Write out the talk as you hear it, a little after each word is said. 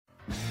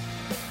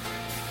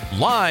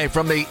Live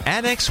from the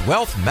Annex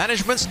Wealth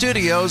Management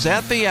Studios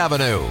at the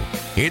Avenue,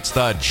 it's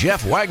the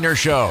Jeff Wagner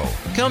Show.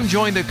 Come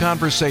join the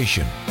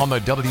conversation on the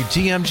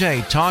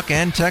WTMJ talk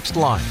and text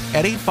line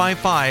at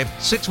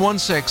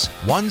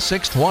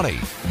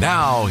 855-616-1620.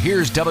 Now,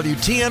 here's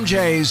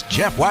WTMJ's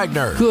Jeff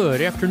Wagner.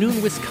 Good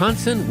afternoon,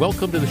 Wisconsin.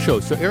 Welcome to the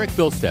show. So, Eric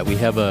Bilstead, we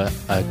have a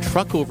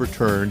truck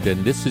overturned,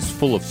 and this is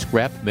full of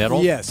scrap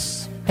metal.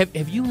 Yes.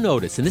 Have you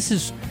noticed, and this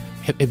is,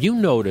 have you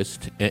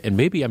noticed, and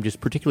maybe I'm just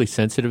particularly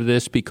sensitive to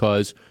this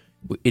because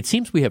it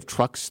seems we have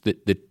trucks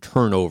that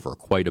turn over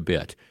quite a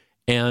bit.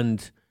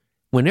 And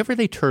whenever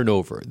they turn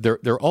over,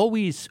 they're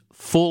always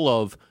full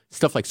of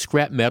stuff like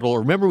scrap metal.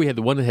 Remember we had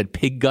the one that had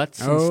pig guts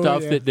and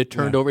stuff that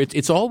turned over?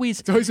 It's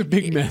always a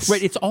big mess.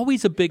 Right, it's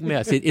always a big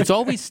mess. It's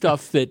always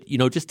stuff that,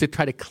 just to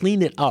try to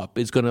clean it up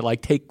is going to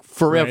take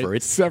forever. Right.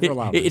 It's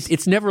several hours.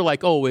 It's never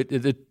like,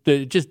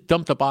 it just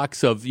dumped a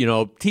box of,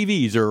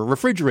 TVs or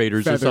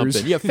refrigerators feathers. or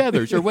something. Yeah,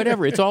 feathers or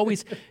whatever. It's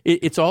always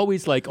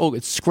like,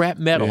 it's scrap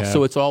metal,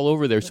 so it's all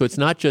over there. So it's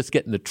not just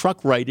getting the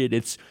truck righted,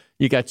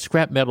 you got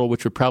scrap metal,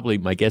 which would probably,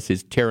 my guess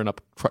is tearing up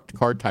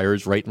car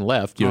tires right and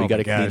left. You got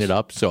to clean it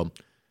up. So,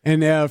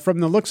 and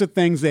from the looks of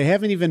things, they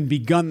haven't even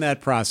begun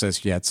that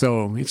process yet.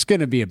 So it's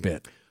going to be a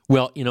bit.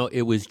 Well,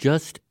 it was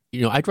just,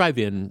 I drive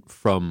in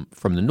from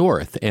the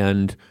north,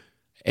 and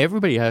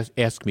everybody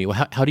asks me,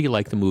 well, how do you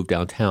like the move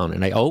downtown?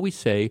 And I always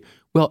say,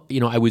 well,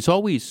 I was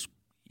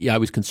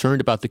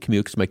concerned about the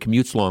commute because my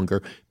commute's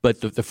longer,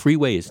 but the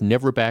freeway is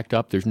never backed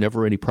up. There's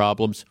never any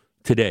problems.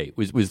 Today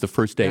was the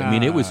first day. I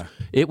mean, it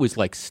was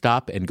like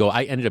stop and go.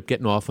 I ended up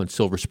getting off on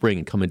Silver Spring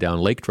and coming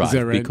down Lake Drive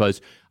because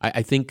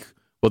I think,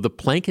 the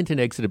Plankinton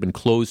exit had been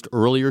closed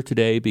earlier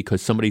today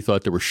because somebody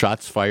thought there were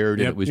shots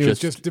fired and it was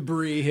just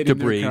debris hitting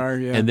their car.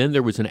 Yeah. And then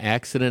there was an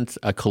accident,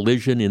 a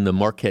collision in the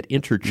Marquette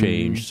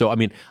interchange. So, I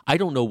mean, I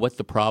don't know what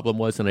the problem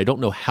was and I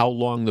don't know how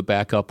long the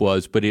backup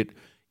was, but it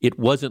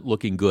wasn't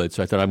looking good,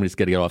 so I thought I'm just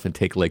going to get off and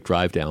take Lake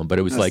Drive down. But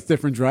it was like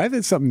different drive.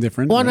 It's something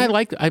different. Well, right? And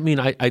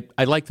I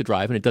like the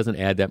drive, and it doesn't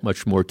add that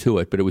much more to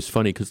it. But it was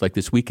funny because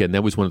this weekend,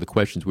 that was one of the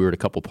questions. We were at a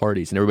couple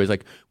parties, and everybody's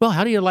like, "Well,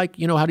 how do you like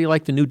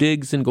the new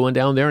digs and going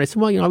down there?" And I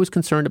said, "Well, I was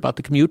concerned about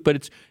the commute,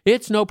 but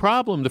it's no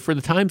problem. For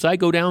the times I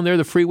go down there,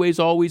 the freeway's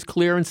always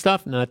clear and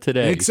stuff. Not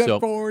today,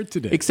 except for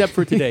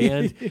today.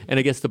 And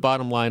I guess the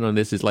bottom line on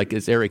this is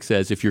as Eric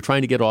says, if you're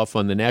trying to get off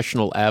on the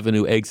National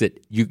Avenue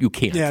exit, you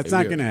can't. Yeah, it's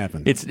not going to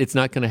happen. It's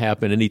not going to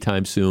happen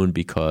anytime soon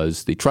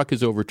because the truck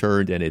is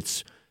overturned and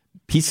it's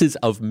pieces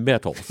of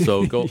metal.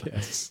 So go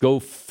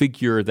go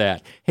figure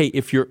that. Hey,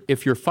 if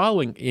you're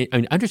following,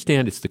 I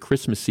understand it's the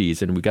Christmas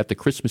season and we've got the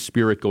Christmas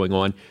spirit going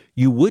on.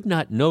 You would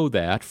not know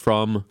that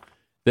from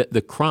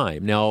the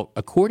crime. Now,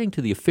 according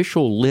to the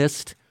official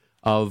list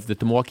that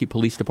the Milwaukee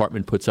Police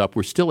Department puts up,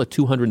 we're still at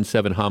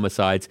 207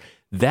 homicides.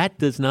 That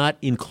does not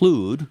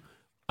include,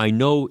 I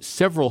know,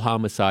 several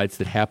homicides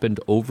that happened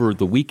over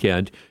the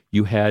weekend.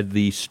 You had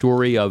the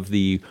story of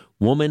the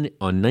woman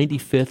on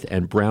 95th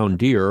and Brown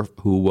Deer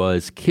who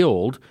was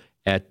killed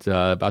at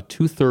about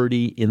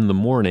 2:30 in the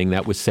morning.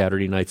 That was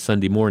Saturday night,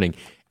 Sunday morning.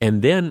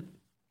 And then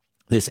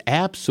this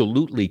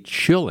absolutely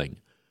chilling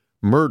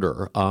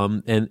murder,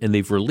 and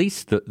they've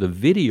released the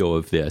video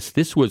of this.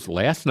 This was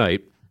last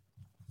night.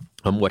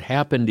 What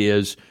happened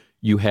is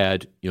you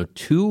had you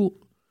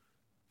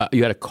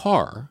had a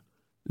car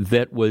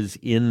that was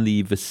in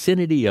the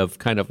vicinity of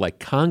kind of like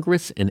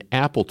Congress and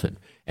Appleton.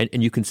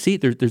 And you can see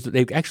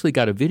they've actually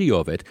got a video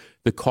of it.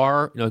 The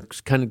car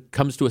kind of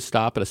comes to a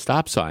stop at a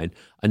stop sign.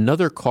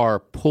 Another car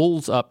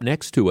pulls up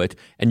next to it,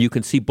 and you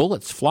can see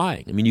bullets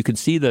flying. I mean, you can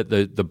see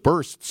the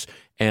bursts,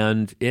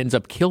 and it ends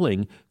up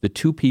killing the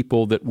two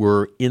people that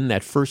were in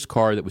that first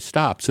car that was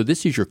stopped. So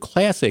this is your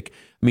classic,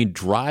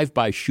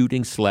 drive-by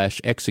shooting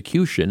 /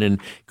 execution.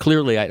 And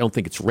clearly, I don't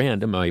think it's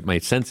random. My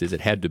sense is it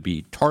had to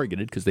be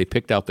targeted because they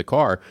picked out the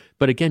car.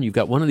 But again, you've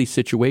got one of these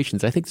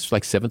situations. I think this was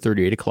like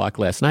 7:30, 8 o'clock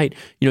last night.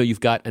 You've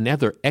got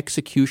another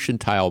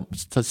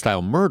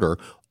execution-style murder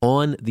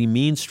on the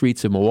mean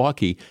streets of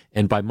Milwaukee.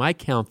 And by my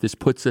count, this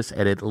puts us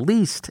at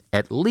least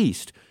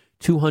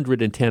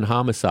 210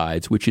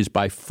 homicides, which is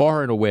by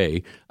far and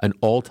away an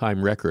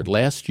all-time record.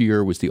 Last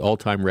year was the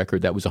all-time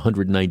record. That was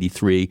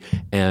 193.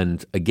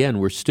 And again,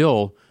 we're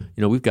still,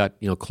 we've got,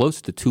 close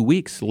to 2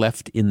 weeks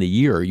left in the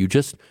year. You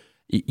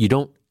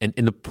don't, and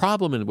the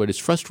problem and what is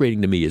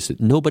frustrating to me is that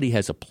nobody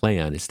has a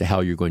plan as to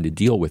how you're going to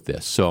deal with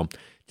this. So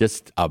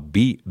just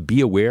be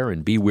aware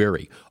and be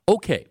wary.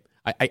 Okay,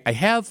 I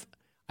have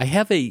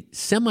a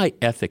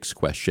semi-ethics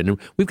question, and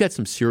we've got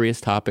some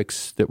serious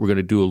topics that we're going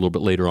to do a little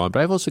bit later on,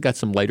 but I've also got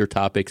some lighter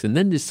topics, and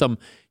then there's some,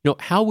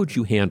 how would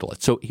you handle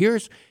it? So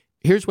here's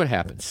what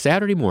happened.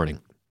 Saturday morning,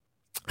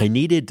 I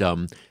needed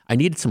some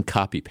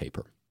copy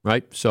paper,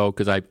 right? So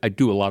because I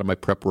do a lot of my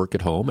prep work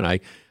at home, and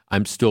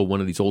I'm still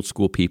one of these old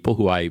school people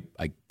who I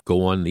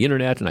go on the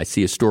internet and I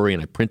see a story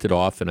and I print it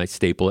off and I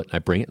staple it and I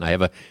bring it, and I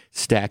have a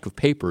stack of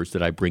papers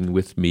that I bring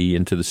with me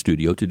into the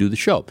studio to do the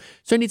show.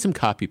 So I need some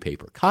copy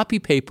paper. Copy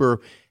paper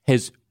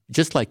has,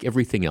 just like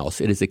everything else,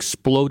 it has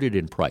exploded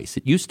in price.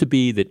 It used to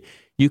be that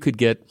you could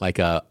get like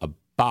a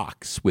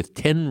box with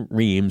 10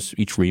 reams.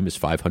 Each ream is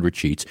 500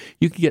 sheets.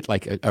 You could get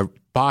like a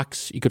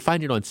box. You could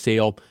find it on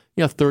sale,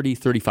 $30,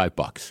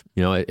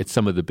 $35, at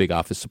some of the big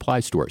office supply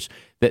stores.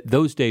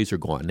 Those days are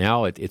gone.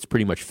 Now it's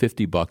pretty much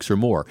 $50 or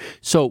more.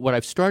 So what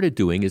I've started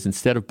doing is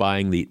instead of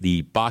buying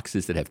the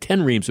boxes that have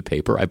 10 reams of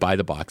paper, I buy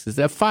the boxes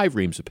that have 5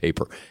 reams of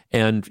paper,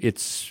 and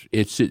it's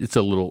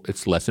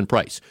less in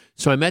price.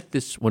 So I'm at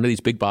one of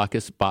these big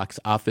box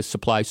office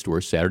supply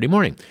stores Saturday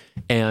morning,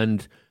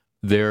 and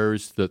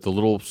there's the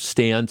little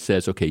stand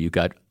says, okay, you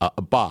got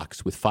a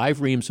box with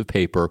 5 reams of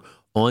paper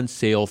on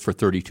sale for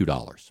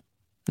 $32.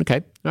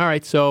 Okay, all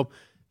right, so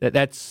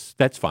that's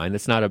fine.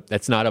 That's not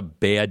a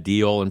bad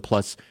deal, and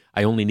plus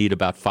I only need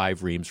about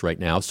 5 reams right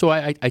now. So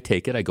I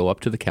take it. I go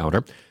up to the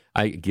counter.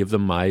 I give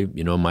them my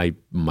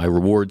my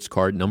rewards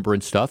card number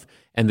and stuff,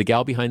 and the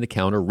gal behind the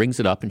counter rings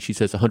it up and she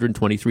says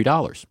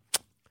 $123.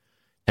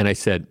 And I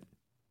said,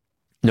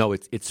 no,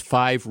 it's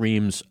 5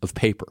 reams of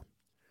paper.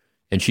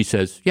 And she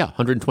says, yeah,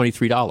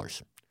 $123.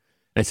 And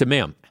I said,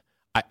 ma'am,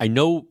 I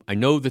know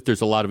that there's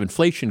a lot of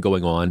inflation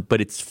going on,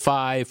 but it's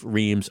 5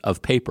 reams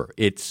of paper.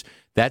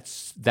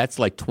 That's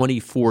like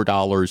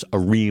 $24 a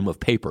ream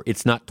of paper.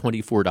 It's not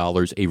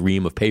 $24 a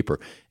ream of paper.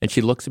 And she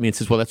looks at me and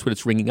says, well, that's what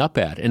it's ringing up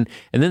at. And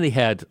then they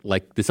had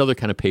like this other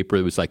kind of paper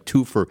that was like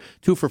two for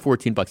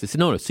 $14. I said,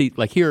 no, see,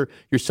 like here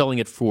you're selling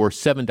it for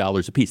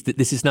 $7 a piece.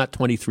 This is not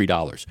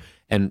 $23.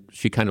 And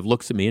she kind of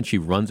looks at me and she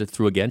runs it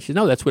through again. She says,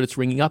 no, that's what it's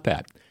ringing up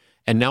at.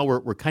 And now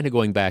we're kind of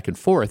going back and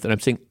forth, and I'm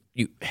saying,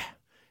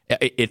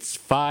 it's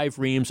 5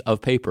 reams of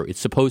paper.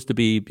 It's supposed to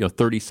be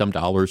 $30-some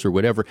or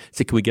whatever. I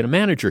said, can we get a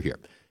manager here?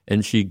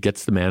 And she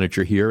gets the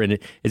manager here, and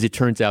as it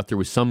turns out, there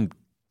was some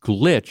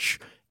glitch,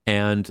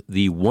 and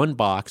the one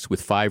box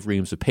with 5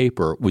 reams of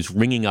paper was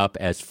ringing up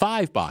as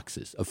 5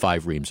 boxes of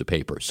 5 reams of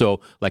paper.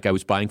 So like I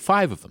was buying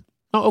 5 of them.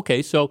 Oh,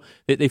 okay, so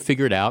they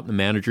figure it out, and the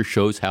manager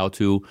shows how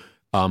to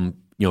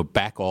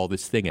back all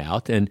this thing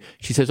out, and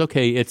she says,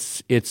 okay,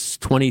 it's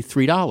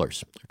 $23 or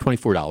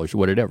 $24 or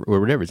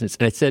whatever. And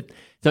I said,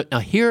 now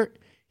here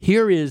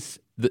is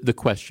the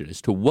question as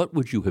to what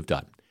would you have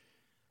done.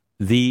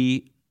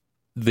 The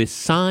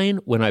sign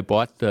when I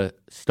bought the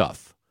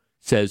stuff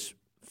says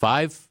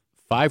 5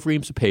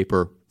 reams of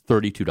paper,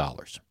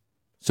 $32.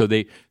 So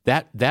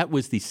that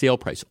was the sale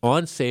price.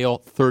 On sale,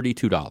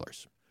 $32. All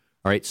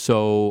right,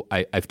 so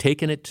I've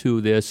taken it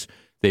to this.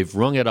 They've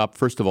rung it up.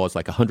 First of all, it's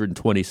like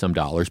 $120-some.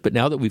 But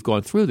now that we've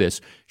gone through this,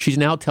 she's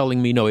now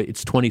telling me, no,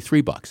 it's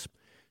 $23.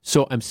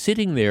 So I'm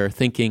sitting there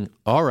thinking,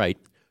 all right,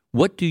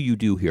 what do you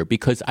do here?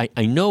 Because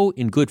I know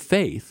in good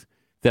faith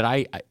that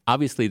I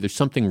obviously there's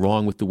something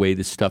wrong with the way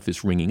this stuff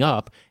is ringing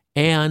up.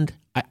 And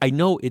I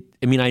know it.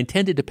 I mean, I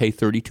intended to pay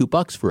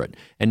 $32 for it,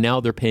 and now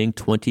they're paying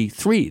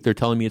 $23. They're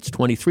telling me it's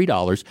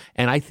 $23,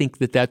 and I think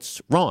that that's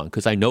wrong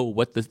because I know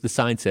what the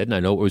sign said, and I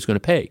know what I was going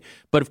to pay.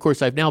 But of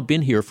course, I've now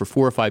been here for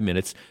 4 or 5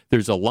 minutes.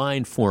 There's a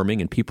line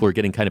forming, and people are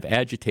getting kind of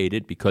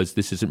agitated because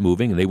this isn't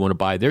moving, and they want to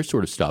buy their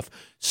sort of stuff.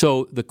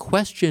 So the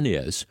question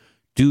is,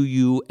 do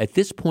you, at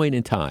this point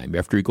in time,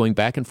 after you're going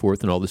back and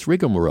forth and all this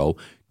rigmarole,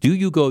 do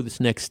you go this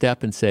next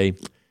step and say,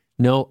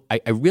 no, I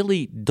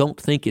really don't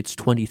think it's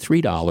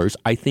 $23.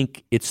 I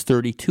think it's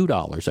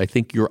 $32. I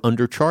think you're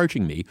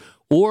undercharging me.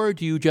 Or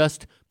do you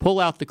just pull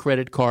out the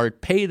credit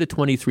card, pay the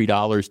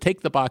 $23,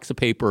 take the box of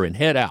paper, and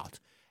head out?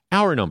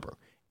 Our number,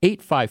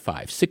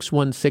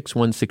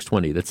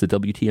 855-616-1620. That's the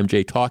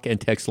WTMJ talk and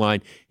text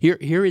line. Here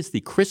is the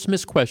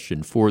Christmas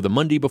question for the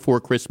Monday before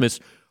Christmas.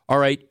 All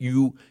right,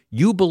 you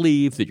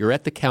believe that you're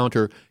at the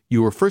counter.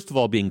 You were, first of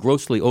all, being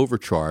grossly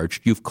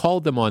overcharged. You've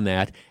called them on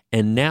that,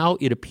 and now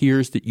it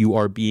appears that you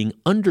are being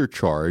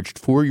undercharged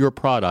for your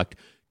product.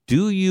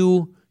 Do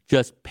you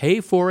just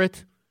pay for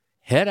it,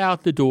 head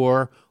out the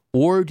door,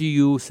 or do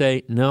you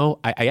say, no,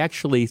 I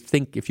actually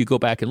think if you go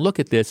back and look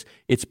at this,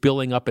 it's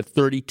billing up at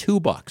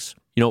 $32?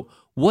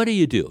 What do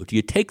you do? Do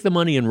you take the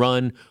money and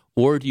run,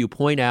 or do you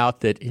point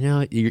out that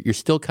you're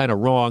still kind of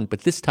wrong,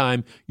 but this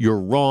time you're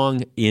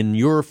wrong in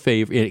your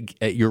favor?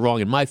 You're wrong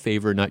in my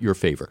favor, not your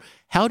favor.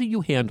 How do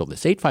you handle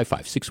this?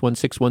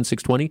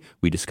 855-616-1620.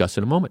 We discuss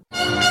in a moment.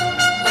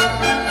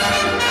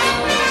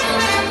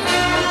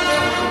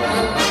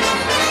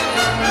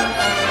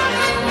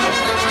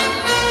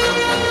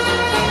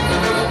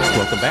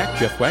 Welcome back,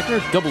 Jeff Wagner,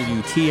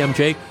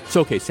 WTMJ.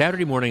 So, okay,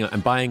 Saturday morning,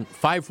 I'm buying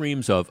 5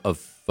 reams of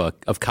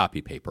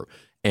copy paper,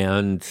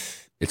 and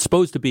it's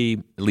supposed to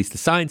be, at least the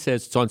sign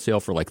says, it's on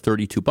sale for like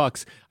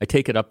 $32. I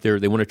take it up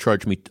there. They want to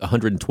charge me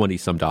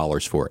 $120-some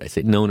for it. I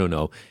say,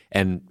 no.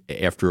 And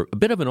after a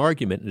bit of an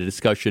argument and a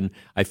discussion,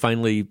 I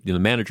finally, the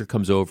manager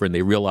comes over and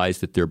they realize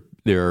that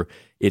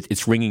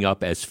it's ringing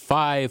up as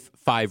 5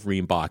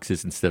 ream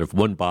boxes instead of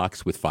 1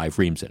 box with 5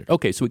 reams in it.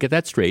 Okay, so we get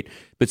that straight.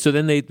 But so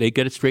then they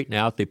get it straightened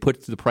out. They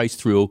put the price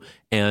through,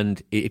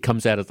 and it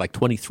comes out at like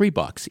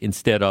 $23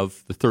 instead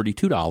of the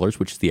 $32,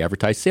 which is the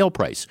advertised sale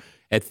price.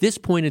 At this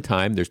point in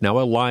time, there's now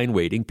a line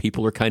waiting.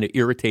 People are kind of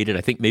irritated,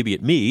 I think maybe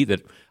at me,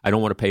 that I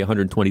don't want to pay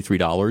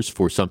 $123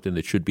 for something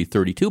that should be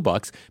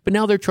 $32, but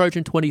now they're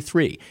charging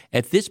 $23.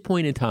 At this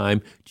point in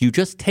time, do you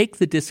just take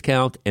the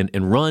discount and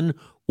run,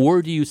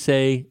 Or do you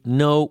say,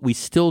 no, we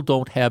still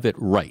don't have it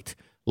right?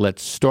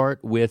 Let's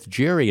start with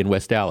Jerry in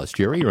West Dallas.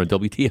 Jerry, you're on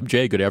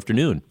WTMJ. Good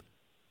afternoon.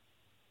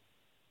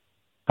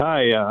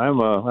 Hi, I'm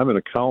an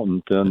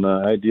accountant, and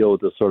I deal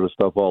with this sort of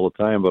stuff all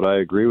the time, but I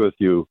agree with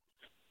you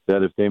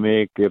that if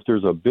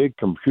there's a big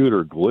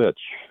computer glitch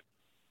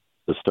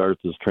to start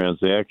this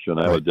transaction,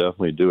 I would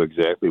definitely do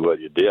exactly what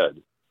you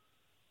did.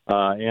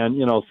 And,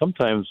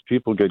 sometimes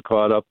people get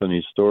caught up in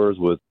these stores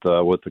with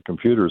what the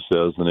computer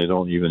says, and they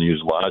don't even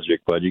use logic.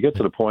 But you get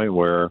to the point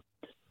where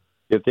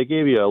if they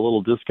gave you a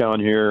little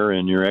discount here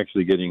and you're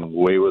actually getting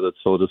away with it,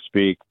 so to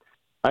speak,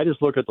 I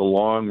just look at the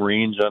long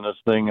range on this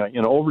thing.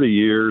 Over the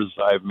years,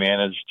 I've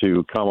managed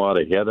to come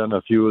out ahead on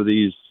a few of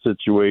these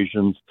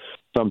situations.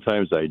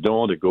 Sometimes I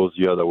don't. It goes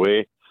the other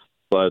way.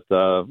 But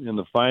in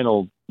the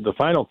final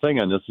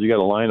thing on this is you got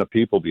a line of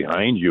people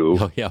behind you.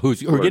 Oh, yeah, who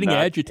are getting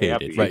agitated,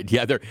 happy. Right?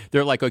 Yeah,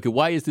 they're like, okay,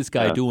 why is this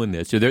guy doing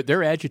this? So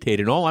they're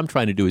agitated. And all I'm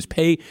trying to do is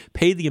pay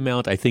the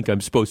amount I think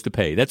I'm supposed to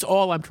pay. That's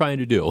all I'm trying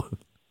to do.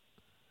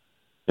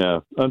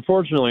 Yeah,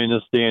 unfortunately, in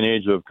this day and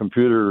age of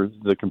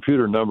the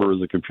computer number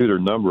is a computer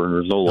number, and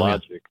there's no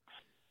logic.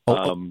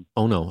 Yeah.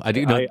 No,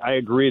 I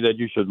agree that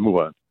you should move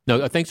on.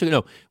 No, thanks.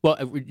 No, well,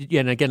 yeah,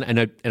 and again,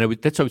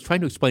 that's what I was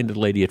trying to explain to the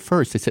lady at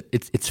first. I said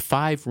it's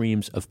 5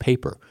 reams of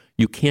paper.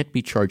 You can't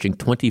be charging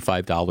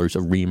 $25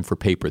 a ream for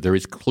paper. There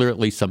is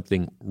clearly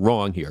something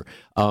wrong here.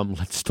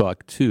 Let's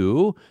talk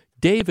to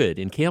David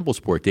in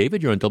Campbellsport.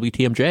 David, you're on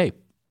WTMJ.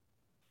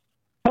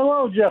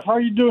 Hello, Jeff. How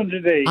are you doing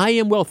today? I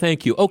am well,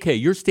 thank you. Okay,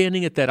 you're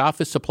standing at that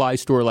office supply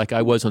store like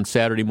I was on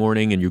Saturday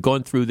morning, and you're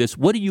going through this.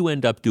 What do you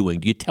end up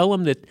doing? Do you tell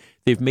them that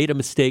they've made a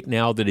mistake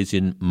now that is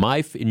in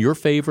your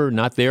favor,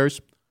 not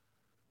theirs?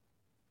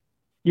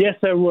 Yes,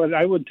 I would.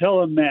 I would tell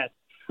them that.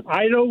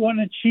 I don't want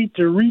to cheat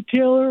the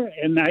retailer,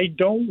 and I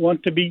don't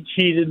want to be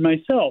cheated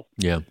myself.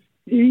 Yeah.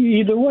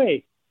 Either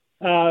way.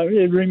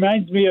 It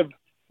reminds me of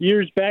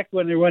years back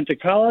when I went to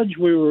college.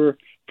 We were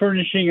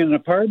furnishing an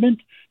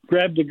apartment,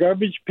 grabbed a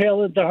garbage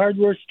pail at the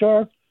hardware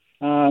store,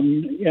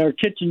 our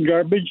kitchen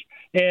garbage,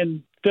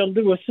 and filled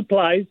it with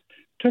supplies,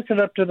 took it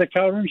up to the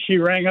counter, and she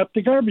rang up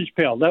the garbage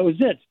pail. That was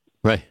it.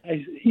 Right.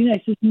 I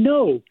said,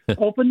 no,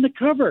 open the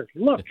cover.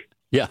 Look.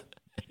 Yeah.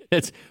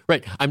 That's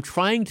right. I'm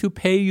trying to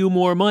pay you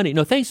more money.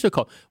 No, thanks for the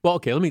call. Well,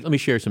 okay, let me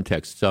share some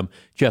texts.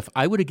 Jeff,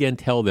 I would again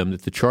tell them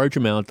that the charge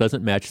amount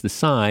doesn't match the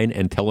sign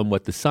and tell them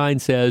what the sign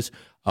says.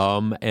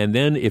 And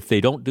then if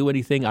they don't do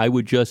anything, I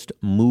would just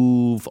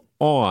move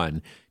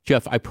on.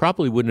 Jeff, I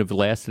probably wouldn't have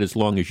lasted as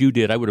long as you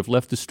did. I would have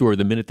left the store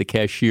the minute the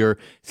cashier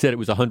said it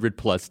was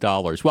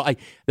 $100+. Well,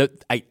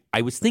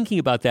 I was thinking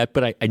about that,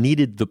 but I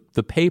needed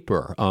the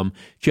paper.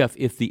 Jeff,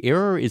 if the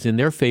error is in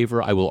their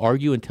favor, I will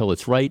argue until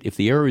it's right. If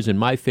the error is in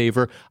my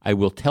favor, I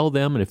will tell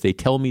them, and if they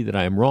tell me that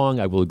I am wrong,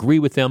 I will agree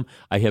with them.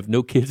 I have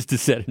no kids to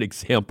set an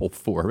example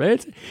for.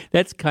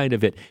 That's kind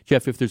of it.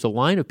 Jeff, if there's a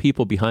line of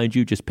people behind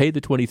you, just pay the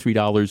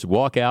 $23,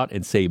 walk out,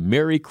 and say,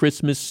 Merry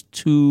Christmas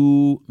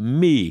to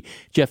me.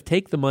 Jeff,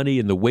 take the money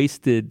and the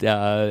wasted,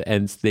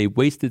 and they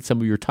wasted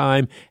some of your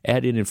time,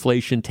 add in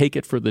inflation, take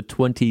it for the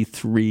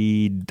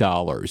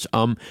 $23.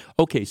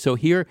 Okay, so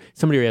here,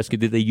 somebody asking,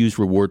 did they use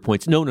reward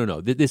points? No,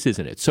 this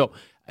isn't it. So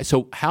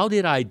how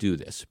did I do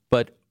this?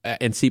 But,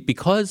 and see,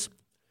 because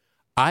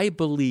I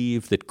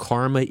believe that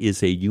karma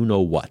is a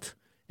you-know-what,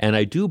 and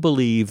I do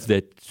believe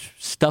that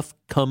stuff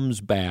comes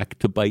back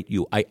to bite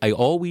you.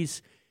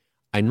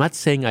 I'm not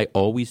saying I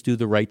always do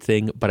the right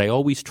thing, but I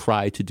always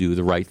try to do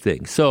the right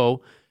thing.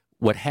 So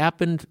what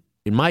happened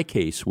in my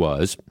case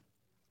was,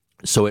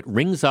 so it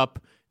rings up,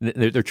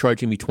 they're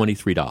charging me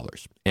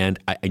 $23. And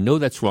I know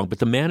that's wrong, but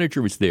the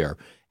manager was there.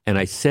 And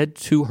I said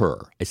to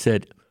her,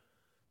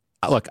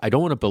 look, I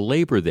don't want to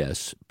belabor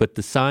this, but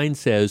the sign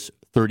says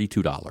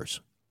 $32.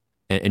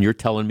 And you're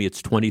telling me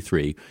it's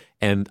 $23.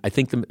 And I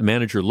think the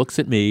manager looks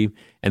at me,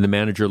 and the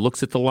manager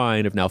looks at the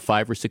line of now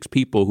 5 or 6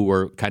 people who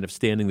are kind of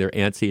standing there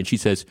antsy, and she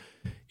says,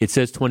 it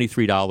says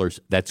 $23.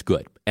 That's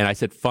good. And I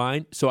said,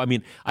 fine. So,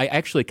 I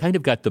actually kind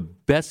of got the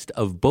best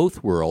of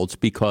both worlds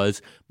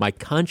because my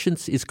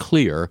conscience is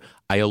clear.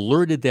 I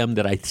alerted them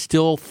that I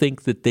still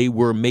think that they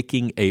were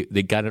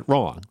they got it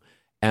wrong.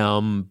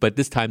 But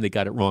this time they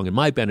got it wrong in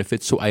my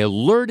benefit. So I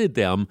alerted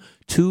them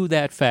to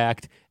that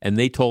fact, and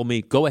they told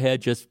me, go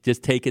ahead,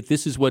 just take it.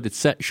 This is what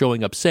it's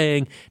showing up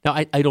saying. Now,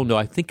 I don't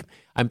know.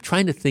 I'm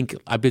trying to think.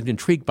 I've been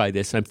intrigued by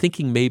this, and I'm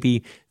thinking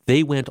maybe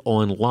they went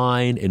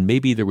online and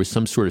maybe there was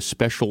some sort of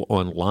special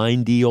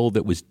online deal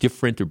that was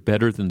different or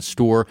better than the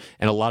store.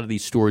 And a lot of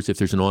these stores, if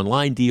there's an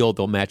online deal,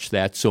 they'll match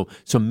that. So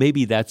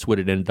maybe that's what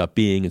it ended up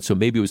being. And so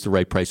maybe it was the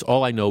right price.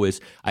 All I know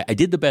is I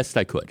did the best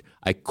I could.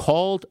 I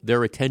called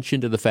their attention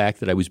to the fact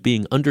that I was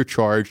being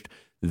undercharged.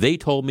 They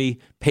told me,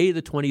 pay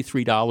the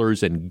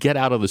 $23 and get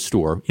out of the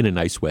store in a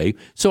nice way.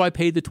 So I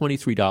paid the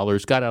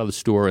 $23, got out of the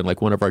store, and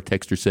like one of our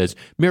texters says,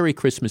 Merry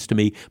Christmas to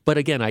me. But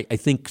again, I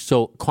think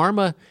so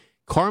karma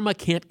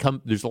can't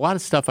come. There's a lot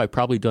of stuff I've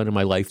probably done in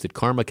my life that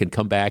karma can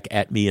come back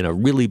at me in a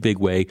really big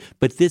way,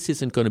 but this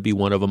isn't going to be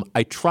one of them.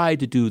 I tried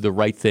to do the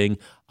right thing.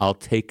 I'll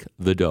take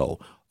the dough.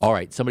 All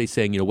right, somebody's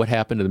saying, what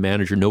happened to the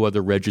manager? No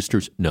other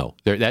registers? No.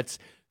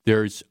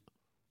 there's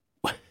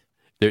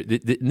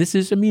this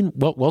is,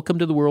 welcome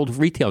to the world of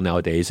retail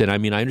nowadays. And I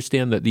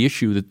understand that the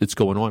issue that's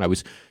going on. I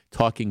was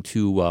talking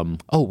to,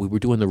 we were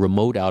doing the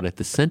remote out at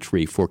the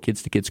Century for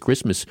Kids to Kids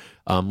Christmas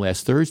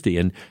last Thursday.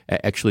 And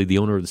actually the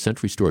owner of the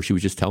Century store, she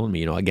was just telling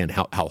me, again,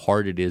 how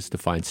hard it is to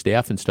find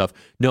staff and stuff.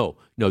 No,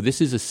 this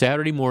is a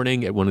Saturday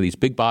morning at one of these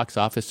big box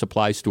office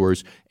supply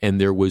stores,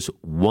 and there was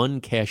one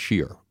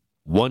cashier.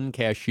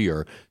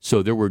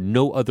 So there were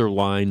no other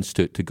lines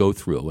to go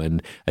through.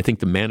 And I think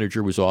the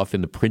manager was off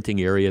in the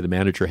printing area. The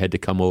manager had to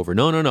come over.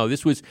 No.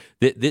 This was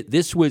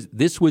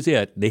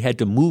it. They had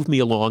to move me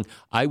along.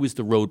 I was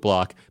the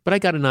roadblock, but I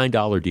got a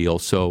 $9 deal.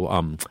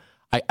 So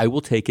I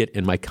will take it,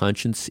 and my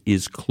conscience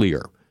is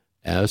clear.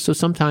 So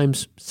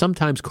sometimes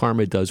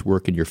karma does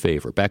work in your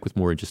favor. Back with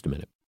more in just a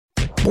minute.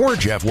 More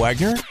Jeff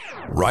Wagner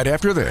right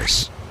after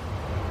this.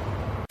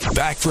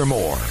 Back for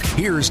more.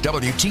 Here's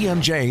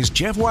WTMJ's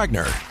Jeff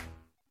Wagner.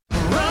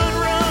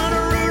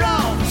 Run,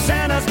 Rudolph,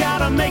 Santa's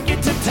gotta make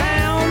it to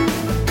town.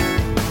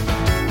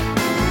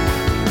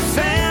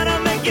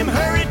 Santa, make him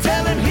hurry,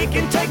 tell him he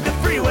can take the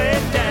freeway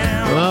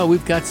down. Well,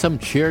 we've got some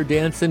chair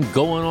dancing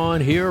going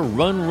on here.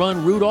 Run,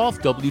 Rudolph,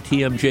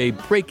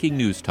 WTMJ Breaking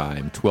News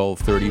Time,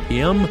 12:30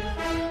 p.m.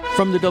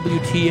 From the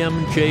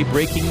WTMJ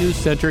Breaking News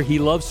Center, he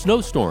loves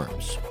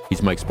snowstorms.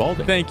 He's Mike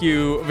Spalding. Thank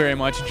you very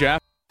much, Jeff.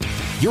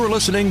 You're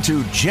listening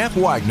to Jeff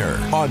Wagner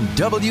on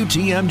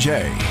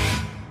WTMJ.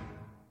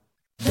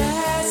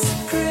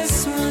 Last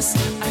Christmas,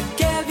 I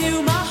gave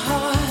you my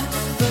heart,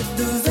 but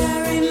the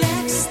very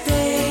next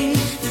day...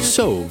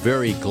 So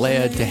very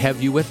glad to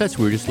have you with us.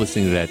 We were just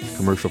listening to that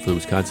commercial for the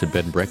Wisconsin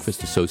Bed and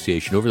Breakfast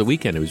Association over the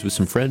weekend. It was with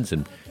some friends,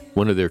 and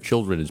one of their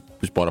children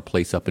has bought a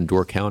place up in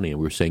Door County, and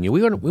we were saying,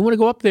 we want to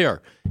go up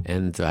there.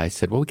 And I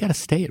said, well, we got to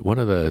stay at one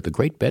of the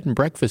great bed and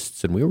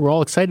breakfasts, and we were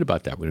all excited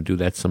about that. We're going to do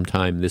that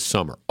sometime this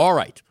summer. All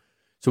right.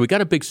 So we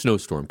got a big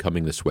snowstorm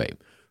coming this way.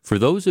 For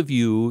those of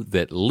you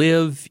that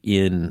live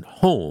in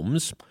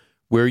homes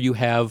where you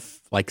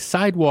have like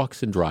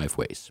sidewalks and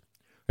driveways,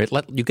 right?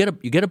 You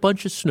get a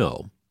bunch of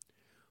snow.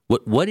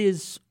 What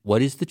is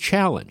the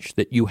challenge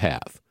that you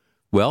have?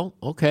 Well,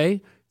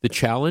 okay, the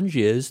challenge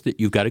is that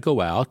you've got to go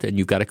out and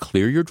you've got to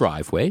clear your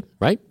driveway,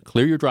 right?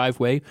 Clear your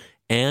driveway,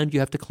 and you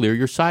have to clear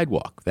your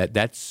sidewalk.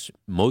 That's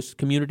most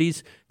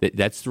communities.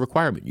 That's the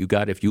requirement.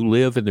 If you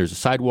live and there's a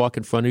sidewalk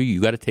in front of you,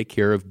 you got to take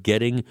care of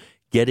getting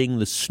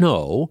the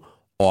snow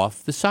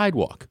off the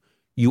sidewalk.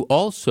 You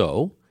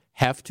also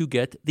have to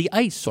get the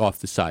ice off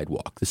the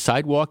sidewalk. The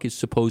sidewalk is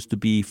supposed to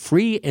be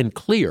free and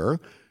clear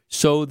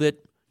so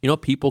that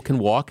people can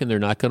walk and they're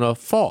not going to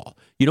fall.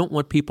 You don't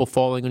want people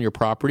falling on your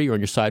property or on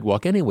your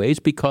sidewalk anyways,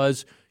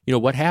 because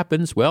what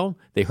happens? Well,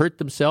 they hurt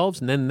themselves,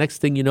 and then the next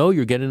thing you know,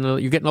 you're getting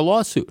a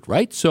lawsuit,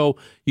 right? So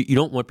you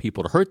don't want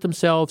people to hurt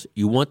themselves.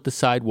 You want the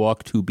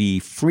sidewalk to be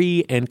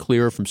free and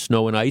clear from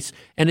snow and ice,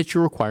 and it's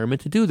your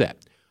requirement to do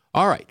that.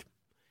 All right.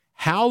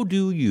 How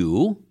do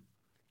you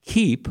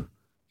keep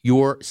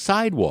your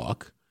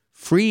sidewalk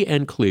free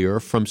and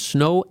clear from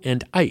snow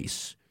and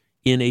ice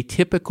in a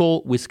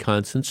typical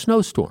Wisconsin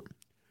snowstorm?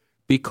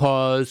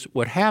 Because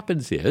what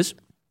happens is,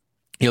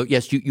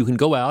 yes, you can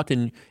go out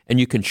and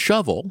you can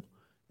shovel,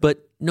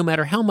 but no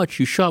matter how much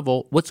you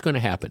shovel, what's going to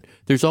happen?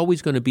 There's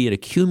always going to be an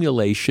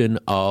accumulation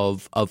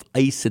of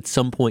ice at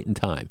some point in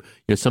time.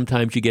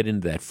 Sometimes you get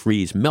into that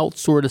freeze melt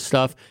sort of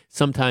stuff.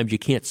 Sometimes you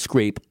can't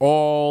scrape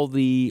all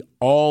the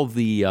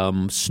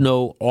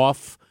snow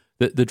off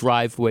the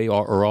driveway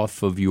or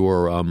off of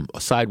your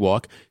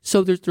sidewalk.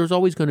 So there's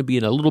always going to be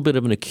a little bit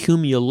of an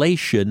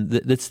accumulation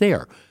that's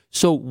there.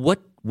 So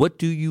what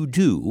do you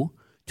do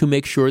to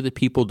make sure that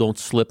people don't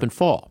slip and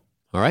fall?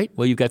 All right.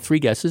 Well, you've got three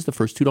guesses. The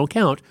first two don't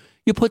count.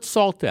 You put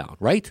salt down,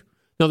 right?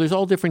 Now, there's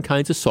all different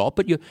kinds of salt,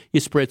 but you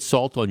spread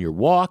salt on your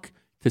walk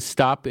to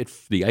stop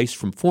the ice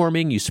from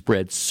forming. You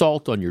spread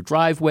salt on your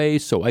driveway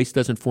so ice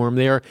doesn't form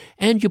there.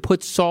 And you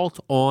put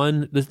salt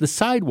on the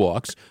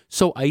sidewalks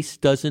so ice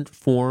doesn't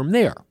form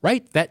there,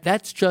 right?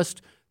 That's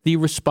just the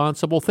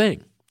responsible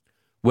thing.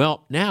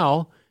 Well,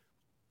 now,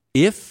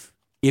 if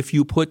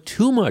you put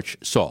too much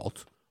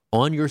salt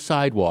on your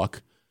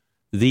sidewalk,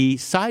 the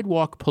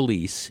sidewalk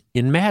police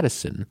in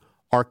Madison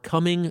are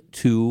coming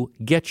to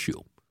get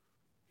you.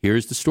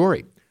 Here's the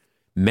story.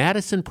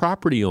 Madison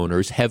property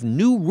owners have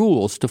new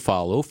rules to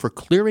follow for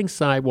clearing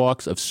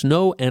sidewalks of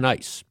snow and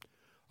ice.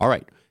 All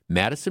right,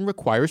 Madison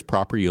requires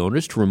property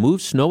owners to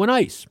remove snow and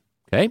ice,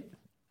 okay?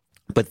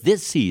 But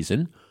this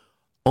season,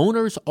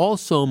 owners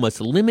also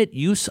must limit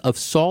use of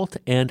salt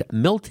and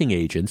melting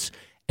agents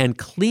and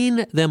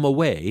clean them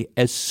away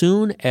as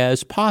soon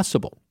as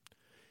possible.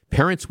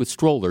 Parents with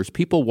strollers,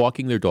 people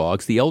walking their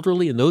dogs, the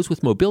elderly, and those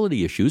with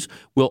mobility issues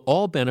will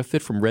all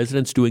benefit from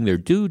residents doing their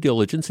due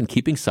diligence in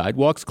keeping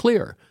sidewalks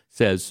clear,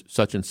 says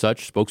such and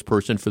such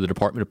spokesperson for the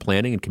Department of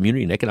Planning and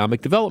Community and Economic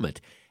Development.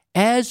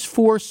 As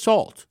for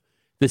salt,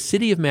 the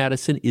city of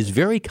Madison is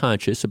very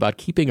conscious about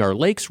keeping our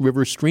lakes,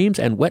 rivers, streams,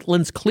 and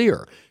wetlands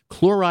clear.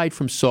 Chloride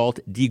from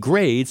salt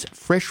degrades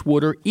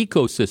freshwater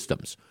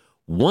ecosystems.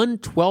 One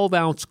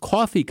 12-ounce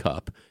coffee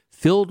cup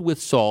filled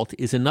with salt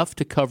is enough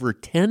to cover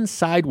 10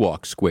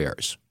 sidewalk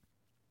squares.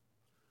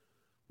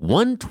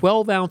 One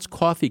 12-ounce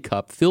coffee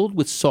cup filled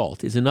with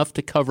salt is enough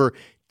to cover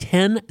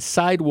 10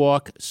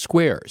 sidewalk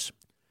squares.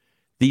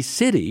 The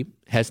city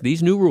has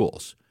these new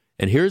rules,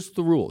 and here's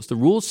the rules. The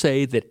rules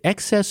say that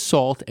excess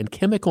salt and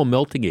chemical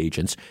melting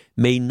agents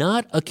may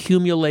not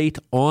accumulate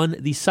on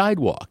the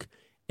sidewalk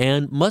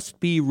and must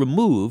be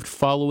removed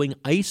following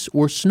ice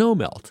or snow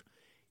melt.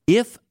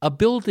 If a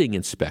building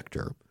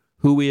inspector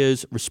who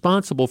is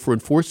responsible for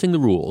enforcing the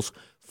rules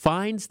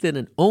finds that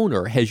an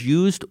owner has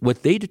used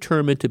what they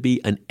determine to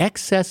be an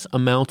excess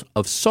amount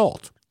of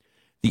salt,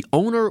 the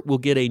owner will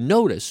get a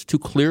notice to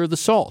clear the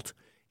salt.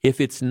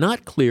 If it's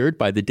not cleared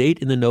by the date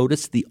in the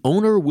notice, the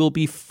owner will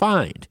be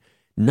fined.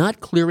 Not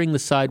clearing the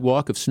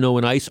sidewalk of snow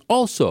and ice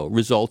also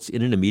results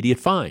in an immediate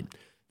fine.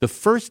 The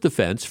first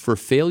offense for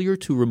failure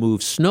to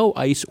remove snow,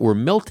 ice, or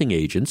melting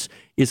agents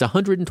is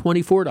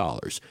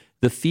 $124.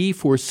 The fee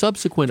for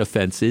subsequent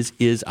offenses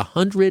is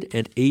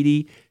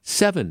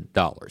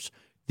 $187.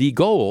 The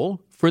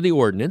goal for the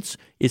ordinance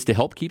is to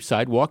help keep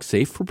sidewalks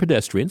safe for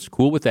pedestrians,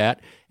 cool with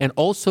that, and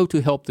also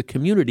to help the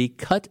community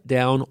cut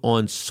down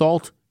on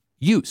salt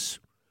use.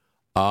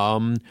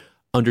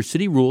 Under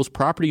city rules,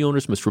 property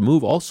owners must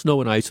remove all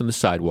snow and ice on the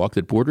sidewalk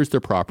that borders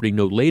their property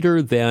no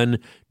later than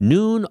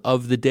noon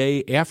of the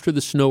day after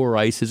the snow or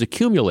ice is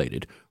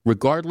accumulated,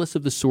 regardless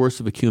of the source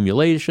of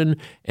accumulation.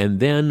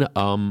 And then,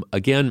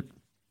 again,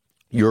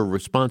 your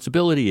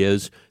responsibility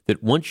is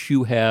that once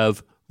you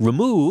have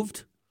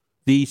removed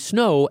the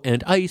snow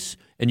and ice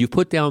and you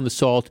put down the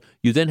salt,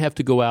 you then have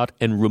to go out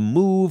and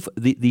remove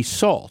the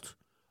salt.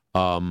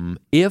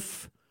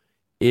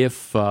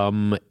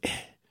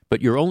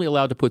 But you're only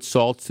allowed to put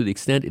salt to the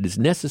extent it is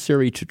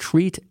necessary to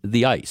treat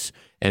the ice,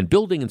 and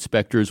building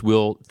inspectors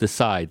will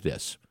decide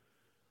this.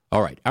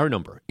 All right, our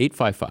number,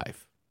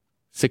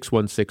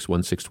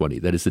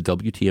 855-616-1620. That is the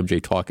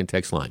WTMJ talk and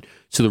text line.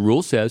 So the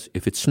rule says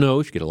if it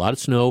snows, you get a lot of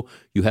snow,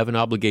 you have an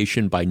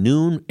obligation by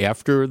noon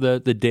after the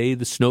day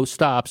the snow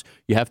stops,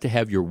 you have to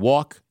have your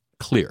walk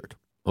cleared.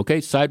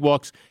 Okay,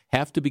 sidewalks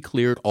have to be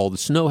cleared, all the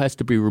snow has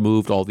to be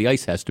removed, all the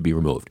ice has to be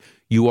removed.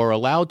 You are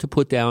allowed to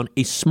put down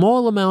a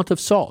small amount of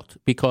salt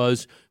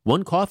because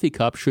one coffee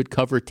cup should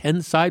cover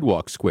 10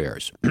 sidewalk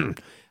squares. And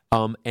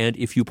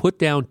if you put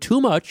down too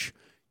much,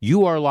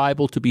 you are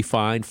liable to be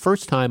fined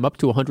first time up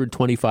to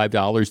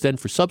 $125. Then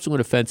for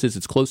subsequent offenses,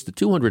 it's close to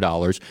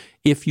 $200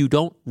 if you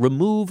don't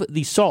remove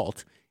the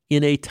salt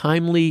in a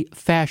timely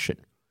fashion.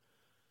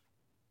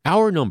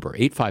 Our number,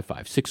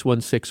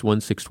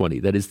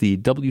 855-616-1620. That is the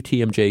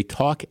WTMJ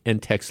talk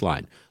and text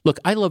line. Look,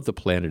 I love the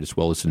planet as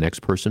well as the next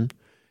person,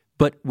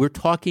 but we're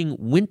talking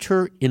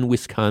winter in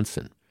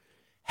Wisconsin.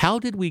 How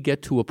did we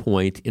get to a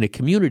point in a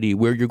community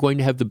where you're going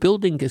to have the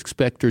building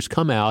inspectors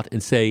come out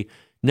and say,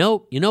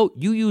 no,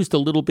 you used a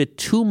little bit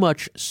too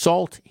much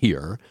salt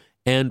here,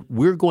 and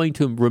we're going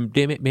to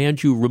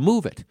demand you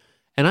remove it.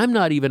 And I'm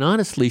not even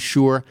honestly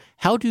sure,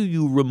 how do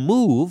you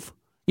remove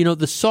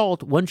the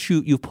salt once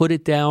you put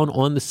it down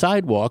on the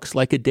sidewalks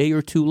like a day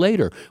or two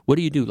later? What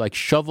do you do? Like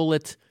shovel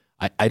it?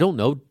 I don't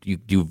know. Do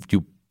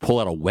you pull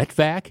out a wet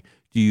vac?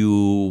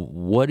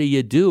 What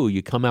do?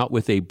 You come out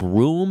with a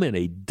broom and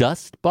a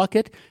dust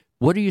bucket?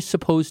 What are you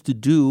supposed to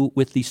do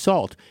with the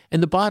salt?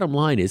 And the bottom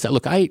line is,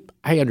 look, I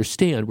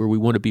understand where we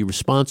want to be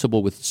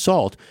responsible with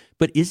salt,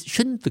 but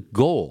shouldn't the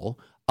goal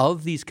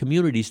of these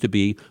communities to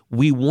be,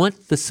 we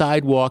want the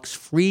sidewalks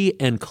free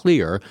and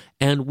clear,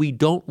 and we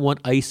don't want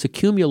ice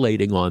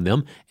accumulating on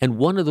them. And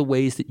one of the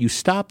ways that you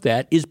stop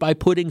that is by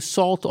putting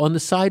salt on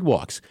the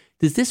sidewalks.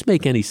 Does this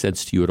make any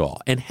sense to you at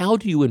all? And how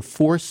do you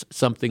enforce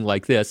something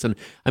like this? And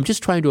I'm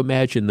just trying to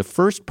imagine the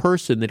first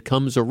person that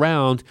comes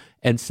around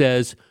and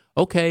says,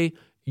 okay,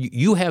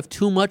 you have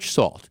too much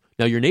salt.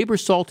 Now, your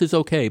neighbor's salt is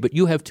okay, but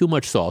you have too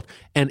much salt.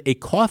 And a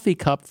coffee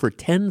cup for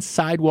 10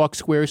 sidewalk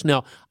squares.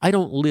 Now, I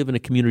don't live in a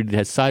community that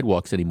has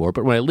sidewalks anymore,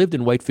 but when I lived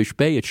in Whitefish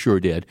Bay, it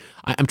sure did.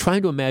 I'm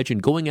trying to imagine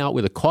going out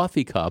with a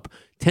coffee cup.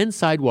 10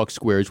 sidewalk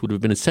squares would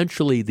have been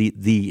essentially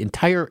the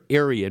entire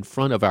area in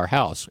front of our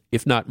house,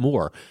 if not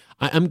more.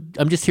 I'm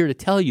just here to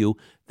tell you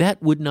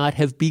that would not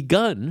have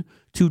begun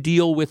to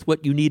deal with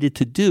what you needed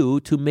to do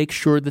to make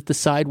sure that the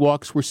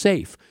sidewalks were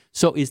safe.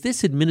 So is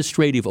this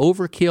administrative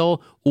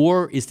overkill,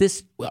 or is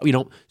this,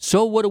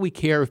 so what do we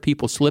care if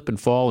people slip and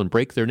fall and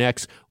break their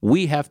necks?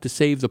 We have to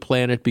save the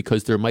planet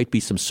because there might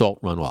be some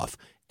salt runoff.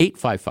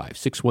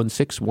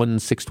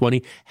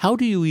 855-616-1620. How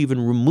do you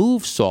even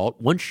remove salt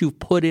once you've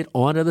put it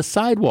onto the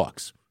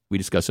sidewalks? We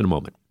discuss in a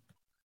moment.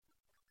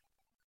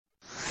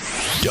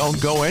 Don't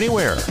go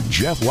anywhere.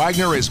 Jeff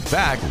Wagner is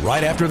back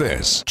right after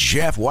this.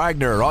 Jeff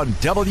Wagner on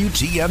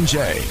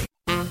WTMJ.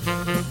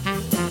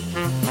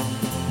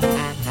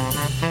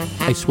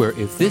 I swear,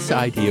 if this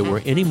idea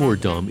were any more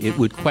dumb, it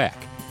would quack.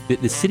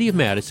 The city of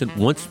Madison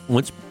wants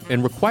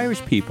and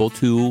requires people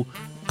to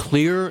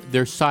clear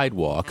their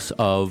sidewalks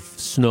of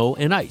snow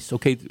and ice.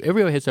 Okay,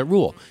 everybody has that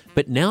rule.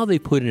 But now they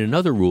put in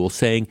another rule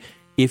saying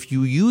if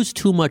you use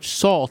too much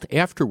salt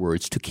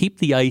afterwards to keep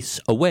the ice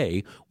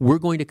away, we're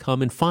going to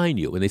come and fine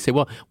you. And they say,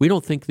 well, we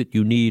don't think that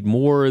you need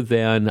more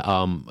than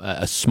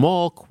a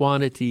small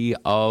quantity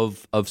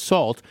of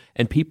salt,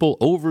 and people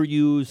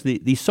overuse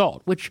the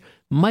salt, which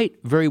might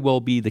very well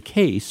be the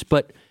case.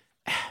 But,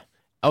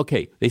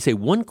 okay, they say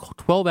one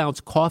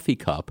 12-ounce coffee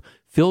cup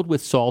filled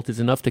with salt is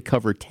enough to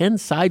cover 10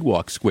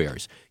 sidewalk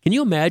squares. Can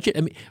you imagine?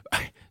 I mean,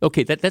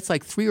 okay, that's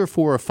like 3 or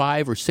 4 or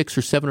 5 or 6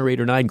 or 7 or 8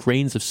 or 9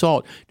 grains of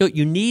salt. No,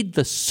 you need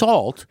the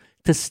salt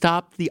to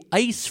stop the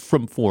ice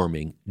from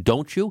forming,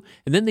 don't you?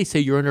 And then they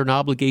say you're under an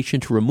obligation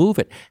to remove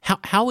it.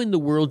 How in the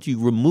world do you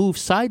remove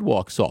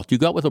sidewalk salt? Do you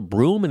go out with a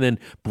broom and then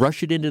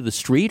brush it into the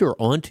street or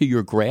onto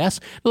your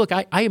grass? Look,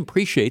 I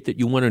appreciate that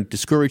you want to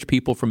discourage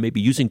people from maybe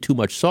using too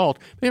much salt.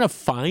 You're going to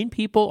fine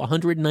people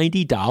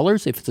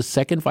 $190 if it's a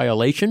second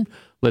violation?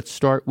 Let's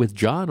start with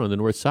John on the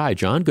north side.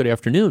 John, good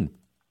afternoon.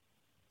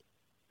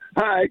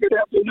 Hi, good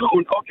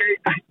afternoon. Okay,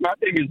 my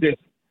thing is this.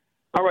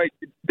 All right,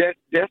 that's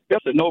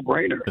a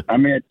no-brainer. I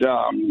mean,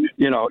 I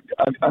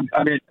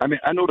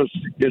know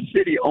the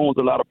city owns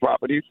a lot of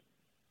properties,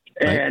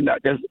 and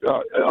that's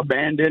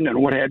abandoned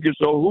and what have you.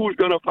 So who's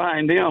going to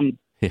fine them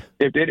if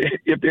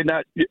they're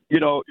not,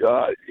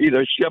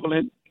 either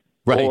shoveling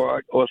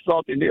or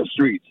salting their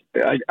streets?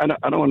 I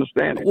don't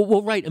understand it.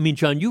 Well, right. I mean,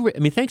 John,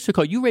 thanks for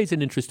calling. You raise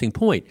an interesting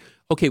point.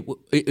 Okay,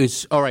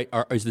 is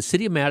the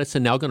city of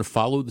Madison now going to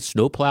follow the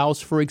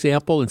snowplows, for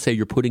example, and say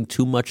you're putting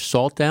too much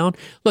salt down?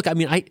 Look, I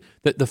mean,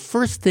 the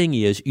first thing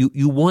is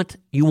you want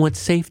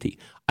safety.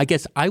 I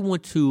guess I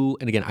want to,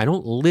 and again, I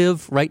don't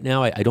live right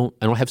now. I don't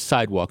have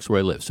sidewalks where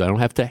I live, so I don't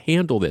have to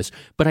handle this.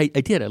 But I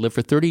did. I lived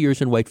for 30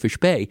 years in Whitefish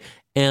Bay,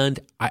 and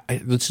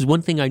this is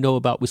one thing I know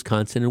about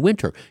Wisconsin in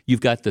winter.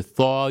 You've got the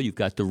thaw, you've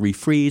got the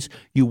refreeze.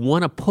 You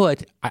want to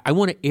I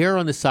want to err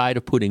on the side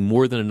of putting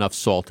more than enough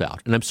salt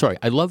out. And I'm sorry,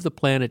 I love the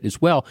planet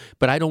as well,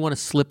 but I don't want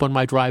to slip on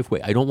my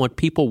driveway. I don't want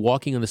people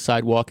walking on the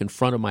sidewalk in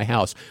front of my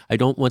house. I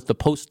don't want the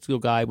postal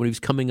guy when he was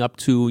coming up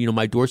to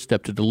my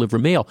doorstep to deliver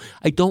mail.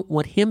 I don't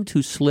want him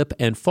to slip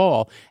and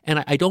fall.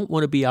 And I don't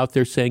want to be out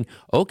there saying,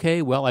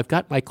 okay, well, I've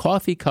got my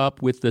coffee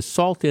cup with the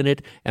salt in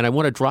it, and I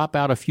want to drop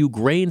out a few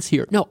grains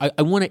here. No,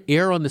 I want to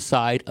err on the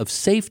side of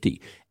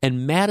safety.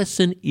 And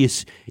Madison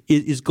is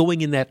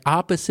going in that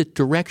opposite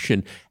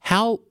direction.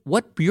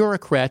 What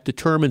bureaucrat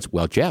determines,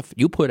 well, Jeff,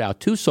 you put out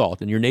too salt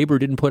and your neighbor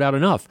didn't put out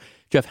enough?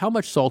 Jeff, how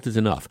much salt is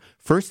enough?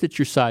 First it's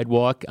your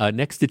sidewalk,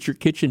 next it's your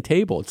kitchen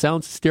table. It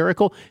sounds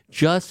hysterical.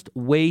 Just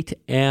wait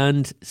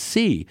and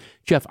see.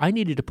 Jeff, I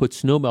needed to put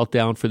snow melt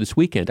down for this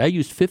weekend. I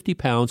used 50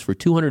 pounds for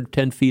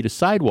 210 feet of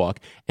sidewalk,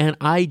 and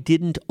I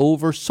didn't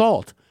over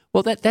salt.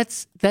 Well,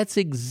 that's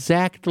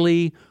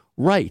exactly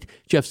right.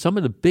 Jeff, some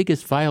of the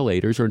biggest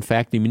violators are, in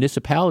fact, the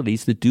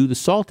municipalities that do the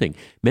salting.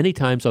 Many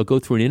times I'll go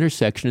through an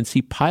intersection and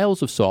see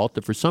piles of salt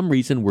that for some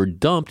reason were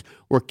dumped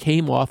or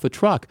came off a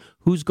truck.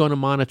 Who's going to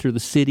monitor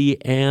the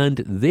city and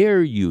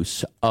their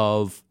use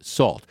of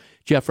salt?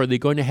 Jeff, are they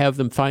going to have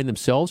them fine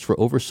themselves for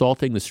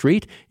oversalting the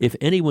street? If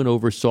anyone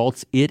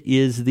oversalts, it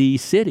is the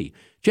city.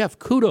 Jeff,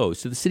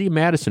 kudos to the city of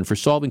Madison for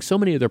solving so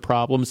many of their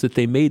problems that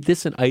they made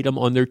this an item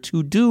on their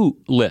to-do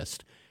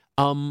list.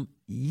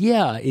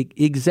 Yeah,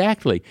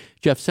 exactly.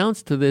 Jeff,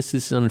 sounds to this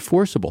is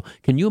unenforceable.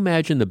 Can you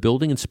imagine the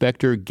building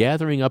inspector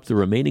gathering up the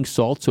remaining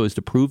salt so as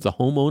to prove the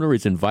homeowner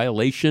is in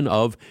violation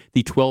of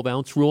the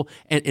 12-ounce rule?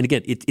 And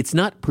again, it's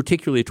not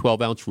particularly a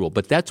 12-ounce rule,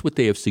 but that's what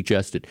they have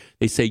suggested.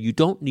 They say you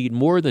don't need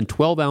more than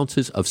 12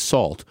 ounces of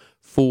salt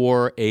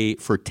for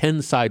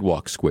 10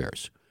 sidewalk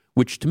squares,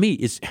 which to me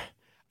is...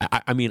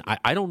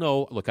 I don't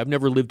know. Look, I've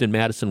never lived in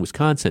Madison,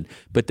 Wisconsin,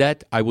 but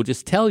that I will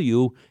just tell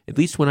you, at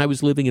least when I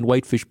was living in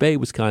Whitefish Bay,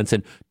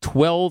 Wisconsin,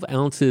 12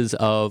 ounces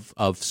of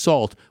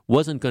salt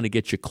wasn't going to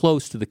get you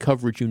close to the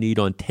coverage you need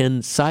on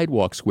 10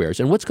 sidewalk squares.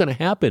 And what's going to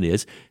happen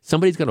is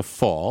somebody's going to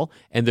fall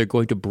and they're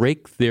going to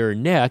break their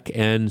neck.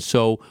 And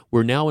so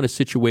we're now in a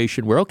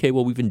situation where, okay,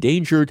 well, we've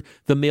endangered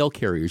the mail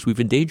carriers.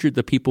 We've endangered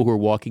the people who are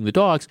walking the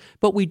dogs,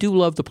 but we do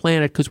love the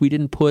planet because we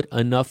didn't put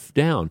enough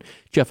down.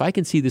 Jeff, I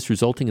can see this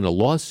resulting in a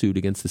lawsuit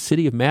against the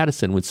city of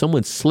Madison when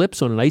someone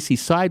slips on an icy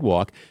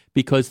sidewalk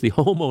because the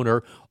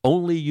homeowner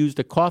only used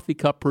a coffee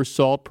cup per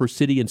salt per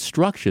city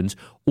instructions,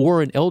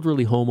 or an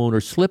elderly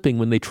homeowner slipping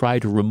when they try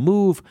to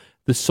remove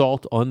the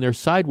salt on their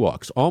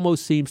sidewalks.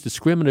 Almost seems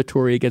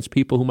discriminatory against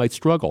people who might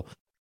struggle.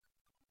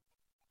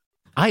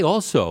 I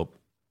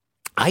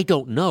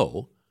don't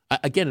know,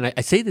 again, and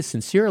I say this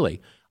sincerely,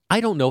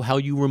 I don't know how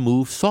you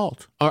remove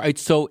salt. All right,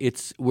 so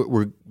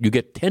you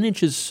get 10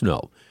 inches of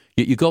snow.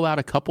 You go out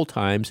a couple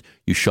times,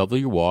 you shovel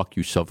your walk,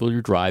 you shovel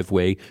your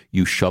driveway,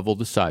 you shovel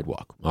the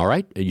sidewalk, all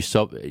right? And you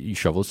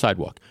shovel the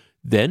sidewalk.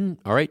 Then,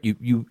 all right,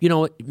 you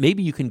know,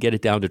 maybe you can get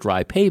it down to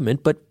dry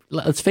pavement, but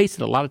let's face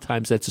it, a lot of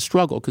times that's a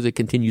struggle because it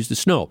continues to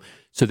snow.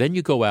 So then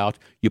you go out,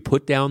 you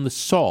put down the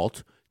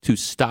salt to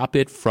stop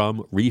it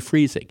from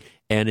refreezing.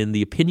 And in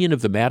the opinion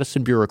of the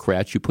Madison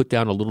bureaucrats, you put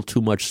down a little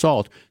too much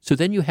salt, so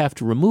then you have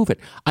to remove it.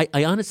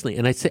 I honestly,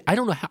 and I say, I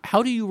don't know,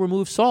 how do you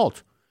remove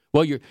salt?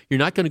 Well, you're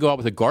not going to go out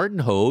with a garden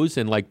hose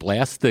and like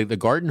blast the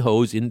garden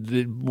hose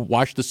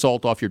wash the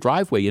salt off your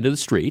driveway into the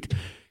street.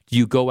 Do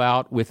you go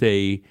out with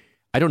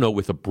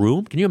with a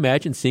broom? Can you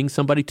imagine seeing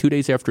somebody 2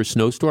 days after a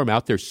snowstorm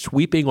out there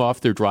sweeping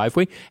off their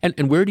driveway?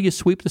 And where do you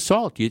sweep the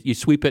salt? You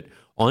sweep it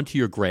onto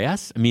your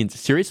grass? I mean,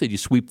 seriously, do you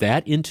sweep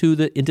that into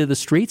the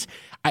streets?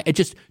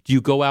 Do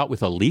you go out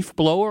with a leaf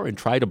blower and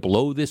try to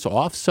blow this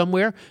off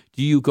somewhere?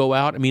 Do you go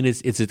out? I mean,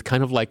 is it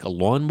kind of like a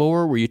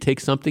lawnmower where you take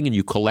something and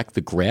you collect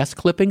the grass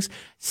clippings?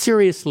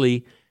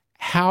 Seriously,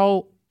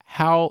 how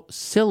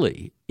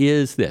silly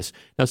is this?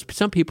 Now,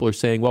 some people are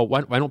saying, well,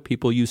 why don't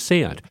people use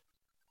sand?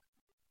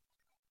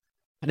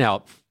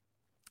 Now,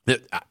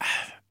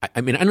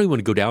 I mean, I don't even want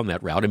to go down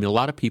that route. I mean, a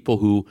lot of people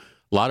who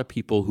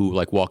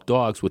like walk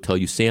dogs will tell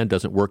you sand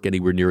doesn't work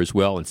anywhere near as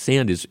well, and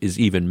sand is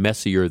even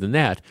messier than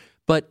that.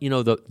 But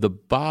the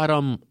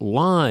bottom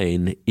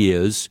line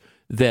is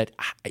that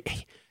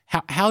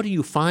how do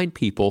you find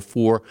people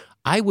for,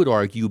 I would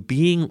argue,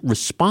 being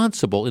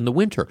responsible in the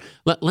winter?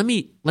 Let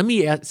me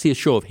see a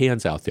show of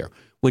hands out there.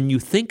 When you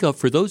think of,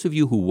 for those of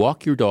you who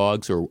walk your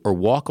dogs or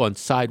walk on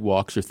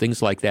sidewalks or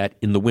things like that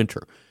in the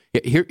winter,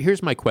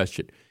 here's my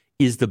question.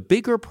 Is the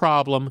bigger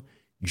problem,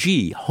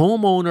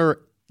 homeowner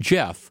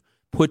Jeff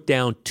put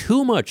down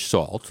too much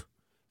salt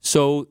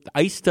so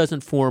ice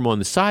doesn't form on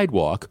the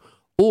sidewalk,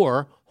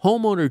 or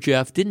homeowner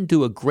Jeff didn't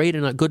do a great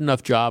and good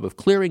enough job of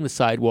clearing the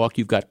sidewalk,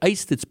 you've got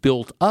ice that's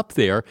built up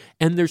there,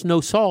 and there's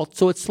no salt,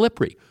 so it's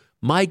slippery?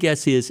 My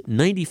guess is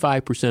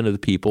 95% of the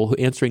people who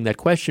answering that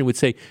question would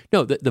say,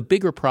 no, the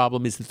bigger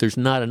problem is that there's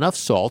not enough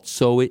salt,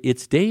 so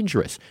it's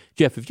dangerous.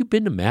 Jeff, have you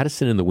been to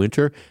Madison in the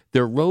winter?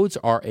 Their roads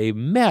are a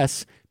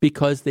mess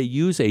because they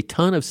use a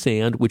ton of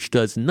sand, which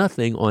does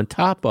nothing on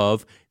top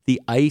of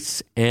the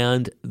ice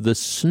and the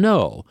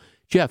snow.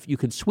 Jeff, you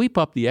can sweep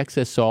up the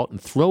excess salt and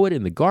throw it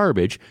in the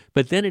garbage,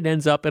 but then it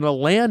ends up in a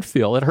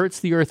landfill. It hurts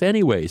the earth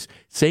anyways.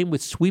 Same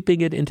with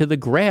sweeping it into the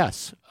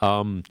grass.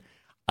 On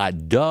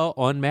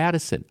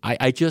Madison.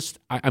 I'm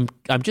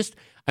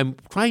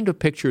trying to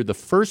picture the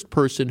first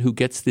person who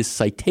gets this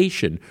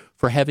citation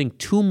for having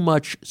too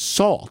much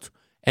salt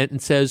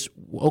and says,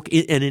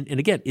 okay, and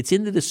again, it's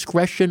in the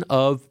discretion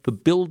of the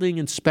building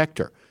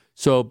inspector.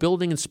 So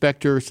building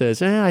inspector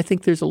says, I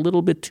think there's a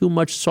little bit too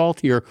much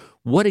salt here.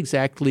 What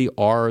exactly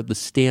are the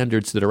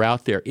standards that are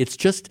out there? It's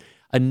just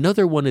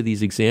another one of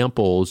these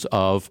examples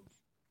of,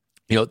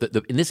 in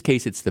this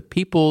case, it's the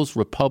People's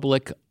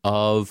Republic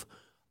of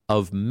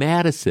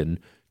Madison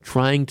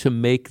trying to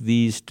make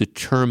these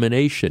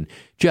determination.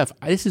 Jeff,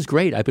 this is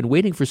great. I've been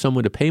waiting for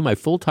someone to pay my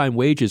full-time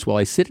wages while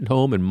I sit at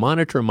home and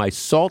monitor my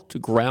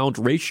salt-to-ground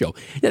ratio.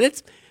 Now,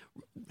 that's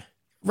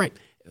right.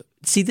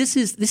 See, this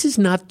is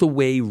not the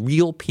way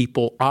real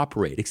people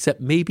operate,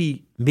 except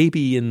maybe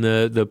in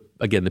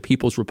the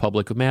People's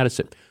Republic of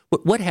Madison.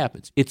 What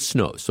happens? It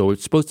snows. So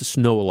it's supposed to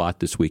snow a lot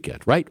this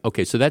weekend, right?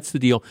 Okay, so that's the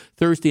deal.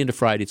 Thursday into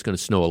Friday, it's going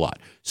to snow a lot.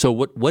 So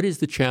what is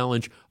the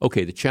challenge?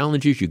 Okay, the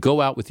challenge is you go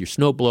out with your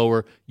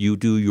snowblower, you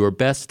do your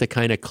best to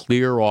kind of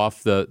clear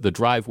off the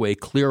driveway,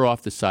 clear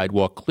off the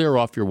sidewalk, clear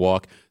off your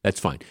walk.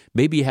 That's fine.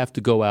 Maybe you have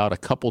to go out a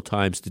couple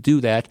times to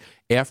do that.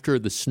 After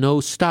the snow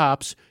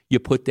stops, you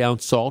put down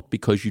salt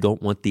because you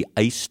don't want the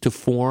ice to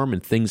form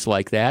and things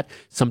like that.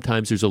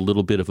 Sometimes there's a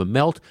little bit of a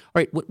melt.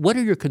 All right, what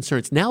are your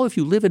concerns? Now, if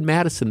you live in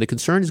Madison, the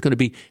concern is going to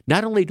be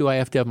not only do I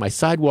have to have my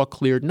sidewalk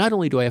cleared, not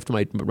only do I have to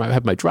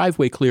have my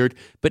driveway cleared,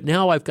 but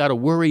now I've got to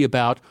worry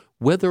about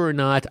whether or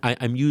not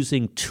I'm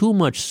using too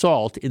much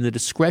salt in the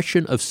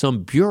discretion of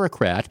some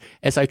bureaucrat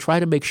as I try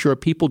to make sure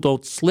people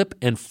don't slip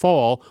and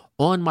fall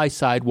on my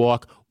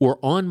sidewalk or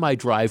on my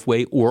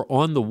driveway or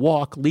on the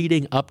walk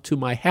leading up to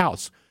my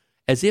house,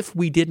 as if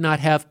we did not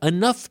have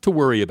enough to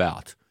worry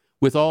about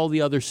with all the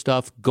other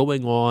stuff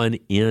going on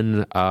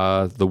in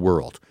the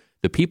world.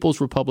 The People's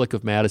Republic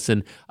of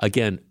Madison,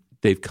 again,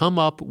 they've come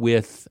up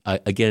with,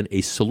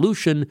 a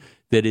solution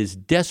that is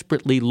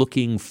desperately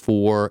looking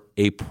for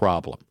a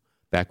problem.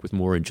 Back with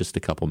more in just a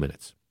couple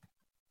minutes.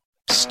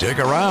 Stick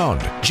around.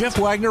 Jeff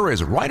Wagner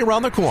is right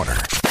around the corner.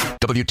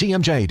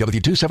 WTMJ,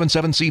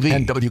 W277CV,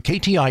 and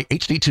WKTI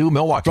HD2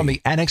 Milwaukee from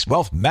the Annex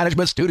Wealth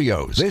Management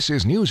Studios. This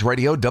is News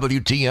Radio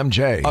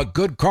WTMJ, a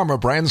Good Karma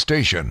brand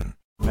station.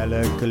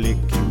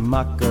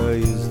 Melakalikimaka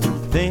is the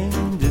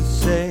thing to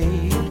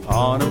say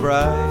on a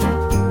bright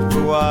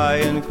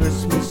Hawaiian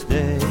Christmas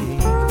day.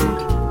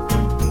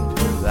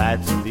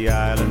 That's the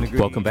island green.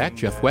 Welcome back,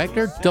 Jeff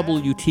Wagner,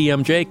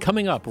 WTMJ,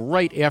 coming up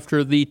right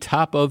after the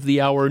top of the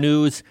hour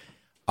news.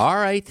 All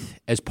right,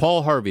 as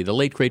Paul Harvey, the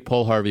late, great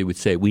Paul Harvey would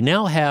say, we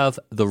now have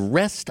the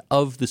rest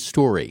of the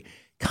story.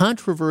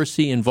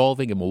 Controversy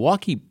involving a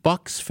Milwaukee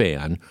Bucks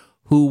fan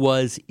who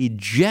was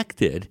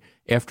ejected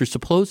after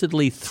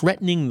supposedly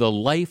threatening the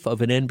life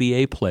of an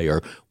NBA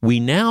player. We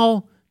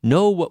now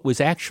know what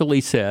was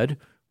actually said.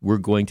 We're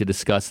going to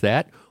discuss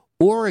that.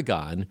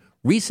 Oregon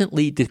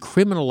recently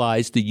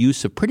decriminalized the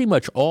use of pretty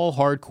much all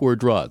hardcore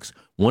drugs.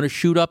 Want to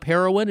shoot up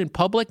heroin in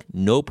public?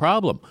 No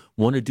problem.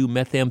 Want to do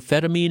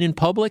methamphetamine in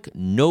public?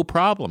 No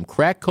problem.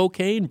 Crack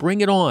cocaine?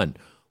 Bring it on.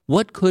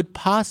 What could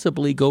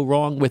possibly go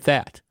wrong with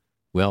that?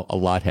 Well, a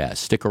lot has.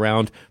 Stick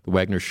around. The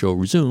Wagner Show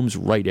resumes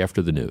right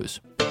after the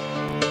news.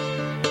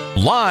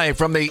 Live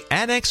from the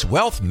Annex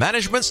Wealth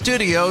Management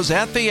Studios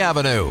at the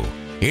Avenue,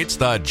 it's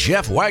the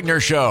Jeff Wagner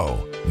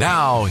Show.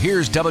 Now,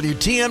 here's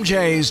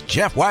WTMJ's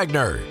Jeff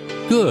Wagner.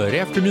 Good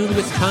afternoon,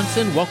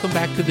 Wisconsin. Welcome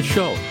back to the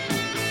show.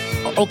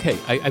 Okay,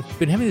 I've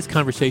been having this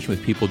conversation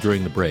with people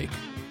during the break,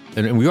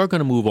 and we are going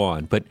to move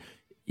on, but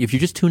if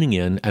you're just tuning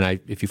in, and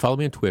if you follow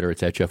me on Twitter,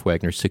 it's at Jeff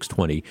Wagner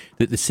 620,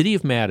 that the city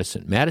of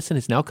Madison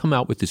has now come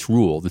out with this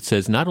rule that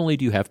says not only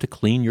do you have to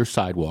clean your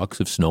sidewalks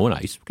of snow and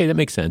ice, okay, that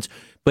makes sense,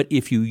 but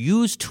if you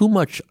use too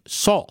much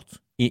salt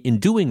in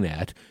doing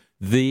that,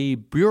 the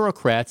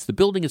bureaucrats, the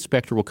building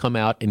inspector will come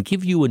out and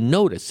give you a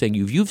notice saying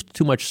you've used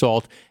too much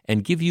salt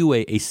and give you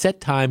a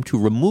set time to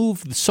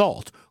remove the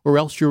salt, or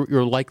else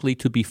you're likely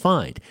to be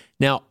fined.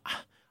 Now,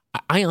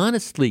 I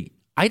honestly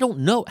don't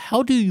know.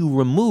 How do you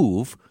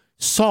remove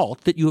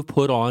salt that you have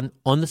put on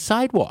the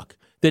sidewalk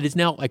that is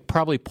now like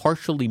probably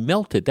partially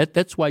melted?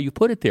 That's why you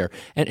put it there.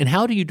 And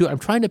how do you do it? I'm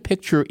trying to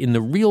picture in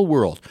the real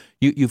world.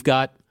 You've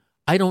got,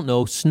 I don't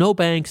know,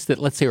 snowbanks that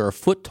let's say are a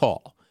foot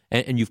tall,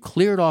 and you've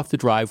cleared off the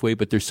driveway,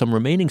 but there's some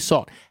remaining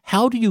salt.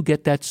 How do you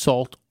get that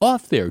salt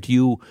off there? Do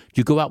you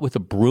go out with a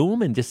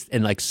broom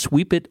and like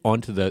sweep it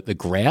onto the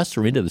grass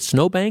or into the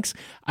snowbanks?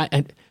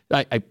 I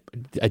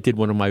did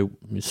one of my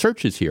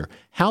searches here.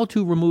 How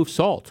to remove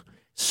salt.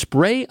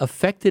 Spray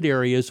affected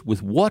areas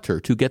with water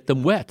to get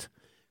them wet.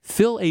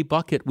 Fill a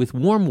bucket with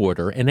warm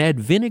water and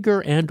add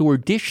vinegar and or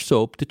dish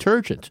soap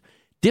detergent.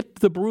 Dip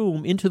the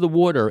broom into the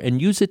water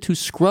and use it to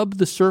scrub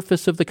the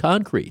surface of the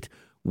concrete.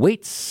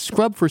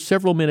 Scrub for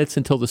several minutes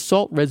until the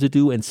salt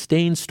residue and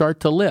stains start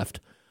to lift.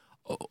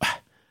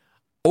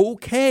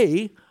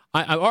 Okay,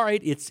 all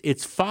right.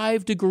 It's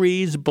 5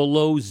 degrees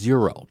below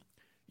zero.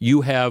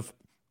 You have,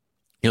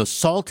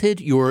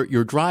 salted your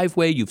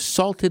driveway. You've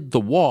salted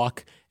the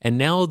walk, and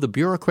now the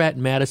bureaucrat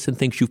in Madison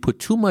thinks you've put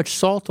too much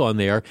salt on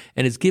there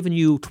and has given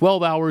you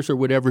 12 hours or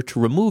whatever to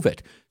remove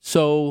it.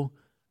 So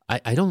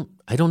I don't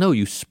know.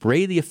 You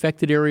spray the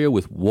affected area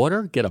with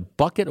water, get a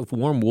bucket of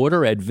warm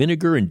water, add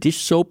vinegar and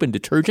dish soap and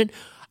detergent.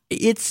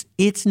 It's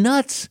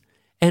nuts.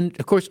 And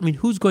of course,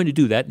 who's going to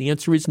do that? And the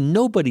answer is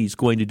nobody's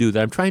going to do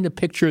that. I'm trying to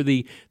picture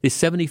the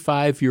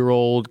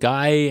 75-year-old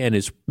guy and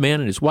his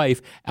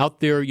wife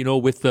out there,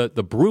 with the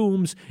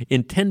brooms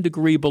in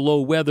 10-degree below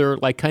weather,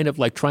 like kind of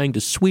like trying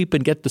to sweep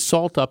and get the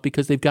salt up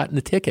because they've gotten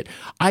the ticket.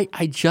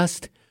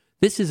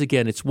 This is,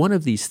 again, it's one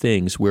of these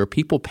things where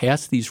people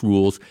pass these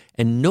rules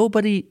and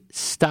nobody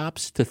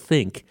stops to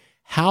think,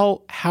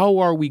 how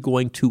are we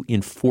going to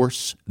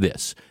enforce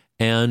this?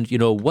 And,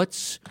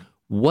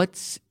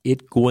 what's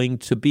it going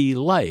to be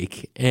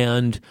like?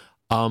 And,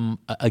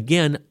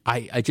 again,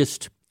 I'm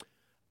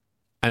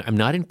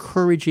not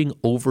encouraging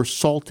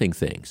over-salting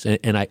things.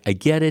 And I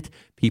get it.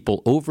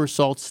 People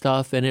over-salt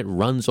stuff and it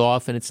runs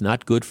off and it's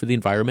not good for the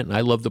environment. And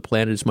I love the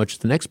planet as much as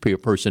the next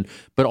person.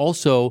 But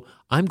also,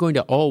 I'm going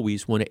to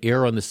always want to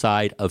err on the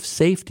side of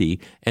safety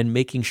and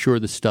making sure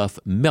the stuff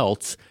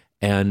melts.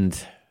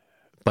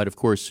 But of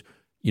course,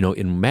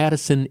 in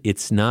Madison,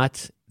 it's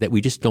not that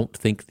we just don't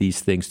think these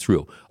things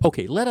through.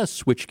 Okay, let us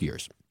switch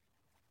gears.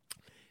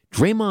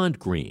 Draymond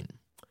Green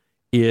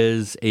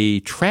is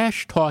a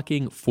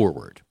trash-talking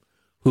forward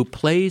who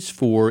plays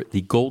for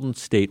the Golden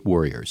State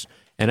Warriors.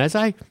 And as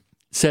I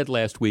said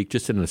last week,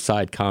 just in an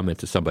aside comment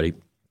to somebody,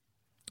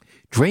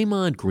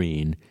 Draymond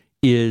Green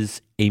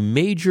is a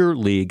major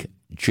league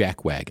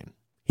jackwagon.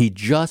 He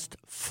just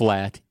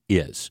flat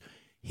is.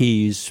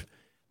 He's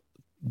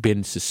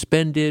been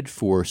suspended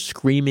for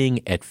screaming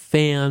at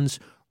fans.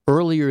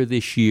 Earlier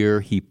this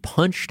year, he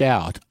punched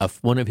out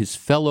one of his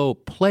fellow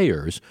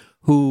players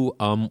who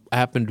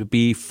happened to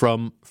be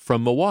from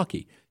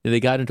Milwaukee. And they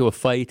got into a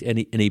fight, and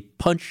he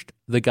punched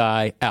the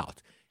guy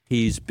out.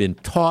 He's been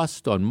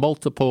tossed on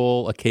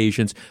multiple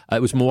occasions.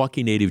 It was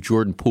Milwaukee native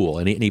Jordan Poole,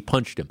 and he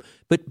punched him.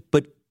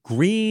 But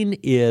Green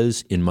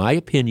is, in my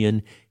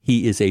opinion,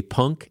 he is a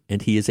punk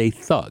and he is a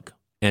thug,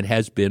 and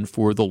has been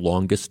for the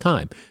longest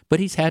time. But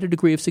he's had a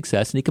degree of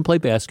success, and he can play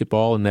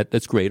basketball, and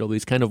that's great, although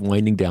he's kind of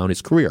winding down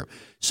his career.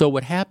 So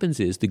what happens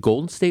is the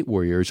Golden State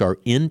Warriors are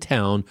in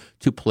town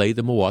to play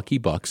the Milwaukee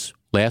Bucks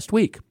last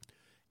week.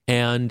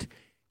 And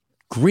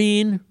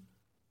Green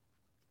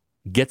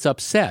gets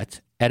upset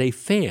at a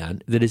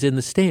fan that is in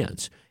the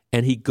stands,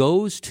 and he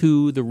goes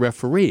to the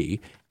referee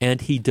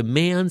and he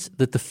demands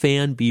that the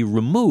fan be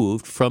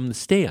removed from the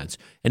stands.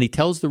 And he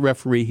tells the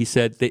referee, he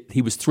said that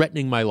he was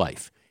threatening my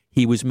life.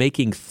 He was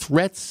making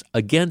threats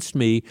against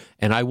me,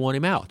 and I want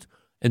him out.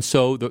 And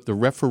so the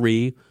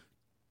referee,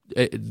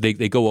 they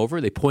go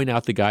over, they point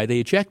out the guy, they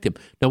eject him.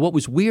 Now, what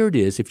was weird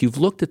is, if you've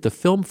looked at the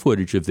film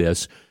footage of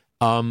this,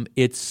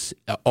 it's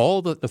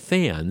all the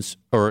fans,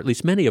 or at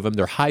least many of them,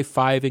 they're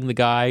high-fiving the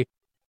guy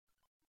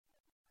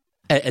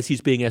as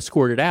he's being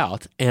escorted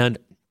out. And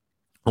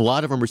a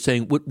lot of them are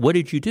saying, what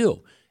did you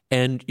do?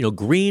 And,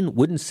 Green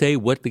wouldn't say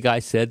what the guy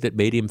said that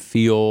made him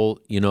feel,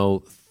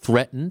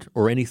 threatened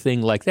or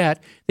anything like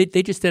that.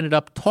 They just ended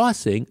up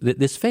tossing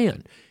this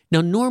fan.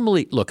 Now,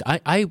 normally, look,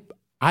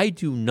 I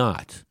do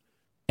not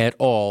at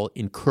all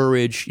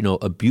encourage,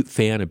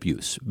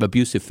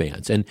 abusive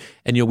fans. And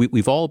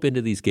we've all been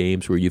to these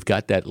games where you've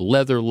got that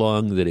leather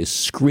lung that is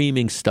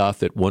screaming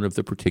stuff at one of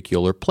the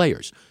particular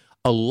players.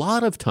 A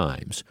lot of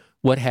times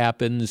what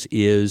happens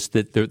is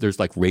that there's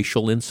like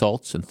racial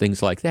insults and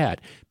things like that.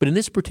 But in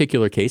this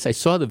particular case, I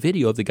saw the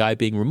video of the guy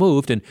being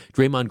removed, and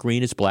Draymond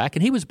Green is black,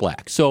 and he was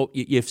black. So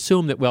you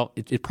assume that, well,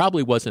 it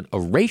probably wasn't a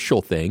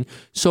racial thing.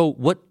 So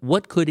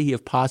what could he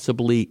have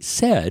possibly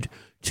said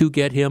to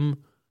get him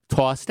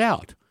tossed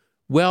out?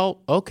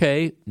 Well,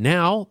 okay,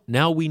 now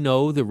we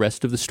know the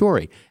rest of the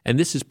story. And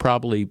this is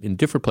probably in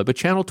different places, but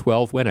Channel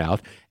 12 went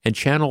out, and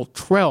Channel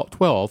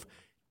 12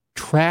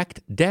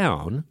 tracked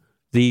down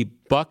the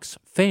Bucks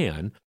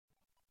fan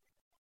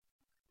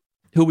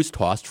who was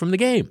tossed from the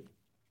game.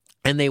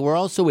 And they were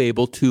also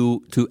able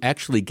to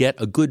actually get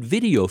a good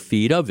video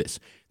feed of this.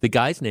 The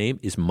guy's name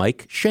is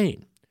Mike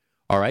Shane.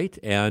 All right?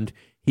 And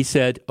he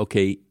said,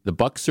 okay, the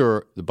Bucks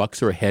are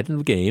ahead in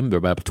the game. They're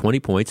about 20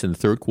 points in the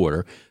third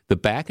quarter. The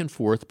back and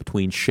forth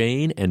between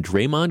Shane and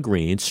Draymond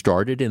Green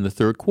started in the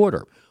third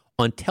quarter.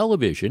 On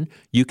television,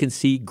 you can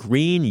see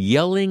Green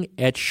yelling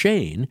at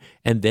Shane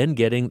and then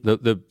getting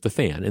the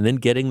fan and then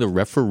getting the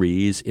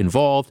referees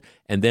involved.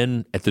 And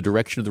then at the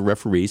direction of the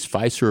referees,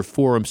 Fiserv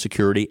Forum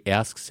security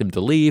asks him to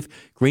leave.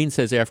 Green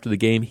says after the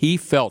game he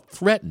felt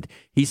threatened.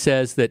 He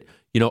says that,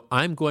 I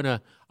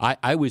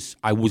was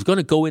going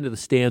to go into the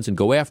stands and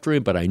go after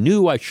him, but I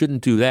knew I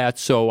shouldn't do that.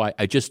 So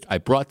I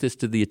brought this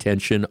to the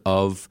attention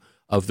of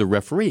the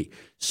referee.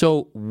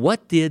 So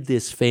what did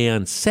this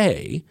fan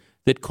say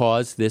that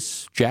caused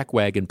this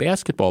jackwagon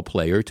basketball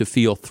player to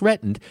feel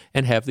threatened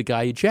and have the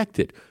guy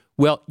ejected?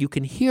 Well, you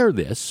can hear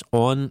this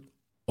on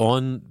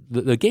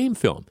the game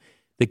film.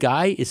 The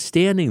guy is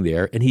standing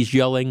there and he's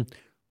yelling,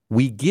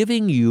 "We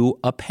giving you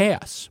a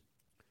pass.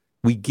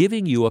 We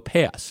giving you a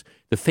pass."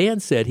 The fan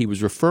said he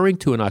was referring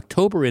to an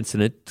October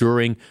incident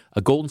during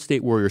a Golden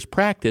State Warriors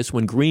practice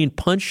when Green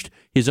punched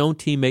his own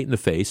teammate in the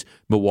face,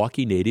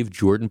 Milwaukee native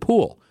Jordan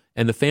Poole.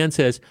 And the fan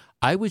says,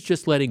 "I was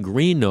just letting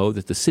Green know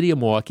that the city of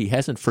Milwaukee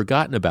hasn't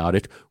forgotten about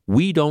it.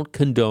 We don't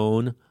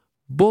condone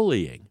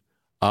bullying.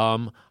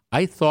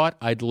 I thought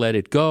I'd let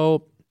it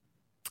go.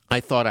 I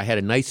thought I had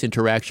a nice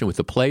interaction with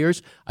the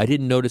players. I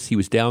didn't notice he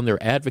was down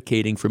there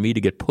advocating for me to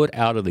get put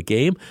out of the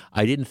game.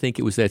 I didn't think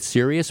it was that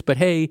serious, but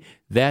hey,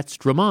 that's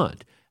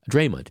Draymond.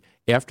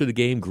 After the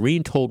game,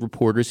 Green told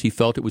reporters he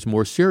felt it was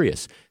more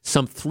serious.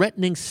 Some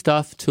threatening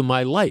stuff to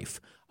my life.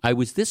 I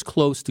was this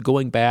close to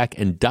going back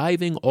and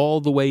diving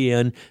all the way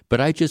in, but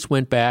I just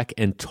went back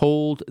and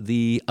told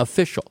the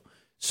official."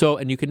 So,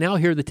 and you can now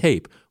hear the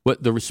tape.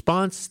 What the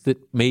response that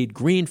made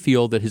Green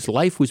feel that his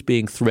life was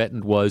being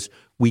threatened was,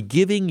 "We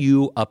giving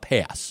you a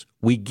pass.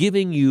 We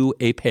giving you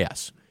a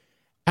pass."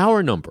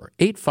 Our number,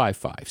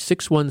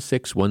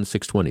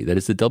 855-616-1620. That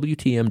is the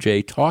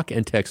WTMJ talk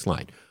and text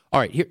line. All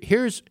right,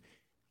 here's,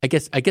 I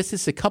guess this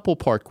is a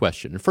couple-part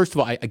question. And first of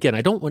all, I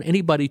don't want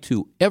anybody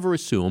to ever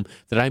assume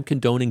that I'm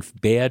condoning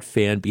bad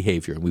fan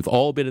behavior. And we've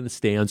all been in the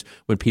stands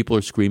when people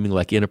are screaming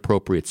like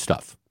inappropriate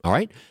stuff, all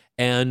right?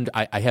 And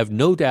I have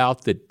no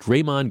doubt that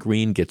Draymond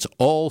Green gets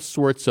all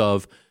sorts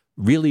of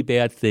really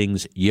bad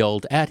things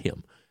yelled at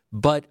him.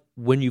 But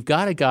when you've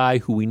got a guy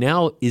who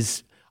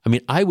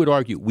I would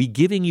argue, we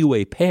giving you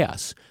a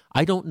pass,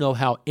 I don't know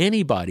how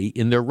anybody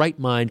in their right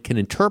mind can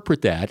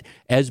interpret that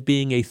as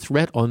being a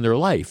threat on their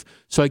life.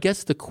 So I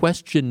guess the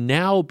question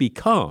now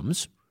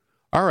becomes,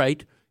 all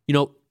right,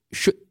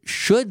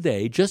 should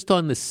they, just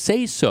on the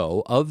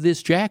say-so of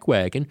this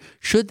jackwagon,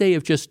 should they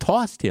have just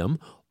tossed him?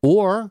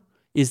 Or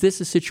is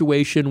this a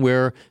situation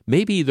where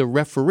maybe the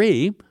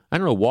referee,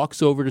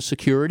 walks over to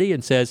security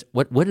and says,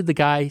 what did the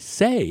guy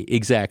say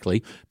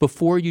exactly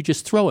before you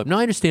just throw him? Now,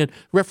 I understand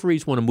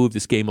referees want to move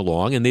this game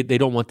along and they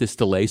don't want this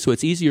delay, so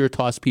it's easier to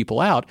toss people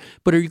out.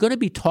 But are you going to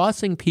be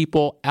tossing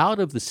people out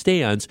of the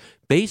stands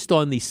based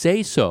on the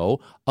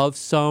say-so of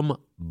some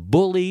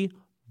bully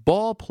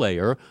ball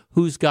player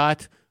who's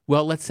got,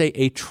 well, let's say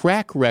a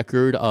track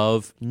record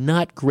of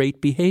not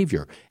great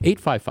behavior?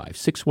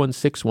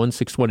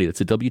 855-616-1620. That's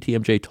a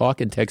WTMJ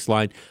talk and text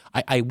line.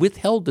 I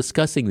withheld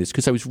discussing this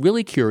because I was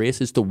really curious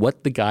as to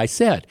what the guy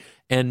said.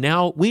 And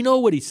now we know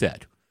what he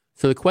said.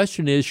 So the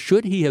question is,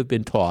 should he have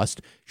been tossed?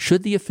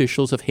 Should the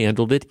officials have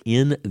handled it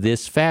in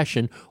this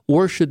fashion?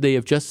 Or should they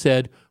have just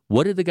said,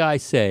 what did the guy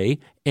say?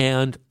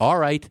 And all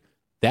right,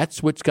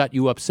 that's what's got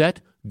you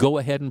upset. Go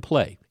ahead and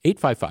play.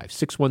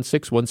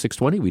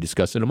 855-616-1620. We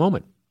discuss in a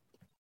moment.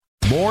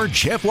 More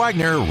Jeff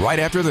Wagner right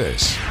after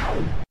this.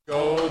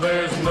 Oh,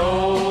 there's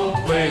no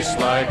place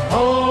like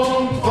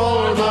home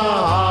for the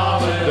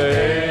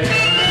holiday,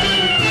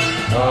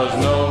 'cause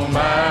no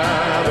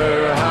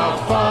matter how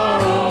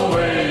far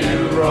away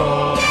you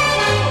roam,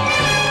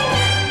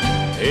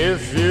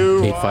 if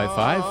you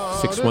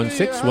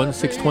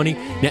 855-616-1620.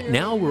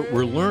 Now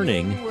we're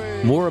learning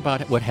more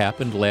about what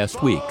happened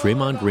last week.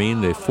 Draymond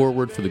Green, the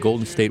forward for the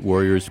Golden State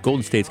Warriors.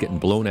 Golden State's getting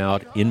blown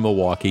out in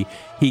Milwaukee.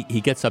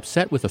 he gets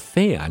upset with a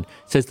fan,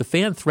 says the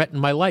fan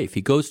threatened my life.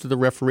 He goes to the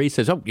referee,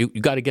 says, "Oh, you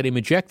got to get him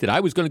ejected. I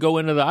was going to go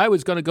into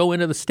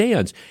the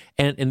stands."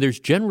 And there's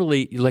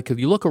generally, like, if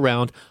you look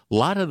around, a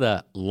lot of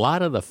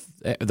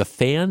the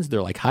fans,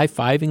 they're like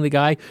high-fiving the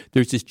guy.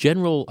 There's this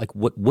general, like,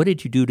 what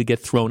did you do to get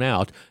thrown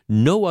out?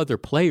 No other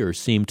players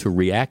seem to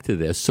react to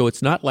this. So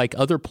it's not like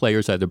other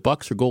players, either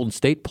Bucks or Golden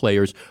State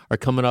players, are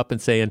coming up and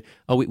saying,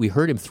 "Oh, we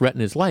heard him threaten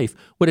his life."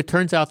 What it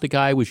turns out, the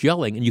guy was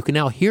yelling, and you can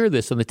now hear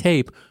this on the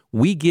tape,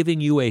 "We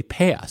giving you a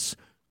pass."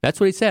 That's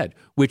what he said,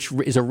 which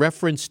is a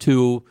reference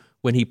to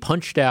when he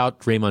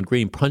Draymond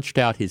Green punched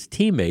out his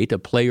teammate, a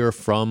player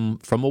from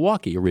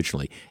Milwaukee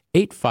originally.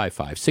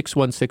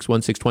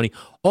 855-616-1620.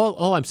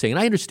 All I'm saying, and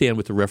I understand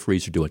what the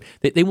referees are doing.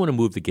 They want to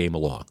move the game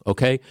along,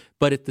 okay?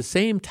 But at the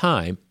same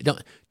time,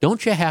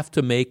 don't you have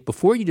to make,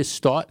 before you just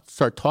start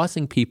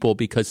tossing people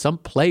because some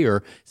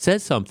player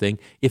says something,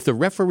 if the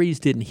referees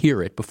didn't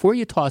hear it, before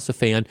you toss a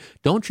fan,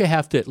 don't you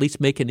have to at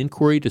least make an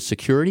inquiry to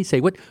security?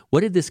 Say, what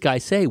did this guy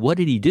say? What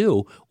did he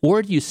do?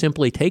 Or do you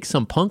simply take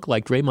some punk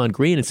like Draymond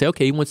Green and say,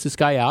 okay, he wants this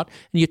guy out,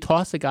 and you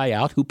toss a guy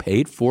out who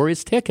paid for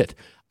his ticket?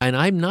 And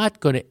I'm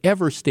not going to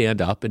ever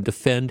stand up and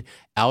defend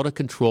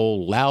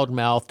out-of-control,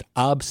 loud-mouthed,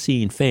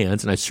 obscene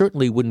fans, and I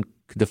certainly wouldn't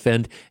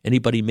defend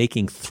anybody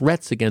making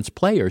threats against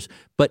players.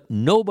 But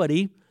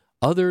nobody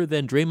other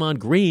than Draymond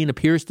Green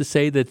appears to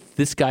say that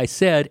this guy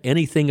said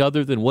anything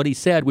other than what he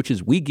said, which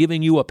is, "We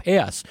giving you a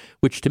pass,"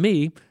 which to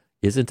me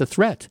isn't a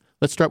threat.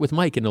 Let's start with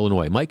Mike in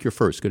Illinois. Mike, you're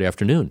first. Good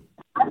afternoon.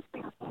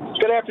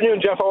 Good afternoon,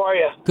 Jeff. How are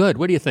you? Good.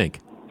 What do you think?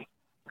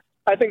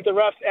 I think the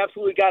refs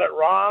absolutely got it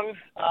wrong.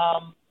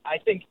 I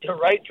think you're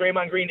right.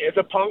 Draymond Green is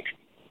a punk,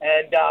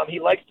 and he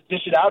likes to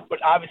dish it out, but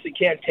obviously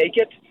can't take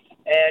it.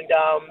 And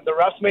the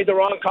refs made the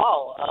wrong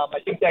call. I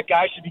think that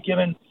guy should be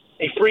given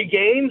a free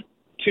game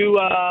to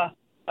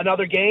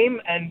another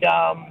game. And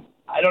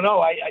I don't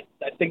know. I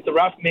think the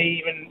ref may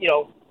even,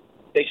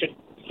 they should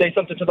say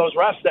something to those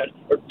refs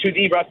or to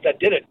the refs that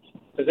did it,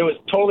 because it was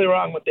totally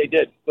wrong what they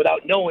did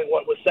without knowing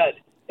what was said.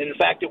 And in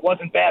fact, it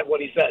wasn't bad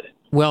what he said.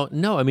 Well,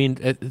 no, I mean,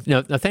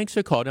 now, thanks for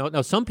the call.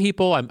 Now, some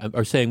people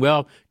are saying,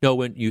 well, no,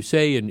 when you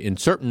say in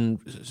certain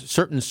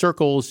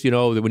circles,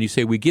 that when you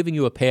say "we giving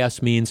you a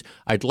pass" means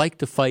I'd like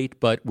to fight,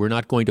 but we're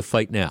not going to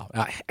fight now.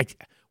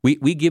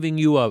 We're giving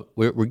you a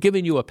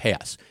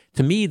pass.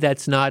 To me,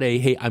 that's not a,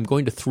 hey, I'm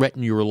going to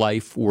threaten your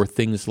life or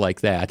things like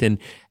that. And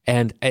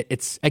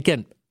it's,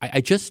 again,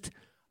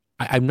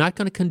 I'm not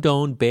going to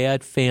condone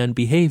bad fan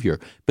behavior,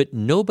 but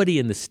nobody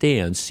in the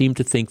stands seemed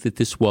to think that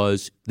this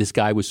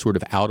guy was sort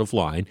of out of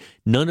line.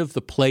 None of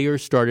the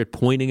players started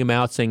pointing him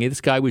out, saying, hey,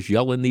 this guy was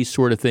yelling these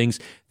sort of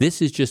things.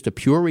 This is just a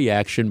pure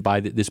reaction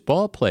by this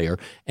ball player.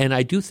 And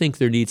I do think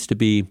there needs to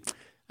be,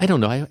 I don't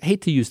know, I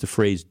hate to use the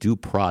phrase due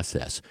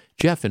process.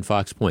 Jeff in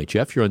Fox Point.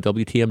 Jeff, you're on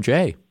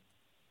WTMJ.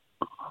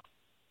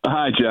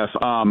 Hi, Jeff.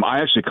 I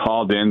actually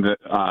called in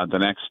the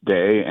next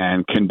day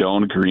and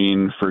condoned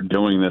Green for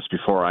doing this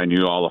before I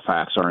knew all the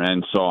facts are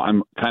in. So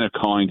I'm kind of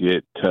calling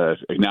it to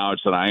acknowledge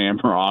that I am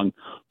wrong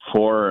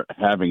for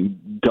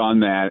having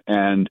done that.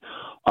 And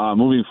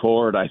moving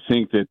forward, I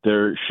think that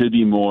there should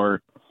be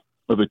more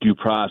of a due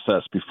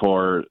process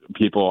before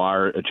people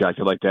are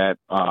ejected like that.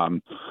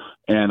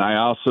 And I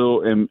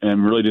also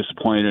am really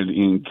disappointed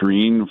in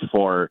Green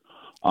for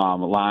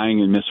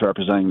lying and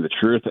misrepresenting the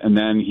truth. And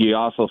then he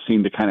also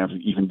seemed to kind of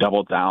even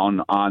double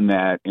down on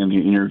that in the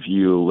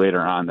interview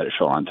later on that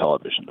show on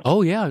television.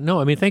 Oh, yeah.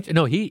 No, I mean, thanks.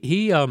 No,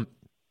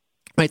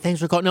 right, thanks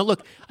for calling. Now,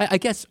 look, I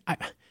guess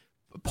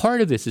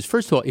part of this is,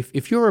 first of all,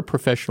 if you're a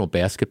professional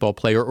basketball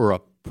player or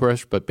a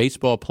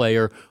baseball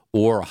player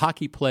or a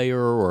hockey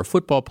player or a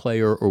football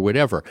player or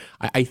whatever,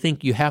 I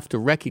think you have to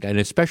recognize, and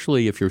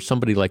especially if you're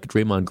somebody like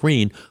Draymond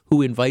Green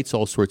who invites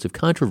all sorts of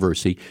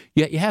controversy,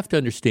 you have to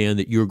understand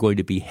that you're going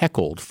to be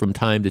heckled from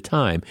time to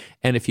time.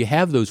 And if you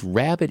have those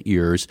rabbit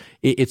ears,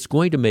 it's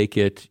going to make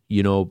it,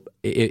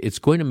 it's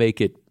going to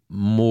make it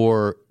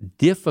more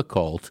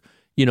difficult,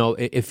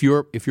 if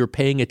you're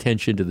paying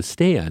attention to the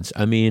stands.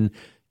 I mean,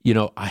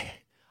 I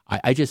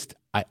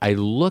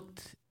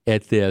looked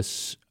at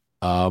this,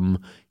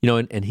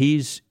 and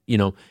he's,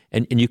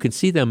 and you can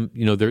see them,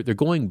 they're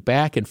going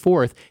back and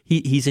forth.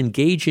 He's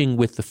engaging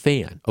with the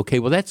fan. Okay,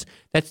 well that's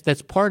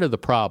part of the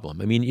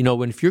problem. I mean,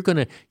 if you're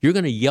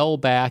gonna yell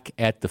back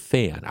at the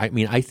fan, I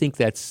mean, I think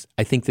that's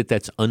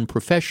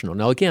unprofessional.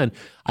 Now, again,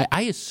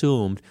 I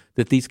assumed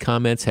that these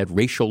comments had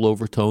racial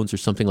overtones or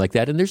something like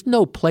that, and there's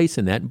no place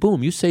in that.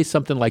 Boom, you say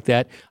something like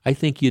that, I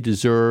think you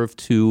deserve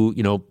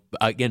to,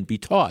 again, be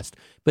tossed.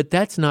 But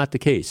that's not the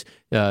case.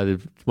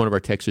 One of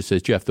our texters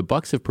says, Jeff, the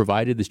Bucks have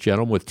provided this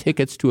gentleman with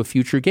tickets to a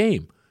future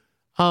game.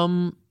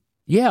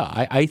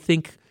 I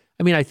think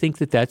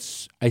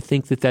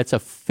that's a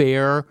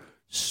fair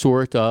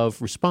sort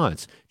of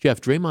response. Jeff,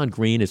 Draymond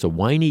Green is a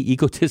whiny,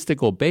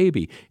 egotistical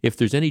baby. If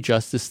there's any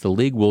justice, the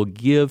league will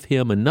give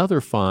him another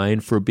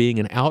fine for being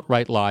an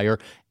outright liar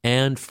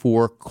and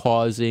for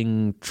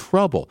causing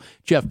trouble.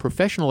 Jeff,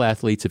 professional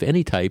athletes of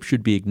any type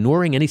should be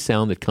ignoring any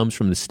sound that comes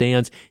from the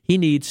stands. He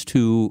needs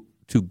to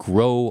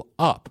grow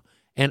up.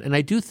 And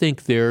I do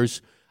think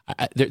there's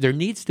there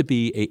needs to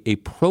be a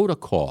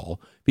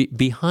protocol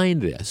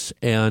behind this,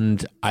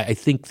 and I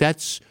think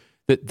that's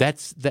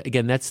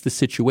the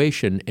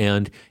situation.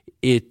 And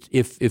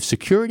if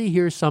security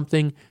hears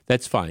something,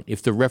 that's fine.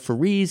 If the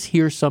referees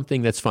hear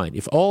something, that's fine.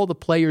 If all the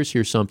players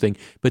hear something,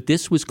 but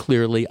this was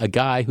clearly a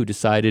guy who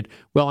decided,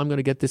 well, I'm going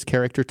to get this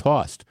character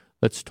tossed.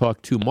 Let's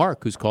talk to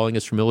Mark, who's calling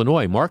us from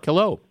Illinois. Mark,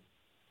 hello.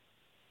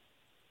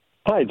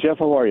 Hi, Jeff.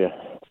 How are you?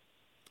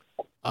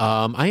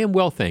 I am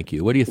well, thank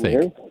you. What do you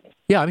think?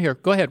 Yeah, I'm here.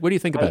 Go ahead. What do you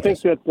think about this?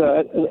 I think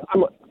that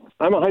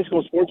I'm a high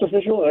school sports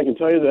official, and I can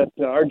tell you that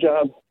our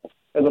job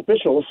as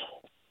officials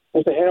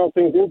is to handle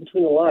things in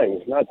between the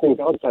lines, not things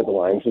outside the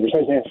lines. If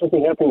there's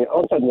something happening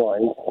outside the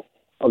lines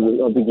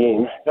of the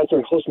game, that's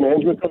where host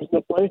management comes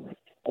into play.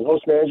 And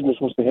host management is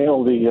supposed to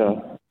handle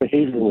the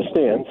behavior in the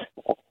stands.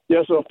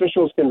 Yes, so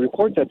officials can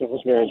report that to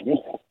host management,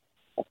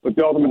 but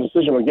the ultimate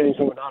decision on getting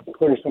someone out and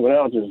clearing someone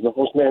out is the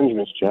host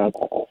management's job.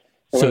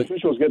 And when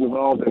officials get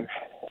involved in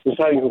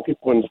deciding who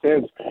people in the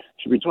stands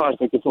should be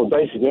tossed, it gets a little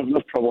dicey. They have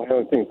enough trouble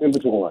handling things in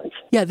between the lines.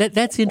 Yeah,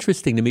 that's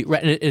interesting to me,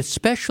 right? And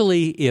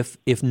especially if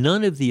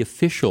none of the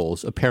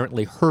officials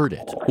apparently heard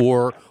it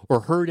or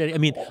heard it. I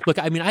mean, look,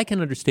 I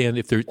can understand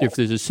if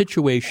there's a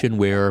situation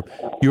where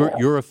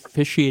you're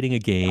officiating a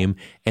game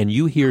and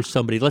you hear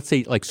somebody, let's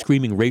say, like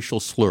screaming racial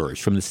slurs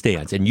from the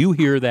stands, and you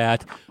hear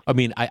that. I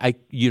mean,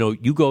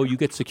 you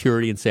get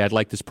security and say, I'd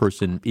like this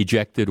person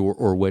ejected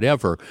or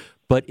whatever.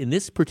 But in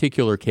this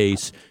particular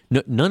case,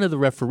 none of the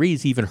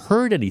referees even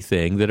heard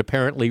anything that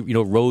apparently,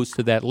 rose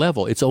to that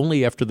level. It's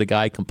only after the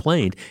guy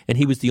complained, and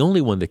he was the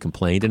only one that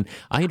complained. And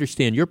I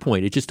understand your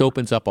point. It just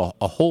opens up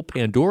a whole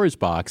Pandora's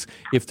box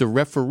if the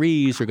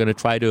referees are going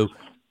to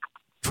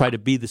try to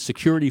be the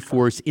security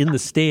force in the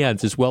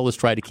stands as well as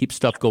try to keep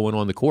stuff going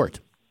on the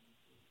court.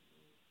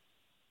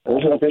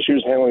 There's enough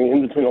issues handling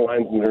in between the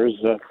lines, and you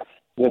don't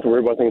have to worry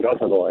about things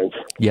outside the lines.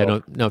 Yeah,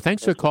 no.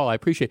 Thanks for the call. I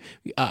appreciate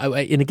it.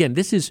 And again,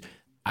 this is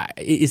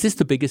this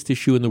the biggest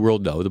issue in the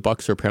world? No, the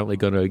Bucks are apparently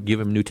going to give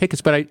him new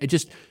tickets. But I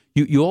just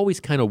you always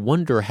kind of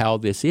wonder how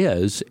this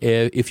is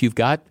if you've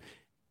got.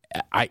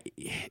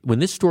 When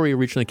this story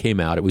originally came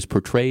out, it was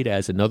portrayed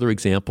as another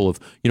example of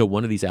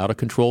one of these out of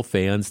control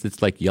fans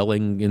that's like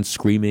yelling and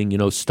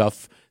screaming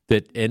stuff.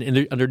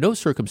 And under no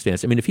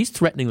circumstance, I mean, if he's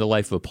threatening the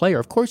life of a player,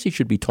 of course he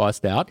should be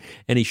tossed out,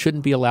 and he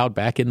shouldn't be allowed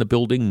back in the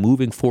building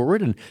moving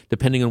forward. And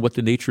depending on what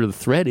the nature of the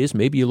threat is,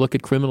 maybe you look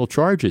at criminal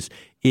charges.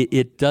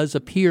 It does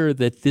appear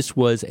that this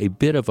was a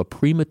bit of a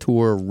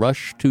premature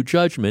rush to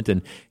judgment,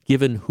 and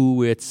given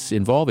who it's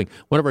involving.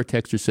 One of our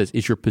texters says,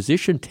 is your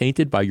position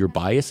tainted by your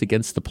bias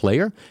against the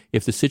player?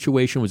 If the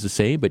situation was the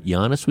same, but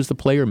Giannis was the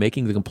player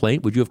making the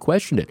complaint, would you have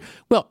questioned it?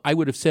 Well, I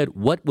would have said,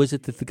 what was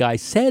it that the guy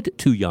said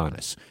to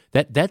Giannis?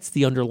 That's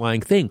the underlying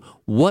thing.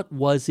 What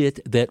was it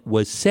that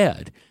was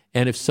said?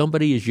 And if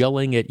somebody is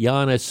yelling at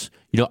Giannis,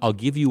 I'll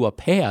give you a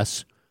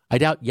pass, I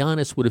doubt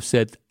Giannis would have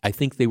said, I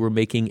think they were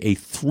making a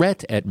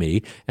threat at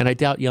me, and I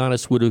doubt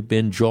Giannis would have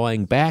been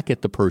jawing back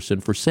at the person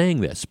for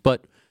saying this.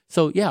 But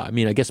so, yeah, I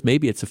mean, I guess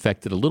maybe it's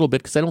affected a little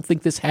bit because I don't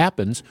think this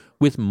happens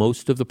with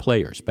most of the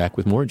players. Back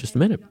with more in just a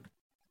minute.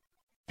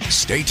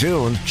 Stay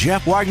tuned.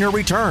 Jeff Wagner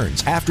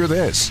returns after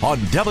this on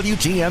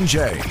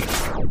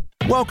WTMJ.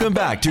 Welcome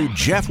back to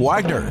Jeff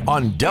Wagner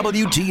on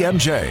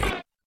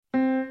WTMJ.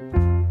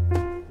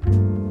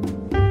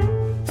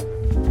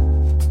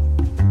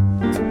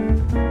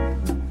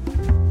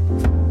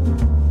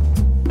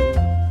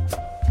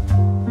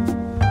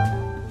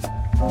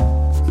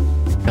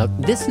 Now,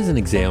 this is an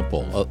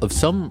example of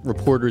some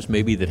reporters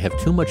maybe that have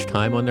too much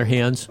time on their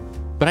hands,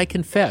 but I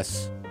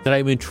confess that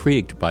I'm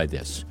intrigued by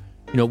this.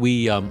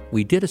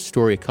 We did a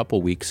story a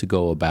couple weeks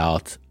ago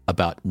about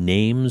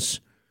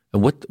names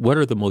and what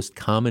are the most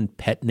common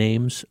pet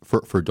names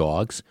for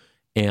dogs.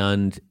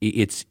 And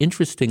it's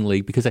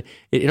interestingly because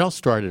it all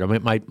started. I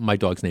mean, my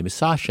dog's name is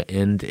Sasha,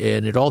 and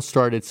it all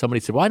started.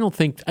 Somebody said, "Well, I don't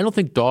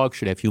think dogs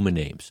should have human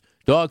names.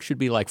 Dogs should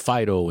be like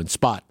Fido and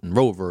Spot and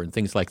Rover and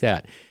things like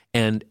that."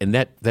 And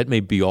that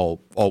may be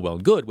all well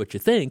and good what you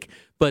think,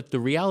 but the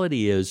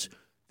reality is,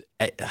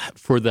 I'm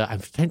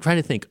trying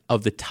to think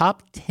of the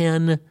top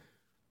 10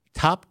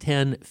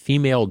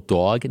 female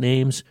dog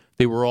names.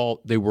 They were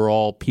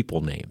all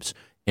people names,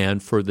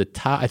 and for the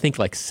top, I think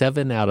like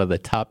 7 out of the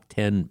top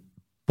 10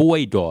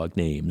 boy dog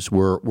names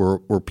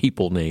were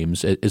people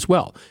names as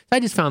well.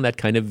 I just found that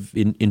kind of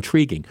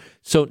intriguing.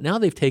 So now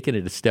they've taken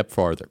it a step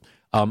farther.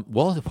 The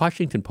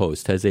Washington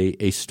Post has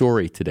a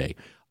story today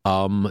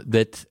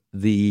that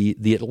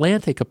the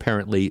Atlantic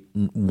apparently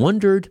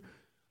wondered,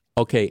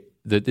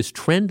 that this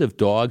trend of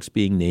dogs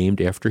being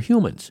named after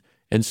humans.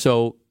 And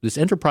so this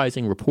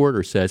enterprising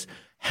reporter says,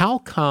 how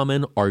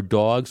common are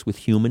dogs with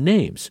human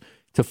names?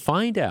 To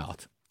find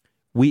out,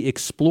 we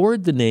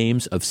explored the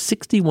names of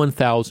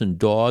 61,000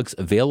 dogs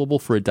available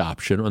for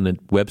adoption on the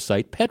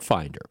website Pet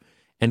Finder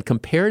and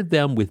compared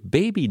them with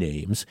baby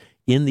names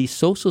in the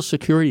Social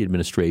Security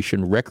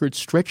Administration records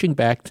stretching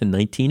back to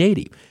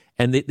 1980.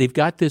 And they've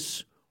got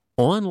this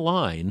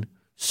online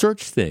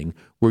search thing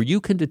where you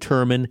can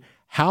determine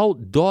how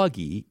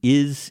doggy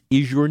is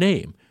your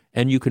name.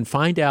 and you can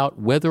find out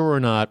whether or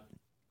not,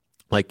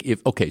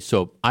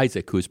 so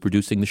Isaac, who is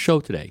producing the show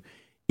today,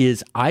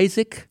 is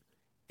Isaac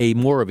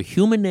more of a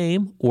human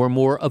name or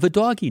more of a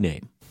doggy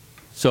name?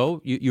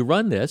 So you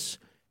run this,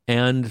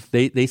 and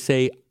they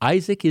say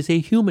Isaac is a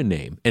human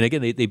name. And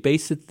again, they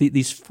base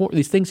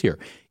these things here.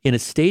 In a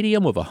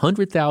stadium of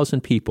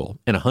 100,000 people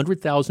and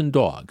 100,000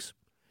 dogs,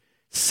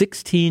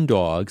 16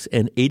 dogs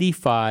and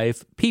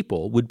 85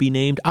 people would be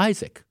named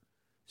Isaac.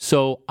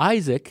 So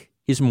Isaac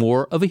is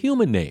more of a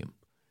human name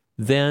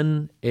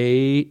than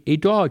a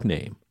dog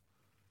name.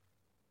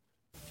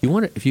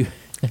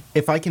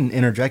 If I can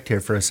interject here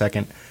for a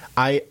second,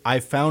 I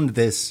found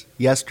this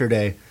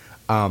yesterday,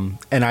 and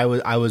I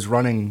was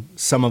running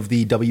some of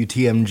the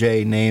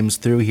WTMJ names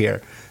through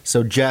here.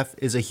 So Jeff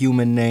is a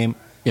human name.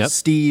 Yep.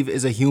 Steve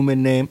is a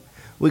human name.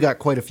 We got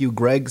quite a few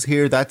Gregs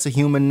here. That's a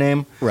human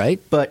name. Right.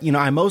 But,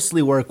 I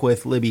mostly work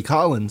with Libby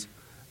Collins.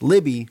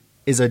 Libby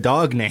is a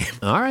dog name.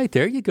 All right,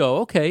 there you go.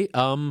 Okay.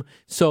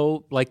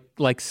 So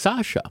like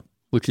Sasha,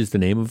 which is the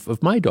name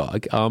of my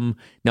dog. Now,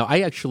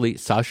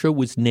 Sasha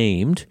was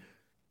named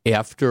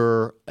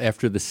after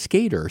the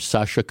skater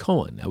Sasha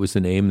Cohen. That was the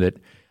name that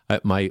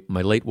my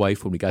late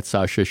wife, when we got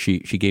Sasha, she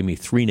gave me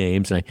three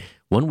names, and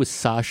one was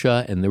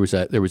Sasha, and there was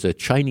a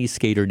Chinese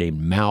skater named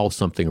Mao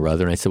something or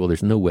other, and I said, well,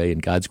 there's no way in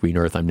God's green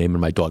earth I'm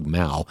naming my dog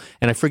Mao,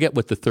 and I forget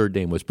what the third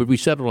name was, but we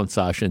settled on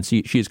Sasha, and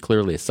she is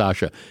clearly a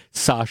Sasha.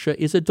 Sasha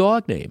is a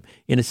dog name.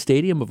 In a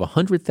stadium of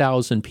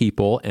 100,000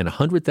 people and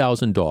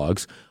 100,000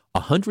 dogs,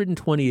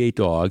 128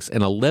 dogs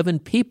and 11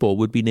 people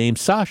would be named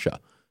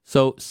Sasha.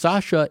 So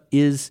Sasha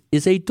is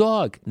a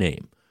dog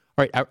name.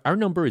 All right, our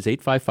number is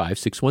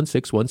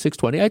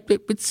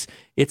 855-616-1620.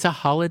 It's a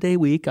holiday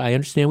week. I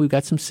understand we've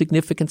got some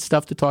significant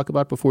stuff to talk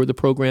about before the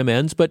program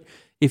ends, but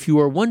if you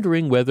are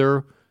wondering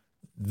whether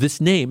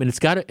this name, and it's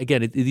got to,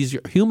 again, these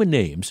are human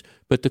names,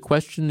 but the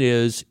question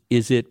is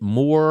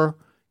your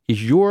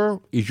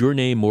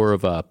name more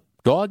of a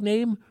dog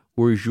name,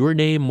 or is your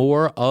name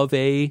more of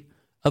a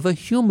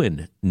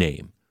human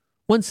name?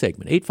 One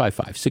segment,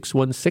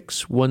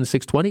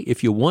 855-616-1620.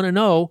 If you want to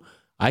know,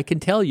 I can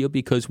tell you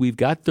because we've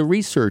got the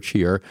research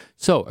here.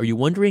 So are you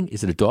wondering,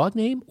 is it a dog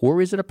name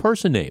or is it a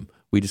person name?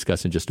 We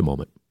discuss in just a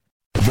moment.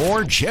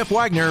 More Jeff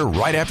Wagner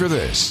right after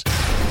this.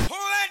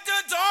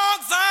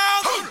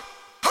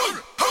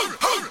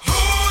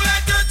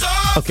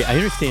 Okay, I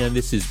understand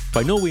this is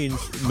by no means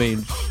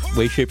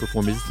way, shape, or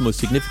form is the most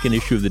significant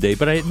issue of the day,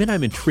 but I admit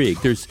I'm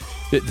intrigued. First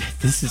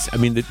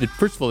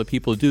of all, the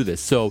people do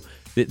this. So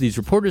these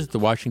reporters at the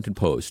Washington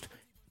Post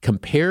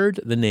compared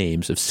the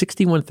names of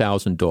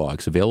 61,000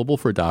 dogs available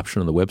for adoption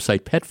on the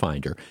website Pet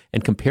Finder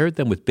and compared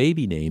them with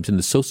baby names in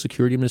the Social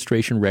Security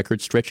Administration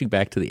records stretching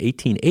back to the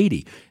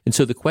 1880. And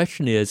so the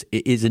question is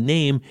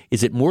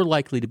it more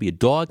likely to be a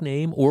dog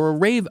name or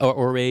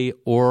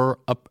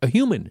a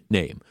human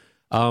name?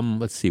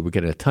 Let's see, we're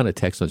getting a ton of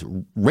text on this.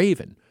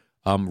 Raven.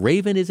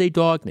 Raven is a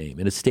dog name.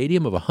 In a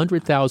stadium of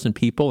 100,000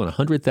 people and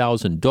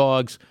 100,000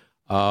 dogs,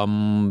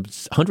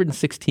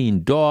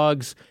 116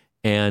 dogs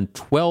and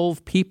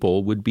 12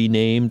 people would be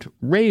named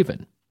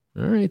Raven.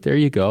 All right, there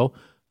you go.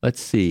 Let's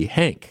see.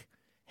 Hank.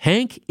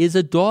 Hank is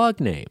a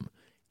dog name.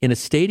 In a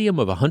stadium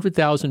of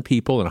 100,000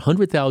 people and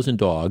 100,000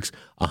 dogs,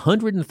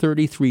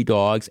 133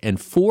 dogs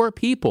and 4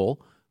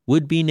 people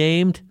would be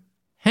named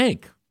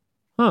Hank.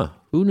 Huh,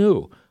 who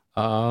knew?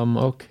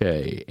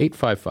 Okay,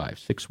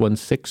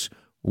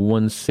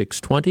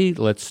 855-616-1620.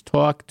 Let's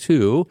talk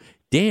to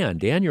Dan.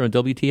 Dan, you're on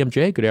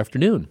WTMJ. Good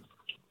afternoon.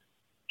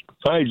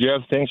 Hi,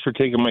 Jeff. Thanks for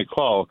taking my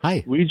call.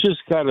 Hi. We just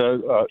got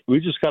a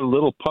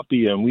little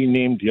puppy, and we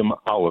named him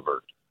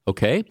Oliver.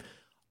 Okay.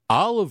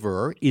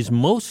 Oliver is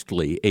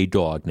mostly a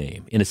dog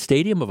name. In a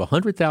stadium of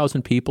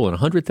 100,000 people and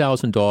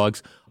 100,000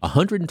 dogs,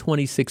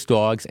 126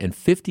 dogs and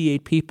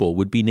 58 people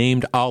would be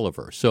named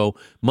Oliver. So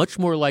much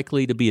more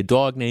likely to be a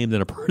dog name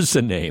than a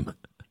person name.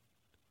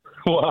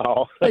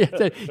 Wow.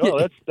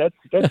 No, that's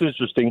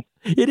interesting.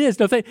 It is.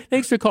 No,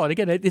 thanks for calling.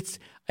 Again, it's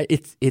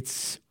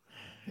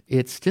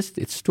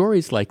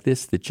stories like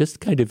this that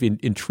just kind of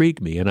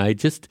intrigue me, and I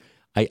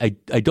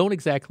don't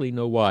exactly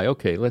know why.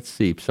 Okay, let's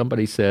see.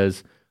 Somebody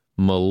says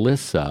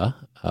Melissa.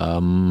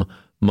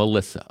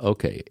 Melissa.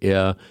 Okay.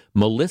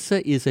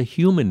 Melissa is a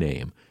human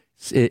name,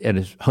 and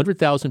it's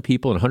 100,000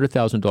 people and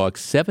 100,000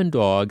 dogs. 7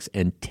 dogs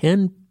and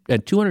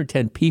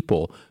 210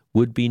 people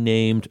would be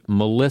named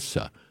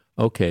Melissa.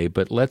 Okay,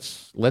 but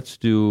let's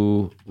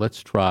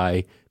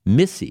try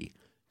Missy.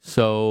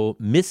 So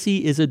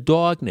Missy is a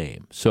dog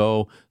name.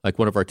 So like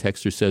one of our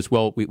texters says,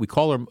 well, we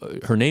call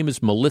her name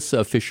is Melissa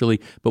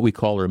officially, but we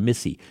call her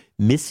Missy.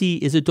 Missy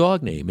is a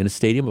dog name. In a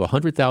stadium of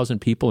 100,000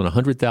 people and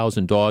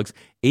 100,000 dogs,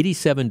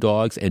 87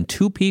 dogs and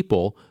 2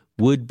 people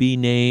would be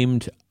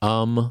named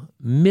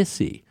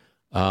Missy.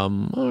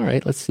 All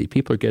right, let's see.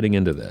 People are getting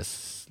into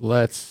this.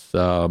 Let's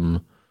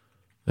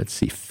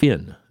see.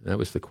 Finn. That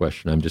was the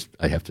question.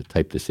 I have to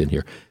type this in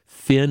here.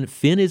 Finn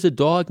is a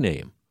dog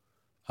name.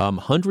 And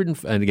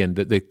again,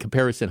 the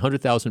comparison,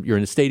 100,000, you're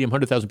in a stadium,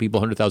 100,000 people,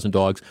 100,000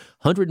 dogs,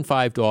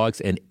 105 dogs,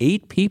 and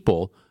 8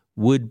 people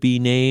would be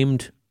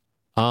named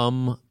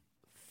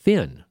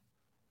Finn.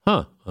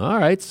 Huh. All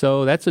right.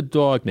 So that's a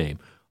dog name.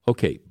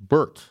 Okay.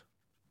 Bert.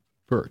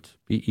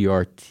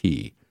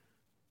 B-E-R-T.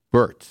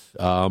 Bert.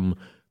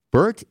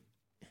 Bert,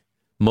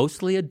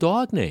 mostly a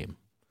dog name.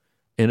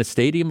 In a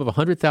stadium of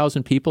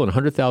 100,000 people and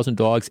 100,000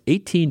 dogs,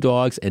 18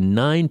 dogs and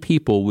 9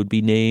 people would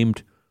be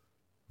named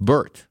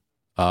Bert.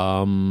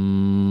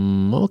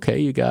 Okay,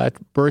 you got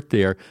Bert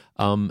there.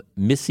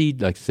 Missy,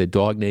 like I said,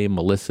 dog name,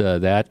 Melissa,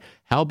 that.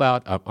 How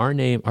about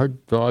our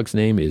dog's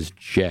name is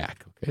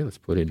Jack. Okay, let's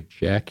put in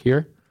Jack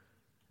here.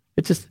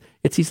 It's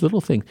these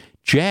little things.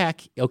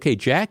 Jack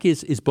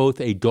is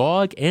both a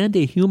dog and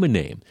a human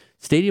name.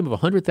 Stadium of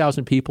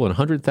 100,000 people and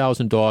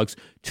 100,000 dogs,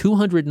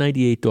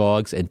 298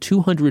 dogs and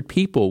 200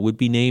 people would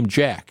be named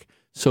Jack.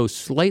 So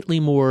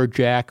slightly more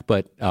Jack,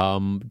 but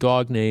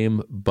dog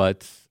name,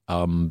 but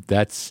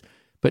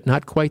but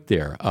not quite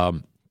there.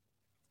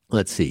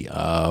 Let's see.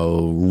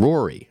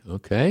 Rory.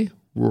 Okay,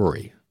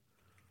 Rory.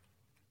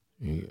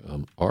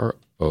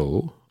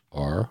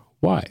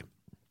 R-O-R-Y.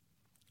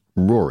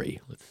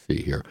 Rory. Let's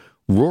see here.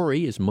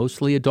 Rory is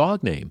mostly a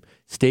dog name.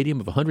 Stadium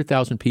of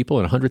 100,000 people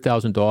and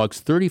 100,000 dogs,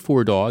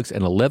 34 dogs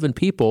and 11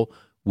 people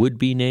would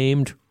be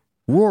named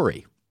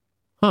Rory.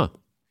 Huh.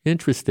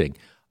 Interesting.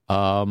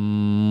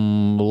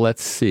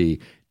 Let's see.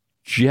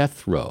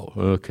 Jethro.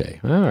 Okay.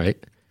 All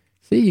right.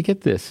 See, you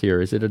get this here.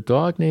 Is it a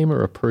dog name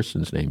or a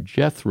person's name?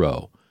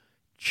 Jethro.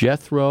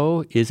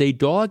 Jethro is a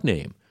dog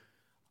name.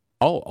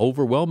 Oh,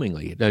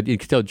 overwhelmingly. Now, you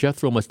can tell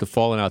Jethro must have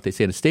fallen out. They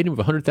say in a stadium of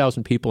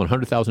 100,000 people and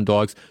 100,000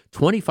 dogs,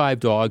 25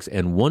 dogs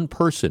and 1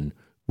 person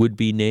would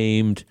be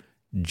named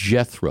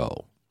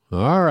Jethro.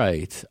 All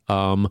right.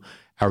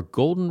 Our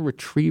golden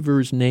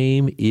retriever's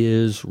name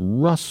is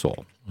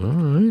Russell. All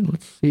right.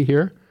 Let's see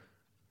here.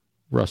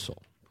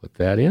 Russell. Put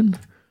that in.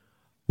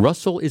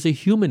 Russell is a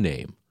human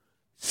name.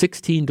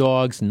 16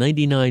 dogs,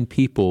 99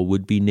 people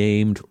would be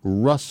named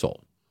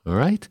Russell. All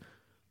right.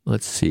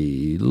 Let's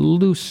see.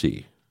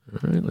 Lucy. All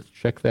right, let's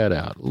check that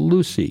out.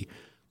 Lucy.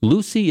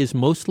 Lucy is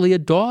mostly a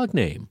dog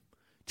name.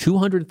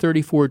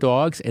 234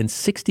 dogs and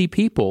 60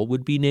 people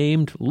would be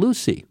named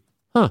Lucy.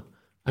 Huh.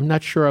 I'm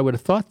not sure I would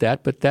have thought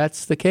that, but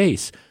that's the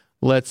case.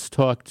 Let's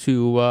talk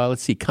to,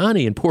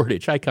 Connie in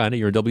Portage. Hi, Connie.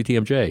 You're in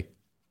WTMJ.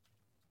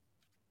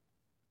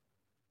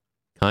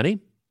 Connie?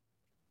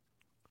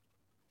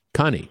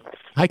 Connie.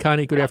 Hi,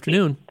 Connie. Good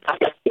afternoon.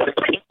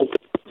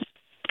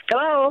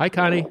 Hello. Hi,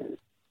 Connie.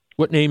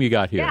 What name you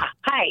got here? Yeah,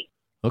 hi.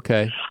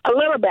 Okay.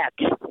 Lilibet.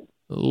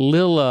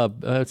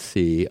 Let's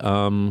see.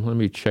 Let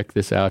me check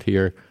this out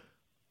here.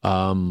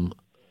 Lilibeth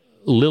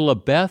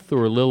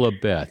or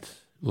Lilibet?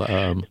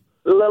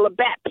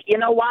 Lilibet. You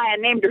know why I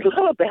named her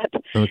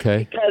Lilibet?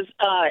 Okay. Because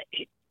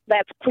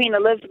that's Queen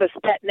Elizabeth's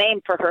pet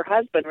name for her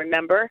husband,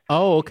 remember?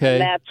 Oh, okay.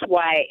 And that's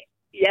why,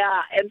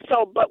 yeah. And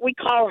so, but we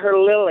call her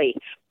Lily,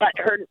 but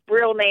her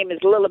real name is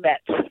Lilibet.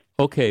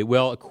 Okay,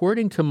 well,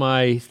 according to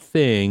my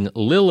thing,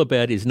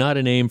 Lilibet is not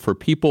a name for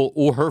people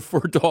or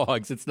for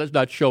dogs. It's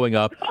not showing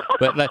up,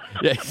 but that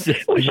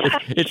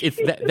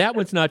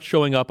one's not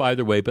showing up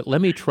either way. But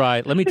let me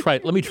try.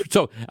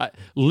 So,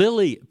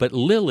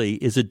 Lily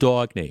is a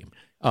dog name.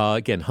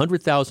 Again,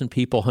 100,000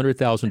 people,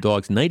 100,000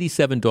 dogs,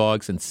 97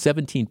 dogs, and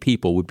 17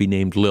 people would be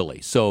named Lily.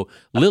 So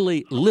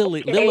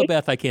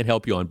Lilibeth, I can't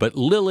help you on, but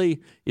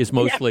Lily is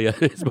mostly a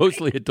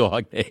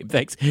dog name.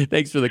 Thanks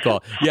for the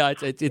call. Yeah, I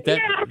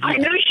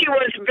knew she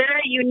was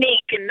very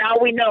unique, and now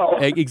we know.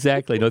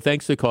 Exactly. No,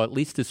 thanks for the call. At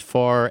least as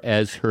far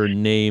as her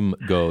name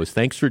goes.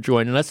 Thanks for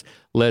joining us.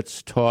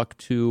 Let's talk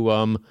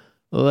to.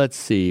 Let's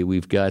see.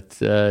 We've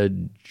got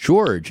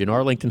George in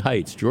Arlington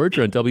Heights. George,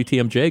 you're on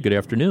WTMJ. Good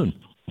afternoon.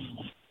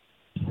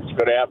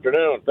 Good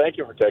afternoon. Thank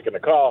you for taking the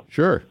call.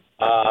 Sure.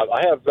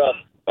 I have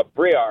a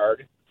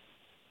Briard,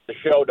 the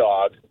show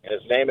dog, and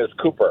his name is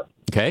Cooper.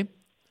 Okay.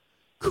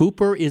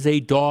 Cooper is a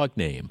dog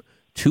name.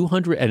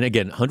 200, and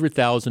again,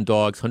 100,000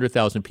 dogs,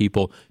 100,000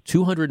 people,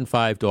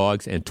 205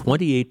 dogs, and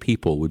 28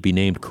 people would be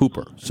named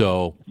Cooper.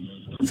 So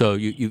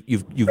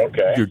you've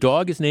okay. Your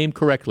dog is named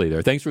correctly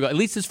there. Thanks for at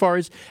least as far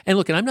as, and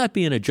look, and I'm not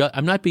being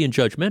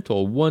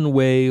judgmental one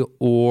way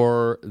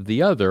or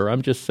the other.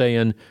 I'm just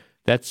saying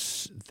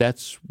that's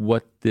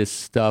what this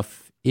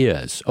stuff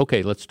is.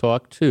 Okay, let's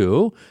talk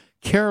to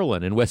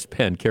Carolyn in West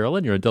Bend.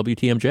 Carolyn, you're on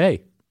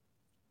WTMJ.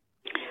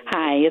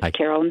 Hi, it's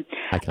Carolyn.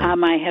 Hi,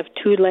 Carolyn. I have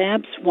 2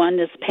 labs. One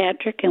is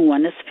Patrick and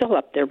one is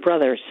Philip. They're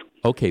brothers.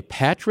 Okay,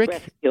 Patrick.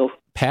 Rescue.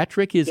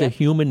 Patrick is a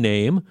human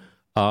name.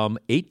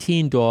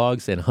 18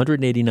 dogs and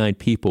 189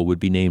 people would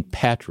be named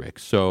Patrick.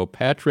 So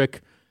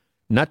Patrick,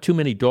 not too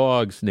many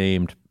dogs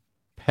named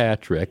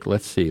Patrick.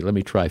 Let's see. Let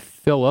me try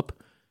Philip.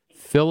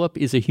 Philip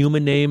is a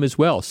human name as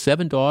well.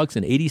 7 dogs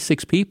and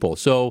 86 people.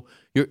 So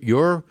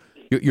your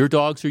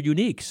dogs are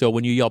unique. So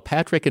when you yell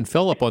Patrick and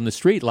Philip on the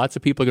street, lots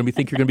of people are going to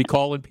think you're going to be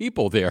calling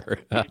people there.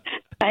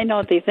 I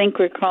know. They think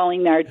we're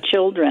calling our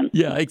children.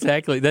 Yeah,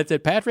 exactly. That's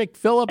it. Patrick,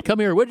 Philip, come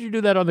here. What did you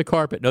do that on the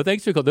carpet? No,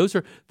 thanks for calling.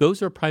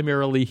 Those are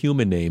primarily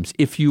human names.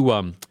 If you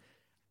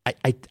I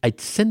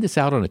send this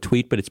out on a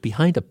tweet, but it's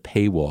behind a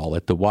paywall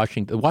at the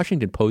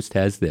Washington Post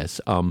has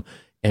this, and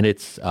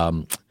it's.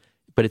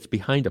 but it's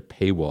behind a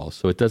paywall,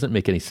 so it doesn't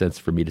make any sense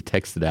for me to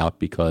text it out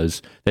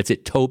because that's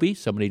it. Toby,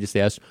 somebody just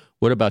asked,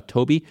 what about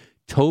Toby?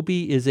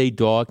 Toby is a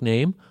dog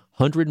name.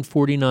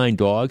 149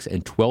 dogs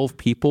and 12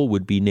 people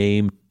would be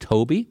named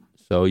Toby.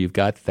 So you've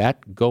got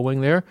that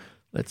going there.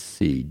 Let's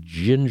see,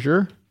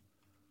 Ginger.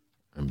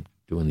 I'm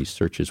doing these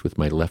searches with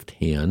my left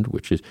hand,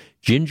 which is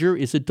Ginger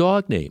is a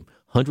dog name.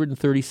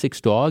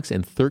 136 dogs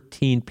and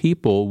 13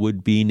 people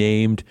would be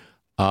named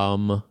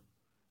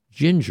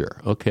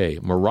Ginger. Okay,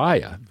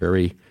 Mariah,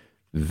 very,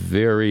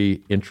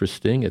 very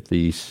interesting at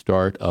the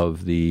start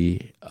of the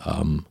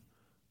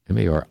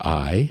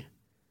M-A-R-I.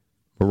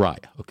 Mariah.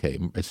 Okay,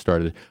 it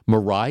started.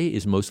 Mariah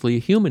is mostly a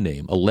human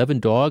name. 11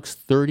 dogs,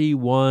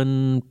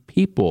 31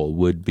 people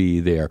would be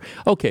there.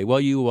 Okay, well,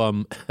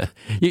 you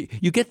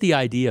get the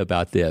idea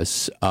about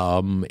this.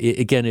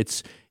 Again,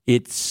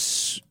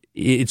 it's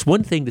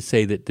one thing to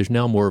say that there's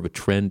now more of a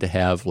trend to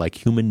have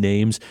like human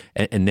names,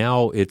 and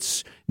now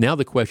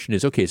the question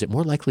is, okay, is it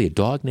more likely a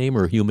dog name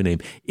or a human name?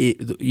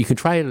 You can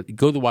try it.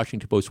 Go to the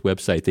Washington Post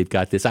website. They've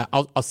got this.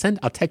 I'll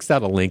text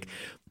out a link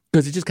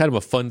because it's just kind of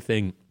a fun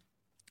thing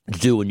to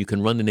do, and you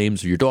can run the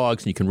names of your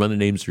dogs, and you can run the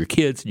names of your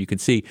kids, and you can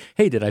see,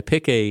 hey, did I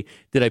pick a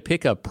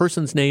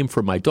person's name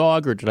for my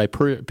dog, or did I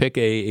pick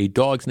a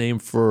dog's name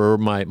for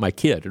my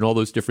kid, and all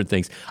those different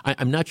things.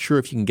 I'm not sure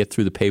if you can get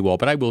through the paywall,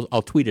 but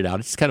I'll tweet it out.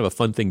 It's kind of a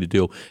fun thing to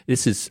do.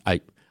 I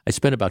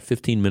spent about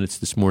 15 minutes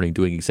this morning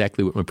doing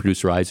exactly what my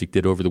producer Isaac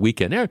did over the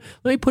weekend. There,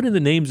 let me put in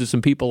the names of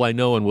some people I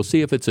know, and we'll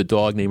see if it's a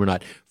dog name or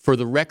not. For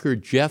the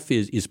record, Jeff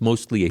is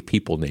mostly a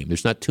people name.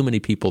 There's not too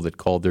many people that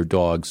call their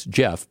dogs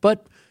Jeff,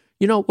 but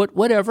you know,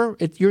 whatever.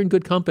 You're in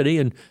good company.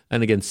 And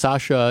again,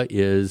 Sasha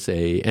is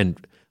and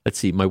let's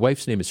see, my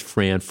wife's name is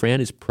Fran. Fran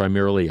is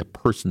primarily a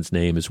person's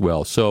name as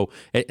well. So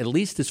at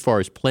least as far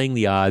as playing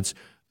the odds,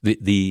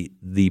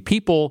 the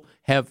people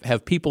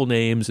have people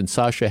names, and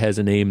Sasha has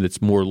a name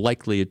that's more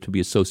likely to be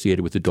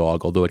associated with the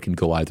dog, although it can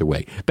go either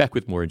way. Back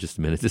with more in just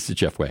a minute. This is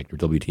Jeff Wagner,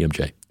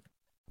 WTMJ.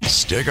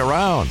 Stick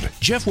around.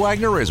 Jeff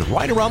Wagner is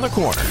right around the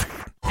corner.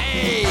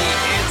 Hey,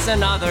 it's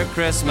another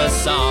Christmas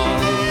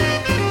song.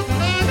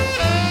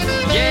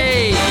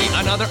 Yay!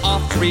 Another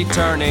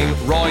oft-returning,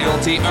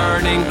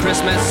 royalty-earning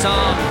Christmas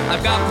song.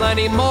 I've got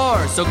plenty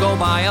more, so go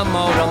buy a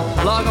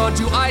modem. Log on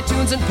to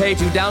iTunes and pay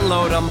to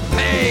download them.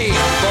 Pay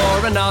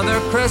for another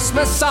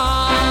Christmas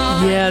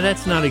song. Yeah,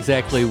 that's not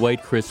exactly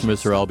White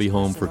Christmas or I'll Be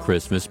Home for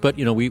Christmas, but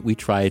you know we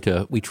try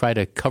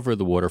to cover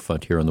the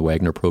waterfront here on the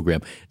Wagner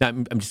program. Now,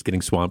 I'm just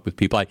getting swamped with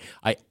people.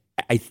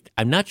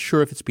 I'm not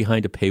sure if it's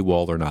behind a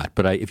paywall or not,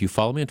 but if you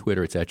follow me on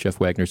Twitter, it's at Jeff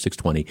Wagner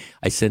 620.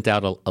 I sent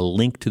out a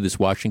link to this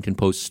Washington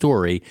Post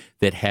story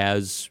that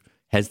has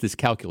this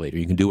calculator.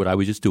 You can do what I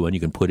was just doing. You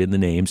can put in the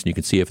names, and you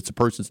can see if it's a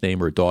person's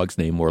name or a dog's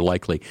name more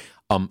likely.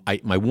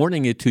 My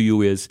warning to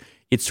you is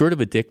it's sort of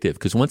addictive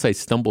because once I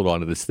stumbled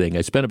onto this thing,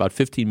 I spent about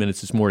 15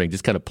 minutes this morning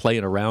just kind of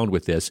playing around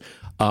with this.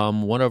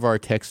 One of our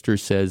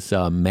texters says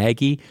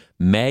Maggie.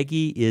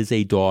 Maggie is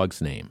a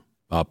dog's name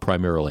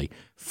primarily.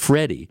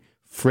 Freddie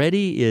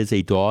is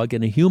a dog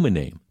and a human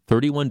name.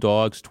 31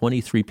 dogs,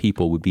 23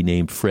 people would be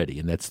named Freddie,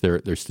 and that's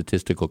their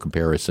statistical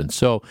comparison.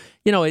 So,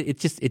 you know,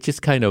 it's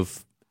just kind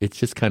of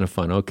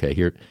fun. Okay,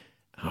 here,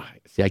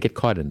 see, I get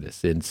caught in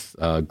this. It's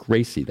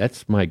Gracie.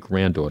 That's my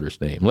granddaughter's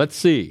name. Let's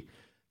see.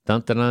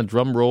 Dun, dun, dun,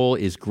 drum roll.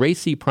 Is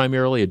Gracie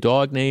primarily a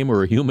dog name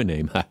or a human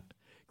name?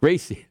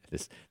 Gracie.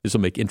 This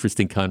will make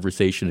interesting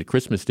conversation at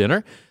Christmas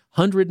dinner.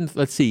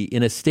 Let's see,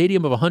 in a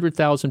stadium of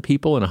 100,000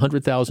 people and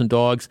 100,000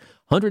 dogs,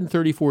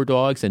 134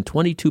 dogs and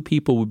 22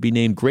 people would be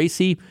named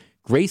Gracie.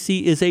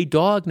 Gracie is a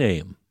dog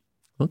name.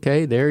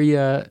 Okay, there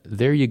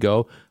you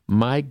go.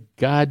 My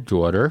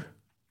goddaughter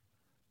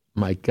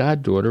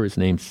is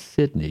named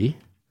Sydney.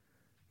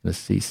 Let's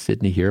see,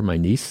 Sydney here, my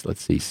niece.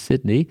 Let's see,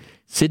 Sydney.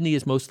 Sydney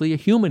is mostly a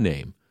human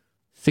name.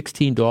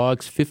 16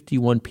 dogs,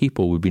 51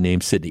 people would be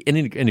named Sydney. In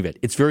any event,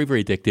 it's very,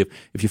 very addictive.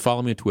 If you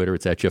follow me on Twitter,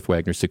 it's at Jeff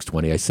Wagner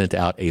 620. I sent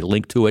out a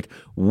link to it.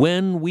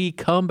 When we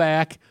come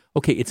back,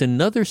 okay, it's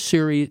another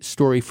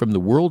story from the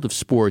world of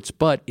sports,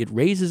 but it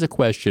raises a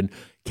question.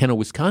 Can a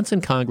Wisconsin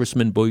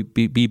congressman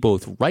be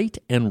both right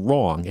and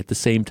wrong at the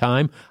same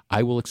time?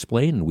 I will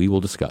explain, and we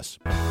will discuss.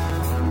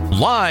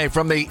 Live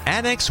from the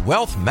Annex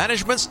Wealth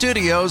Management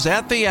Studios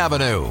at the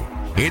Avenue,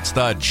 it's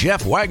the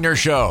Jeff Wagner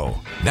Show.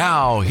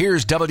 Now,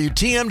 here's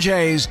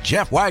WTMJ's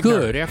Jeff Wagner.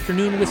 Good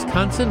afternoon,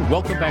 Wisconsin.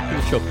 Welcome back to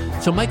the show.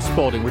 So, Mike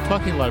Spaulding, we're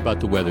talking a lot about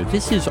the weather.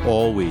 This is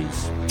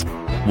always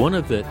one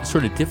of the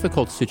sort of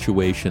difficult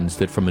situations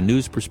that from a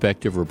news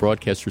perspective or a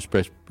broadcast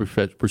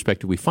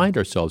perspective we find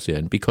ourselves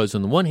in, because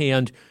on the one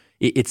hand,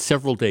 it's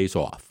several days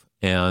off,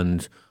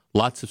 and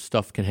lots of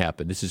stuff can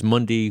happen. This is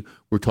Monday.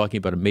 We're talking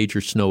about a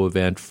major snow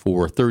event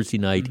for Thursday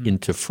night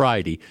into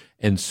Friday.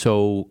 And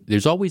so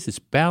there's always this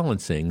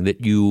balancing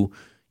that you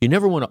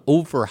never want to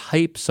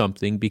overhype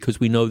something because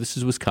we know this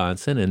is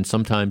Wisconsin and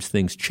sometimes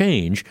things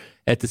change.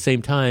 At the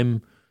same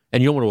time,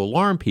 and you don't want to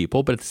alarm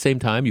people, but at the same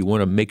time, you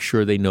want to make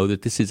sure they know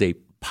that this is a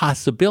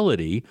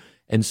possibility.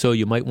 And so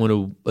you might want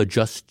to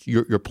adjust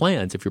your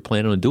plans. If you're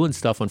planning on doing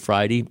stuff on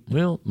Friday,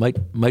 well,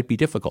 might be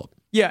difficult.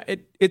 Yeah,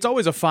 it's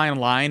always a fine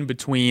line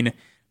between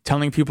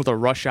telling people to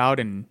rush out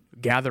and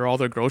gather all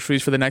their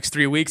groceries for the next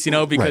 3 weeks,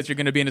 because you're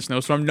going to be in a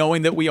snowstorm,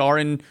 knowing that we are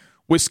in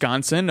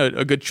Wisconsin.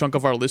 A good chunk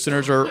of our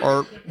listeners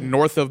are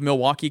north of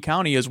Milwaukee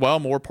County as well,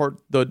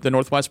 the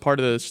northwest part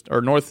of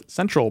or north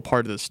central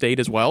part of the state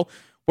as well,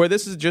 where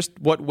this is just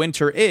what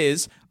winter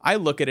is. I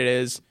look at it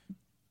as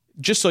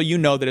just so you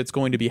know that it's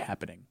going to be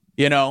happening.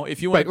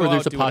 If you want to go or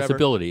there's out, a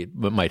possibility it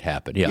might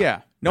happen. Yeah.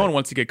 Yeah. No one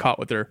wants to get caught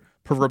with their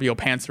proverbial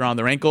pants around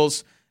their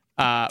ankles.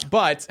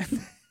 But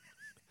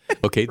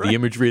okay, the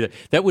imagery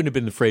that wouldn't have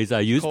been the phrase I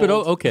used, Cold. but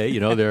okay,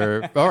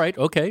 they're all right.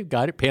 Okay,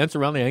 got it. Pants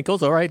around the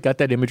ankles. All right, got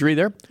that imagery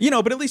there.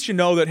 But at least you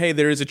know that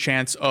there is a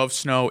chance of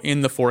snow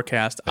in the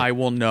forecast. I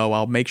will know.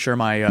 I'll make sure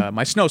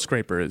my snow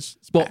scraper is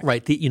well, back.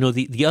 right.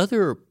 The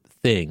other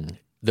thing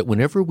that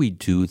whenever we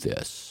do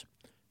this,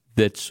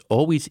 that's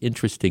always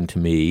interesting to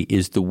me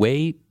is the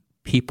way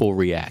people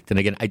react. And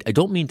again, I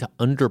don't mean to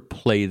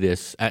underplay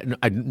this. I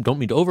don't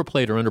mean to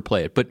overplay it or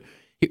underplay it. But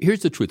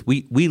here's the truth: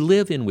 we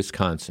live in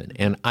Wisconsin,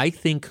 and I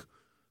think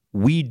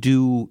we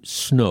do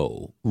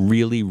snow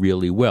really,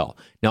 really well.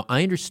 Now,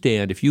 I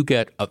understand if you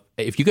get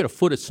a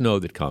foot of snow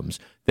that comes,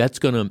 that's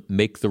going to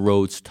make the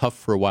roads tough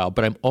for a while.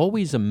 But I'm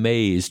always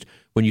amazed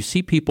when you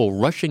see people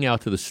rushing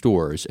out to the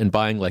stores and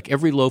buying like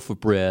every loaf of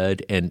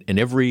bread and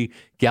every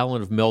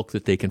gallon of milk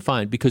that they can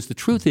find. Because the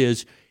truth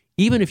is,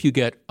 even if you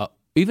get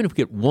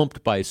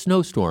whumped by a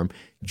snowstorm,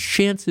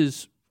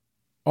 chances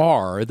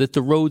are that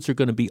the roads are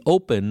going to be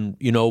open,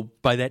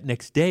 by that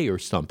next day or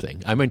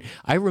something. I mean,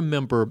 I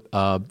remember,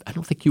 I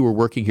don't think you were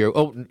working here.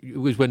 Oh, it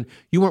was when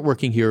you weren't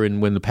working here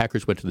and when the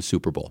Packers went to the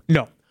Super Bowl.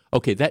 No.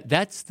 Okay,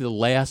 that's the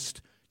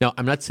last. Now,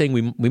 I'm not saying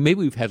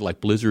we've had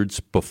like blizzards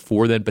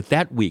before then, but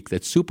that week,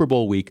 that Super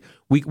Bowl week,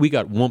 we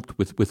got whumped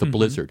with a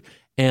blizzard.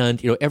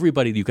 And,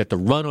 everybody, you got to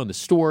run on the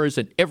stores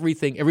and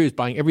everything. Everybody's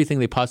buying everything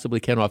they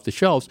possibly can off the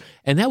shelves.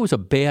 And that was a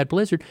bad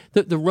blizzard.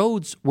 The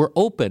roads were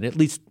open, at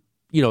least,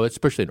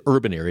 especially in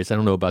urban areas. I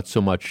don't know about so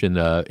much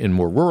in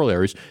more rural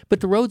areas, but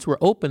the roads were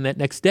open that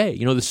next day.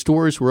 The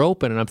stores were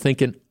open. And I'm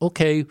thinking,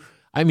 okay,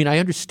 I mean, I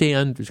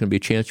understand there's going to be a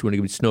chance you want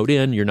to get snowed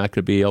in. You're not going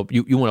to be able,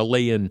 you want to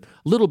lay in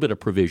a little bit of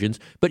provisions,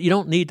 but you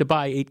don't need to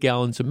buy 8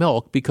 gallons of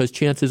milk because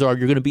chances are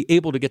you're going to be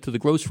able to get to the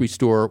grocery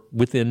store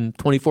within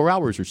 24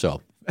 hours or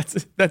so.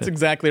 That's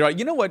exactly right.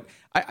 You know what?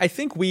 I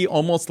think we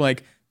almost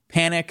like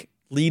panic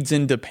leads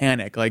into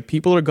panic. Like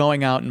people are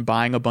going out and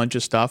buying a bunch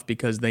of stuff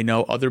because they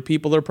know other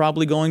people are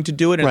probably going to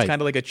do it. And It's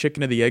kind of like a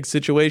chicken or the egg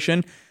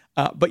situation.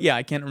 But yeah,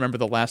 I can't remember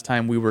the last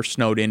time we were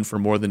snowed in for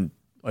more than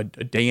a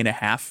day and a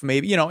half,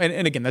 maybe,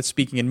 and again, that's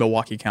speaking in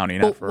Milwaukee County,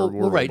 not for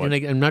rural. Right. And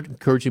I'm not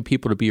encouraging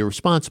people to be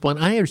irresponsible. And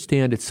I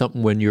understand it's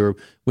something when you're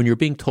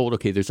being told,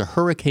 okay, there's a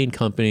hurricane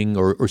coming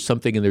or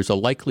something, and there's a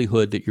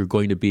likelihood that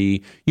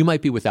you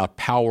might be without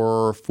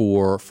power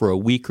for a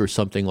week or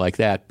something like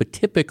that. But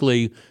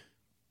typically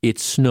it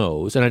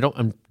snows, and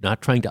I'm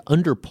not trying to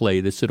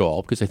underplay this at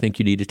all because I think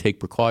you need to take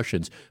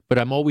precautions. But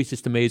I'm always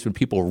just amazed when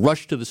people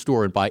rush to the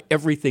store and buy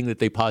everything that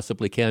they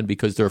possibly can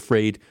because they're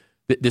afraid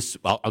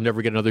I'll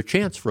never get another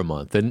chance for a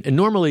month. And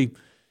normally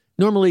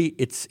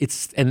it's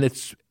and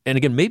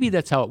again, maybe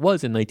that's how it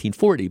was in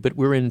 1940, but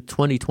we're in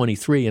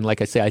 2023. And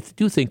like I say, I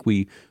do think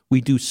we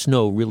do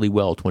snow really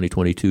well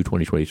 2022,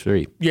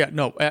 2023. Yeah,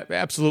 no,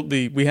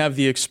 absolutely. We have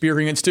the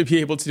experience to be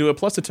able to do it.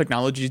 Plus the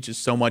technology is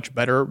just so much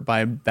better.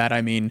 By that,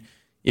 I mean,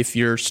 if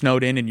you're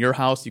snowed in your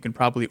house, you can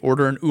probably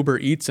order an Uber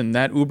Eats, and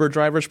that Uber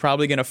driver is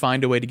probably going to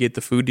find a way to get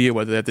the food to you,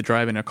 whether they have to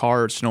drive in a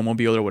car or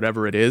snowmobile or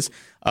whatever it is.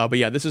 But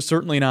yeah, this is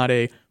certainly not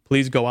a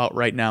please go out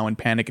right now and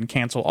panic and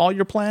cancel all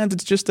your plans.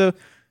 It's just hey,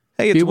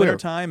 it's winter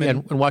time.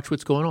 And watch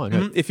what's going on.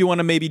 Mm-hmm. If you want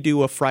to maybe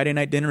do a Friday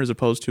night dinner as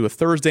opposed to a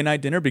Thursday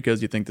night dinner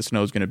because you think the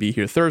snow is going to be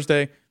here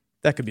Thursday,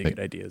 that could be a good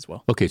idea as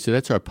well. Okay, so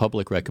that's our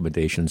public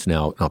recommendations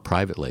now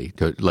privately.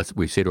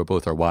 We say to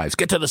both our wives,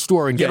 get to the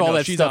store and get all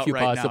that stuff you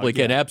possibly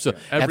can.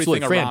 Absolutely.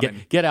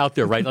 Fran, get out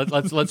there, right?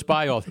 Let's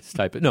buy all this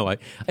type of. No,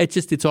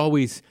 it's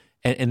always,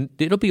 and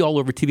it'll be all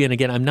over TV. And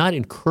again, I'm not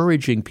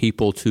encouraging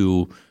people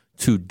to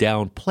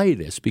downplay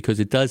this because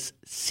it does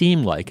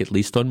seem like, at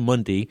least on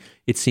Monday,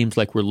 it seems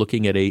like we're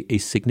looking at a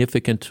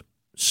significant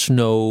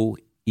snow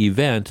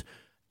event.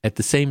 At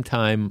the same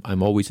time,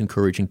 I'm always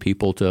encouraging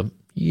people to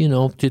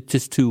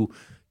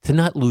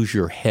not lose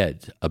your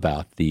head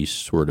about these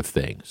sort of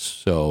things.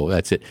 So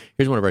that's it.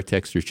 Here's one of our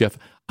texters, Jeff.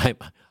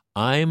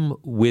 I'm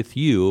with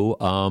you.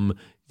 I'm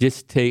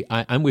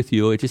with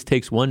you. It just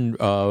takes one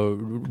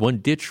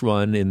ditch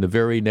run in the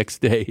very next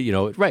day,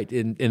 right,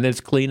 and then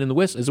it's clean and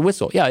as a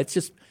whistle. Yeah, it's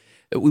just.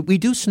 We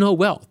do snow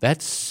well.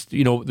 That's,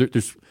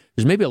 there's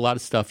maybe a lot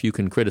of stuff you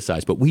can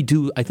criticize, but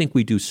I think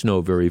we do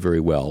snow very, very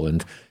well.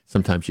 And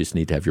sometimes you just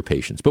need to have your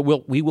patience. But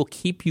we will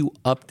keep you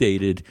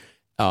updated.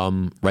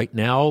 Right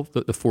now,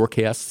 the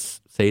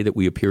forecasts say that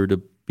we appear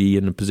to be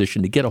in a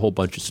position to get a whole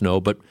bunch of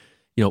snow, but,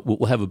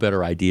 we'll have a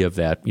better idea of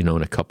that, in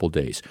a couple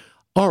days.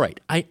 All right.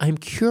 I'm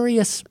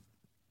curious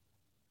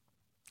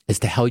as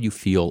to how you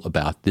feel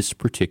about this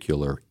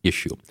particular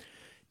issue.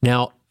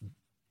 Now,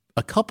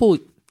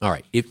 all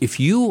right.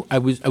 I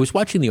was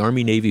watching the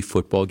Army-Navy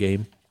football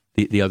game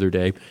the other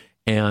day,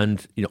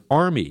 and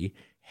Army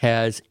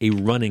has a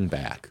running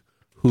back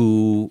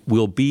who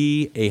will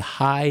be a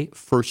high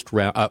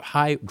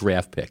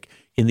draft pick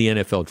in the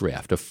NFL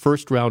draft, a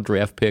first-round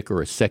draft pick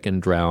or a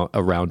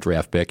second-round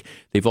draft pick.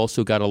 They've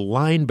also got a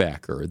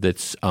linebacker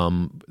that's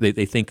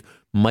they think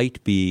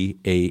might be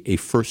a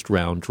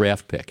first-round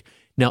draft pick.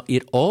 Now,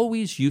 it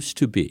always used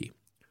to be,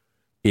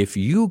 if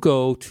you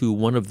go to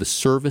one of the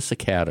service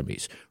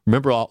academies,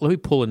 remember, let me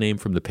pull a name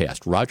from the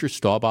past. Roger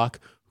Staubach,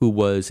 who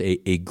was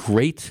a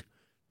great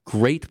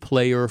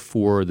player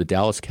for the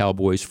Dallas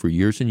Cowboys for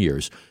years and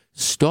years.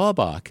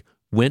 Staubach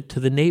went to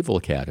the Naval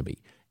Academy,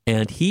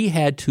 and he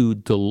had to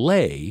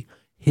delay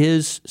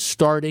his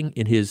starting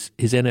in his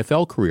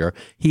NFL career.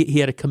 He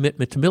had a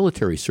commitment to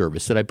military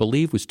service that I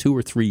believe was 2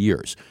 or 3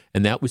 years,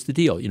 and that was the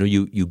deal.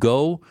 You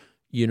go,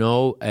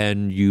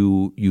 and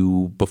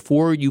you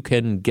before you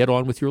can get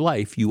on with your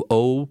life, you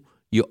owe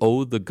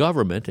the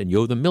government and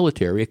you owe the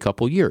military a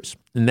couple years,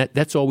 and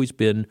that's always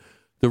been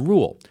the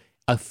rule.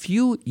 A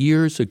few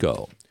years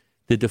ago,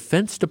 the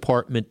Defense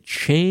Department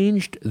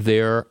changed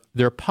their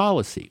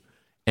policy,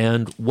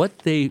 and what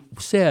they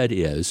said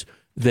is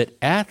that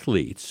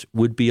athletes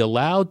would be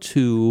allowed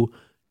to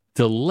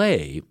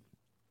delay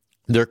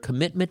their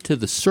commitment to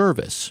the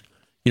service,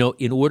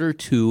 in order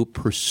to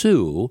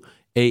pursue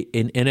an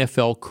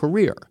NFL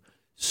career.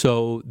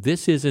 So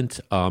this isn't.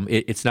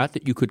 It's not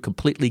that you could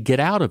completely get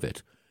out of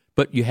it,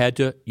 but you had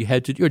to.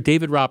 You're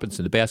David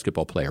Robinson, the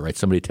basketball player, right?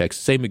 Somebody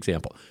texts, same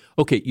example.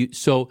 Okay,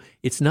 so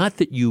it's not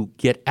that you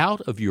get out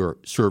of your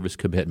service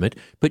commitment,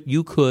 but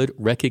you could,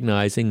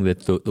 recognizing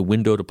that the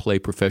window to play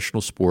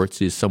professional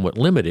sports is somewhat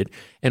limited,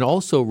 and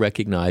also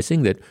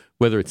recognizing that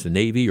whether it's the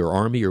Navy or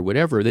Army or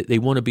whatever, they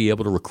want to be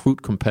able to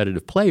recruit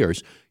competitive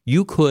players,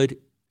 you could.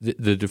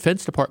 The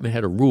Defense Department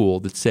had a rule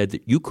that said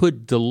that you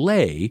could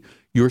delay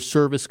your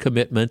service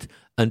commitment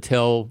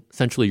until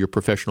essentially your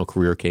professional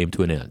career came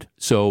to an end.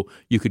 So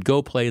you could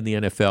go play in the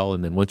NFL,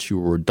 and then once you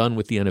were done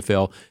with the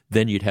NFL,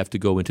 then you'd have to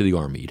go into the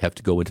Army, you'd have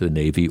to go into the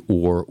Navy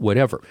or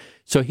whatever.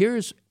 So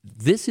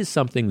this is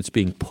something that's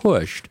being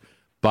pushed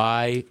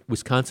by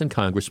Wisconsin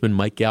Congressman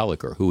Mike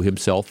Gallagher, who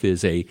himself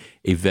is a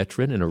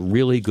veteran and a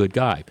really good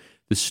guy.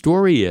 The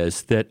story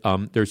is that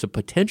there's a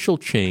potential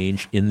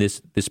change in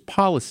this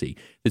policy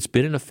that's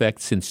been in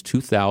effect since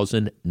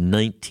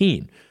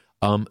 2019.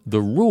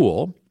 The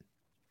rule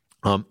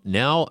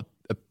now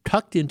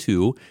tucked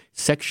into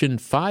Section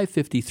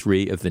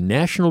 553 of the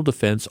National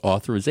Defense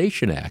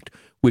Authorization Act,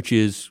 which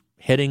is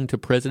heading to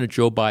President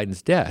Joe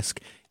Biden's desk,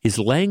 is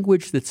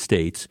language that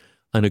states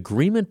an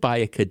agreement by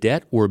a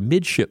cadet or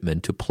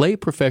midshipman to play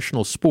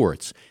professional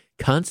sports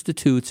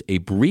constitutes a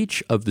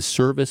breach of the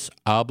service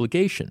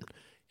obligation.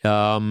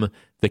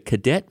 The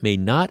cadet may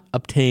not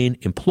obtain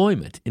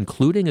employment,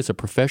 including as a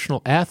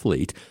professional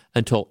athlete,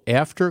 until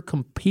after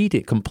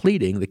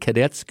completing the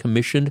cadet's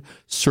commissioned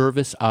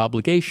service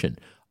obligation.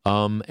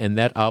 And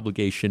that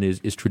obligation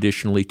is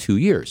traditionally 2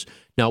 years.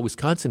 Now,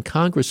 Wisconsin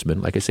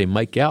Congressman, like I say,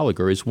 Mike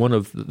Gallagher, is one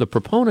of the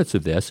proponents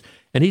of this,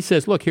 and he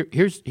says, look,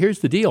 here's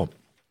the deal.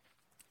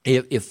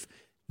 If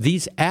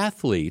these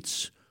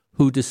athletes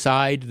who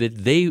decide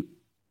that they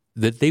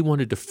want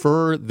to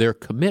defer their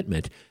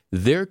commitment,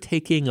 they're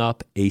taking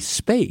up a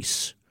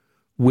space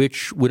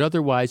which would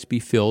otherwise be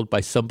filled by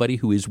somebody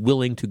who is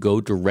willing to go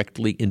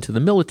directly into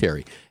the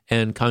military.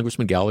 And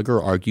Congressman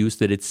Gallagher argues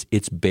that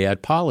it's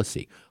bad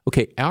policy.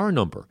 Okay, our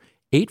number,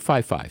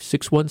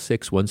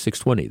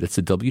 855-616-1620. That's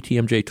the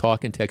WTMJ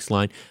talk and text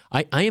line.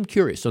 I am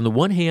curious. On the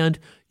one hand,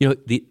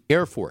 the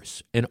Air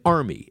Force and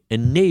Army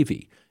and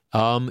Navy,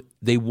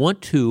 they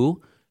want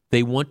to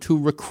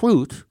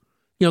recruit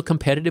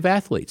competitive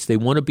athletes. They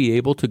want to be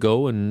able to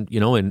go and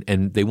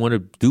they want to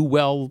do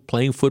well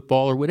playing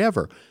football or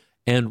whatever.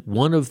 And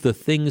one of the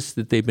things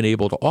that they've been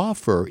able to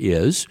offer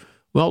is,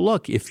 well,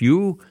 look, if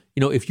you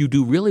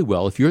do really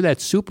well, if you're that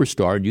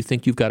superstar and you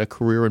think you've got a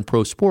career in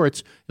pro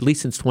sports, at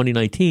least since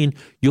 2019,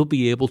 you'll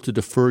be able to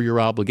defer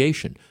your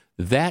obligation.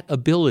 That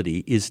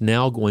ability is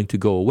now going to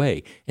go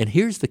away. And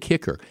here's the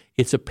kicker.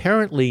 It's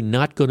apparently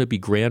not going to be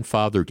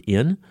grandfathered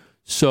in.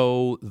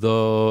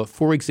 So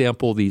for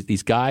example,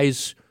 these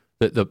guys,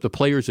 the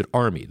players at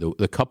Army,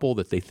 the couple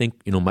that they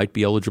think might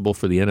be eligible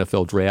for the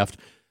NFL draft,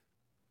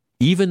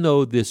 even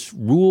though this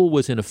rule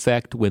was in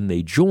effect when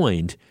they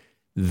joined,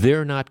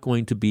 they're not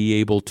going to be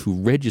able to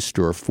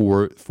register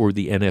for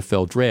the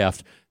NFL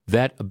draft.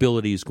 That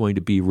ability is going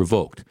to be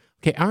revoked.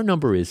 Okay, our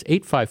number is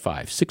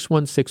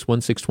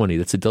 855-616-1620.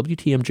 That's a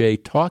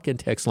WTMJ talk and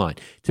text line.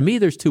 To me,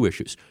 there's two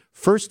issues.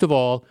 First of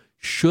all,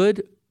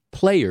 should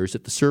players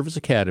at the service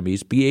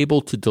academies be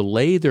able to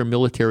delay their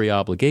military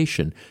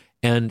obligation?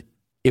 And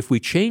if we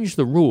change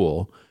the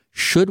rule,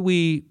 should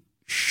we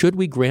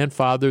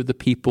grandfather the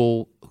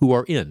people who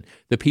are in,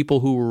 the people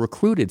who were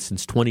recruited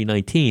since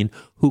 2019,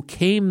 who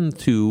came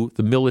to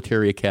the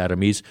military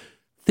academies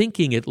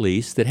thinking at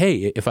least that,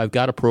 hey, if I've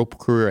got a pro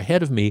career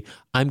ahead of me,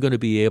 I'm going to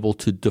be able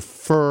to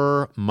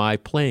defer my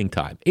playing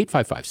time.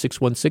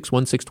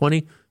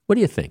 855-616-1620. What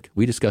do you think?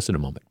 We discuss in a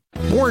moment.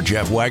 More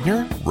Jeff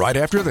Wagner right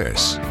after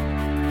this.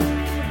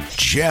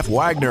 Jeff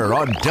Wagner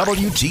on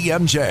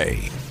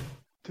WTMJ.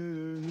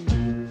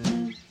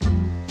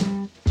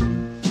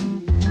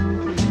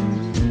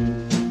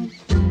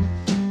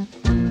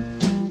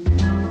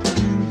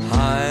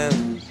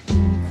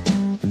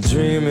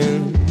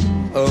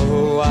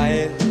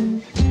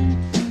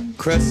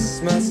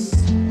 Christmas,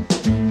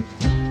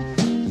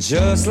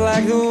 just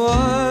like the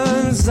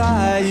ones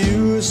I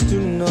used to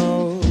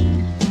know.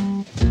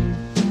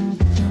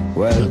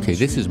 Well, Okay,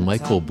 this is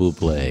Michael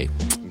Bublé.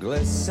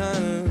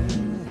 glisten.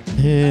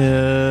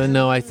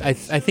 No, I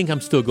think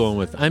I'm still going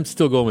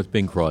with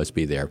Bing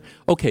Crosby there.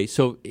 Okay,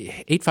 so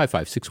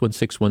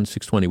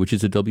 855-616-1620, which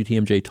is a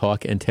WTMJ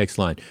talk and text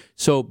line.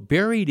 So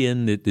buried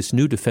in this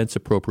new defense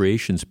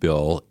appropriations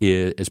bill,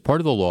 as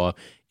part of the law,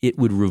 it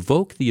would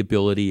revoke the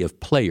ability of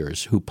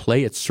players who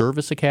play at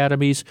service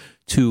academies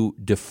to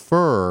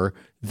defer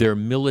their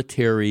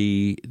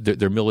military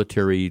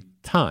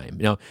time.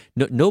 Now,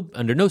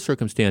 under no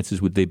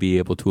circumstances would they be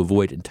able to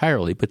avoid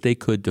entirely, but they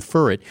could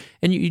defer it.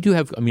 And you do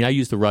have, I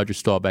use the Roger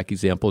Staubach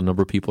example. A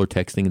number of people are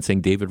texting and saying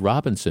David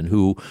Robinson,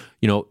 who,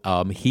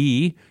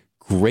 he,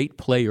 great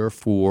player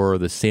for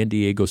the San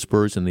Diego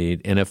Spurs in the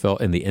NFL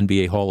and the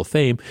NBA Hall of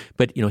Fame,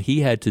 but,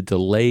 he had to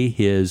delay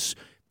his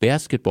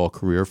basketball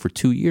career for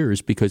 2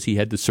 years because he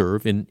had to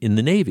serve in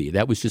the Navy.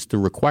 That was just the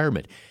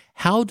requirement.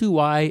 How do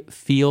I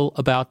feel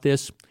about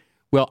this?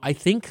 Well, I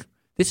think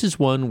this is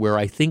one where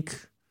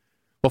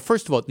well,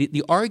 first of all,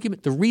 the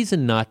argument, the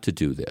reason not to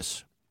do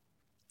this,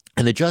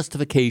 and the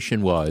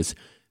justification was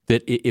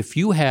that if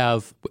you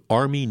have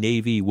Army,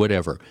 Navy,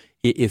 whatever,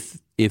 if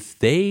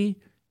the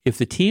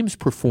teams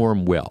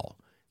perform well,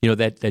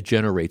 that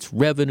generates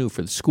revenue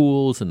for the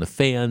schools and the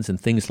fans and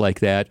things like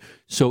that.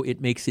 So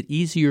it makes it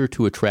easier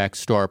to attract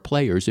star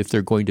players if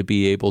they're going to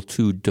be able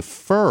to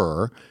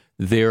defer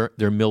their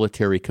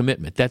military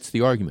commitment. That's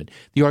the argument.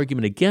 The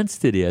argument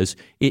against it is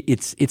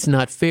it's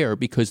not fair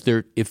because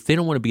if they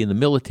don't want to be in the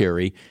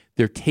military,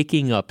 they're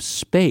taking up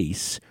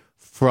space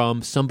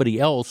from somebody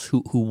else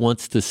who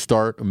wants to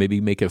start or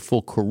maybe make a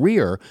full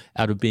career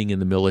out of being in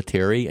the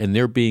military, and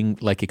they're being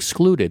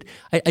excluded.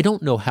 I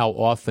don't know how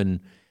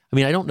often.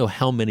 I don't know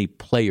how many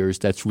players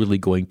that's really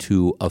going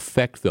to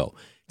affect, though.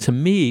 To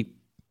me,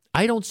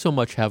 I don't so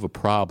much have a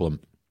problem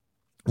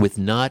with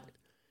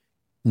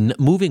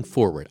moving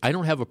forward. I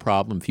don't have a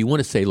problem if you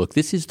want to say, look,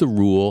 this is the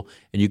rule,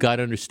 and you got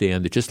to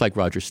understand that just like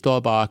Roger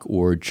Staubach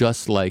or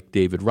just like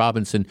David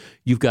Robinson,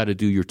 you've got to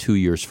do your 2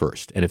 years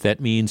first. And if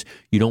that means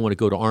you don't want to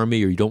go to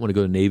Army or you don't want to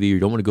go to Navy or you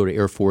don't want to go to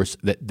Air Force,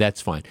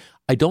 that's fine.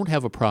 I don't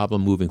have a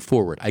problem moving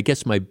forward. I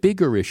guess my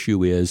bigger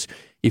issue is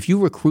if you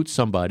recruit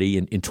somebody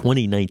in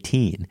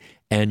 2019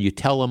 and you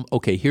tell them,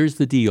 okay, here's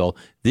the deal.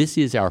 This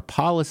is our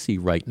policy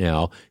right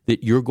now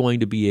that you're going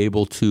to be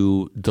able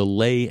to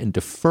delay and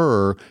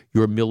defer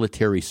your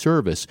military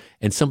service.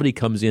 And somebody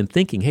comes in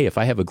thinking, hey, if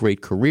I have a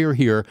great career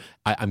here,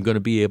 I'm going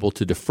to be able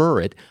to defer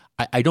it.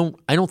 I don't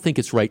think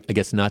it's right, I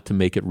guess, not to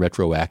make it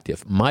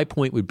retroactive. My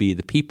point would be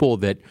the people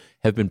that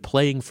have been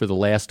playing for the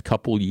last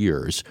couple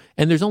years,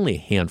 and there's only a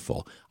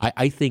handful,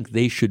 I think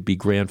they should be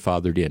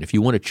grandfathered in. If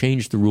you want to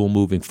change the rule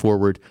moving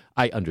forward,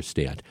 I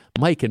understand.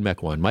 Mike in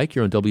Mequon. Mike,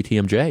 you're on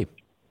WTMJ.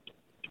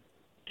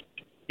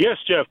 Yes,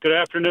 Jeff, good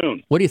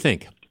afternoon. What do you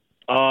think?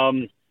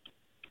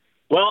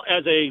 Well,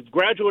 as a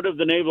graduate of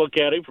the Naval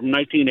Academy from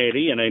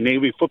 1980 and a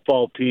Navy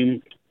football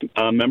team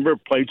member,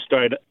 played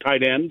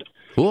tight end.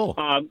 Cool.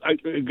 I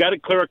got to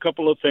clear a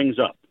couple of things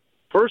up.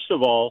 First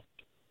of all,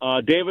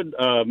 David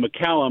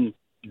McCallum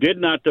did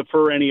not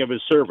defer any of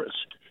his service.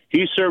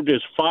 He served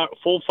his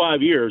full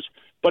 5 years,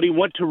 but he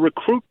went to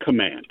recruit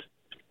command.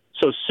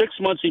 So 6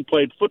 months he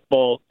played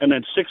football, and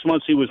then 6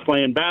 months he was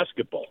playing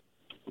basketball.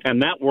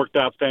 And that worked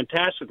out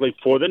fantastically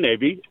for the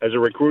Navy as a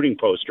recruiting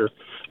poster.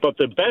 But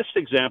the best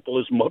example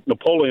is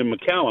Napoleon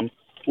McCallum,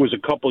 who was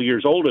a couple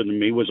years older than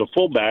me, was a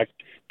fullback,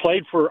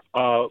 played for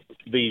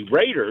the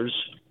Raiders,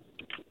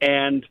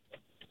 and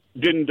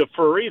didn't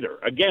defer either.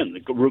 Again,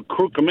 the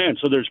recruit command.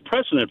 So there's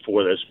precedent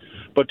for this.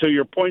 But to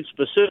your point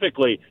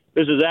specifically,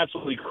 this is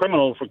absolutely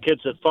criminal for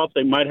kids that thought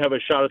they might have a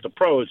shot at the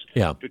pros.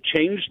 Yeah. To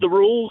change the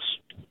rules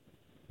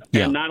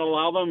and not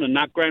allow them and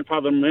not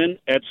grandfather them in,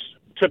 it's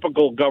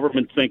typical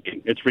government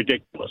thinking. It's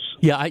ridiculous.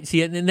 Yeah, I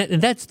see, and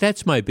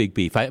that's my big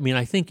beef.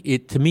 I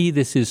think to me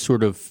this is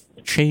sort of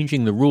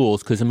changing the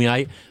rules because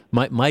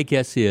my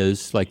guess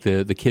is like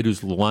the kid who's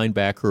the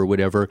linebacker or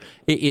whatever.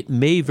 It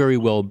may very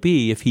well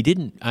be if he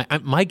didn't.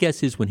 My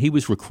guess is when he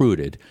was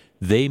recruited,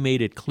 they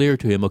made it clear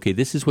to him, okay,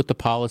 this is what the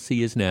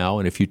policy is now,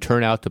 and if you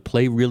turn out to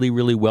play really,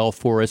 really well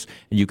for us,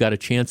 and you got a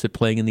chance at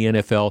playing in the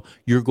NFL,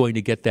 you're going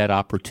to get that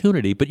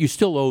opportunity. But you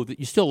still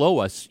owe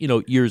us,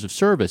 years of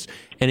service.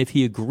 And if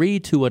he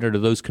agreed to it under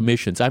those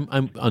commissions, I'm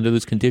under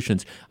those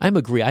conditions, I'm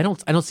agree. I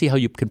don't see how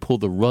you can pull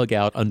the rug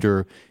out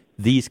under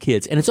these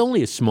kids, and it's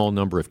only a small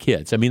number of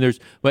kids.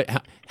 But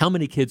how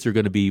many kids are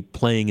going to be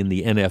playing in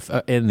the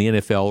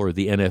NFL or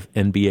the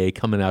NBA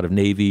coming out of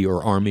Navy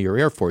or Army or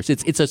Air Force?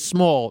 It's a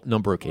small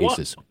number of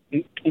cases.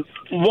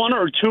 One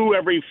or two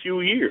every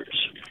few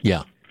years.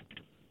 Yeah,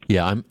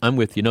 I'm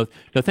with you. No,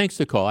 thanks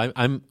for the call.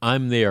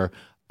 I'm there.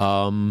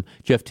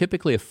 Jeff,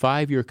 typically a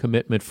 5-year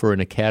commitment for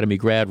an academy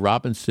grad.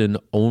 Robinson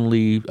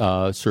only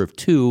served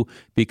 2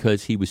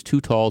 because he was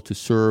too tall to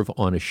serve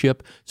on a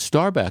ship.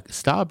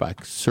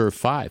 Staubach served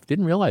 5.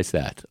 Didn't realize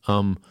that.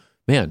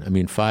 Man, I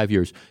mean, 5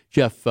 years.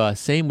 Jeff,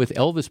 same with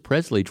Elvis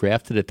Presley,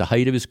 drafted at the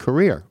height of his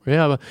career.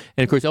 Yeah,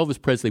 and of course,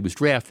 Elvis Presley was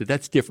drafted.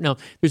 That's different. Now,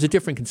 there's a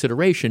different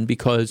consideration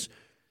because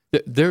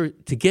to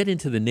get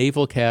into the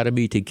Naval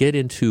Academy, to get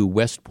into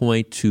West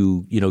Point,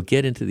 to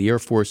get into the Air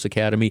Force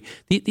Academy,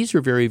 these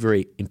are very,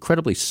 very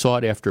incredibly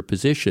sought after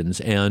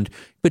positions.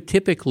 But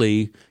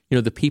typically,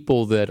 the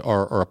people that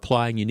are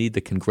applying, you need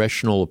the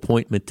congressional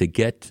appointment to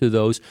get to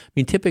those. I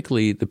mean,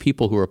 typically, the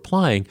people who are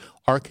applying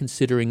are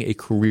considering a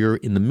career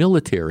in the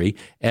military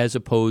as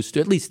opposed to,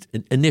 at least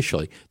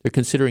initially, they're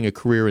considering a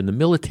career in the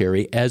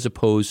military as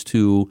opposed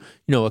to,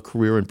 a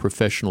career in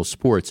professional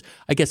sports.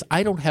 I guess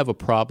I don't have a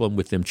problem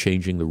with them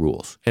changing the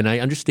rules. And I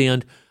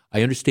understand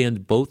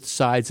both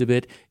sides of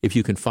it. If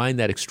you can find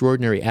that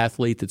extraordinary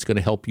athlete that's going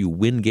to help you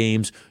win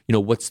games,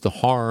 what's the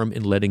harm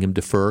in letting him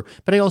defer?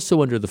 But I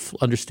also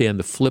understand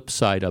the flip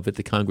side of it,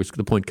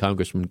 the point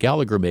Congressman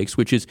Gallagher makes,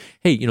 which is,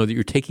 hey, that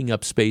you're taking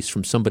up space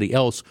from somebody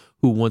else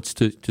who wants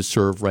to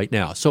serve right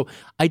now. So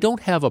I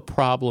don't have a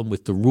problem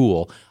with the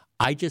rule.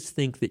 I just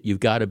think that you've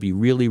got to be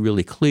really,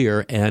 really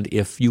clear. And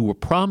if you were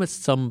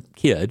promised some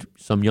kid,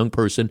 some young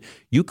person,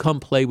 you come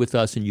play with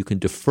us and you can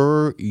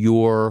defer and you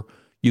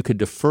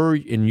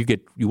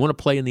want to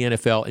play in the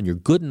NFL and you're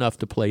good enough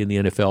to play in the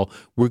NFL,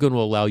 we're going to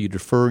allow you to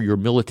defer your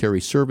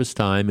military service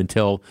time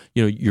until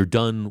you're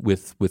done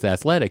with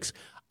athletics.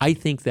 I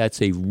think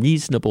that's a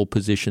reasonable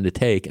position to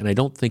take, and I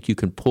don't think you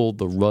can pull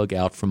the rug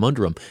out from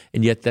under them.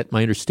 And yet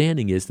my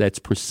understanding is that's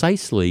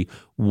precisely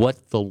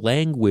what the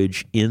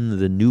language in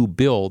the new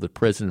bill that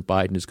President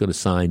Biden is going to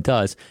sign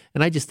does.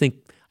 And I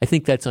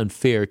think that's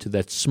unfair to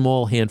that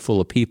small handful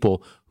of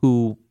people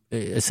who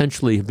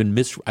essentially have been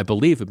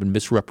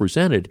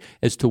misrepresented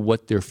as to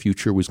what their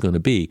future was going to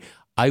be.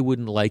 I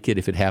wouldn't like it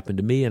if it happened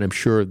to me, and I'm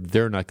sure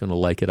they're not going to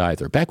like it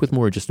either. Back with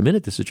more in just a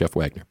minute. This is Jeff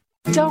Wagner.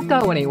 Don't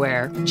go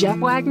anywhere. Jeff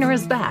Wagner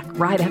is back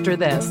right after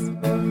this.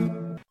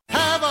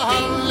 Have a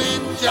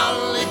holly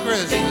jolly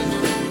Christmas,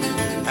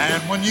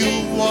 and when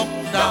you walk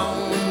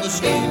down the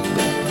street,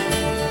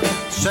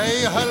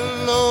 say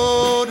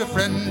hello to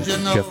friends you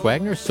know. Jeff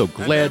Wagner, so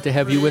glad to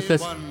have you with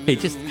us. Hey,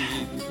 just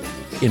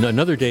in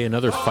another day,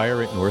 another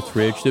fire at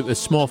Northridge. A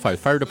small fire.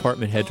 The fire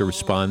department had to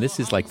respond.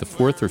 This is like the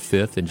fourth or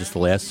fifth in just the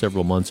last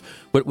several months.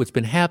 What's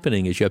been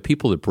happening is you have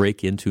people that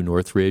break into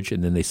Northridge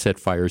and then they set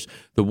fires.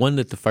 The one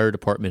that the fire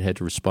department had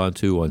to respond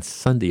to on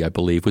Sunday, I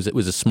believe, was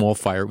a small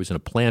fire. It was in a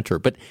planter.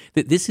 But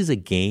this is a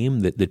game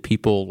that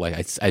people, like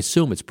I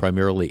assume it's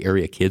primarily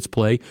area kids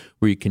play,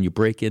 where can you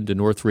break into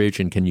Northridge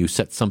and can you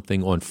set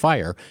something on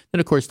fire?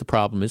 Then, of course, the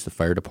problem is the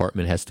fire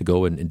department has to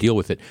go and deal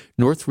with it.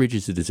 Northridge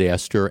is a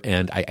disaster,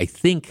 and I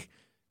think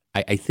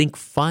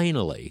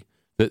finally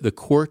the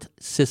court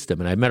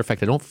system, and as a matter of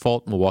fact, I don't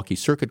fault Milwaukee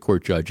Circuit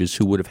Court judges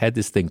who would have had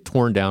this thing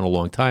torn down a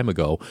long time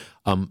ago.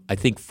 I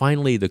think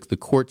finally the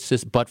court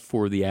system, but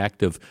for the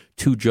act of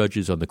two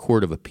judges on the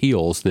Court of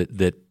Appeals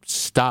that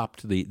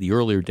stopped the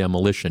earlier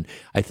demolition,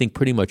 I think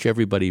pretty much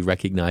everybody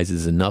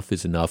recognizes enough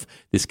is enough.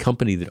 This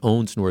company that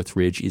owns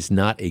Northridge is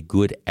not a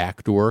good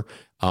actor.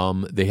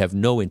 They have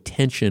no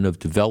intention of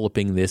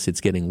developing this.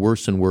 It's getting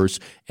worse and worse,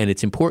 and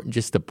it's important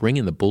just to bring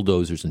in the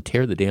bulldozers and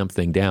tear the damn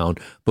thing down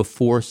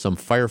before some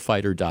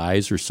firefighter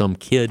dies or some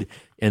kid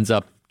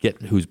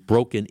who's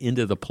broken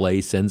into the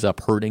place ends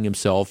up hurting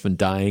himself and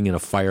dying in a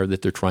fire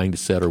that they're trying to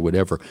set or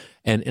whatever.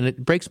 And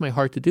it breaks my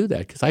heart to do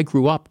that because I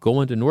grew up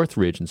going to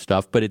Northridge and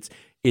stuff, but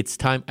it's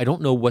time. I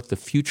don't know what the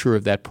future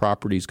of that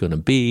property is going to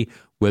be,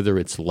 whether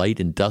it's light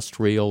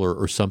industrial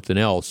or something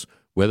else,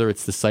 whether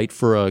it's the site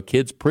for a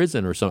kid's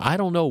prison or something. I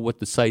don't know what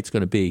the site's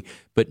going to be,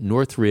 but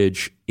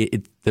Northridge,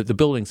 the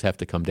buildings have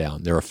to come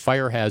down. They're a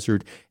fire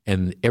hazard,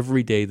 and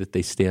every day that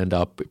they stand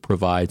up, it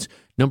provides,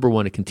 number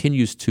one, it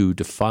continues to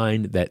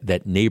define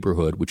that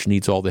neighborhood, which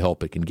needs all the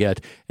help it can get,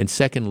 and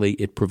secondly,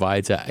 it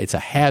provides it's a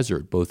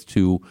hazard both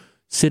to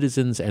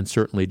citizens and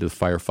certainly to the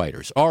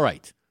firefighters. All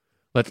right,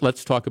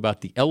 let's talk about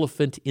the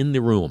elephant in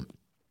the room.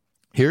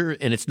 Here,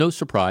 and it's no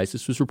surprise,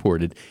 this was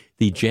reported,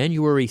 the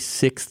January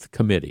 6th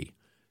committee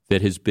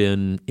that has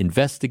been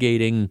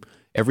investigating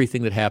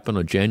everything that happened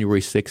on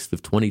January 6th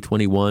of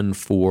 2021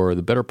 for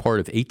the better part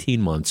of 18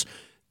 months.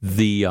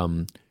 This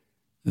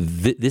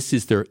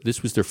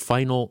was their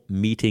final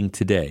meeting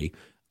today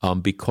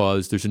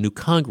because there's a new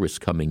Congress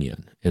coming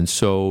in. And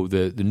so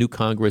the new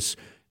Congress,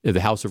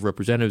 the House of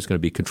Representatives, is going to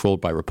be controlled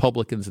by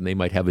Republicans, and they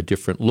might have a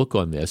different look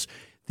on this.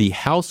 The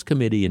House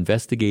committee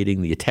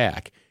investigating the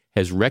attack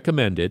has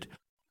recommended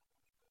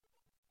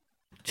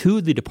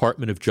to the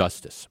Department of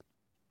Justice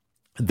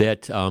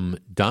that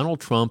Donald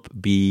Trump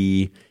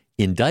be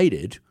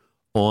indicted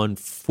on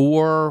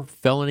 4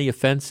 felony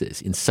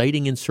offenses: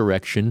 inciting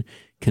insurrection,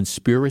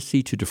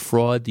 conspiracy to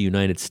defraud the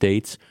United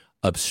States,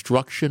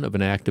 obstruction of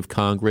an act of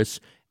Congress,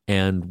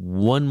 and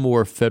one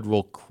more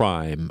federal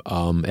crime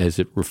as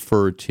it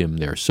referred to him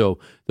there. So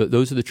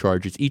those are the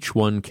charges. Each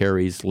one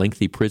carries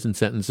lengthy prison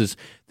sentences.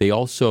 They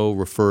also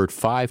referred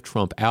 5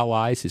 Trump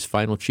allies, his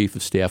final chief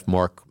of staff,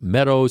 Mark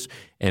Meadows,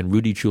 and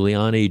Rudy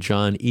Giuliani,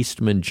 John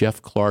Eastman,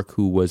 Jeff Clark,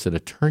 who was an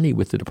attorney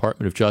with the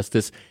Department of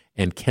Justice,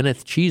 and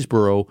Kenneth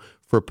Chesebro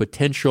for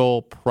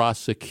potential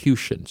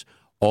prosecutions.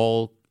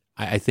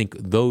 I think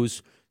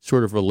those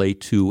sort of relate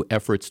to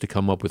efforts to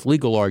come up with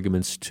legal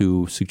arguments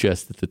to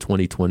suggest that the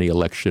 2020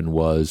 election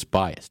was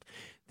biased.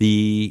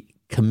 The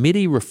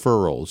committee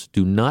referrals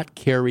do not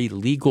carry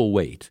legal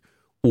weight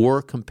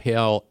or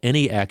compel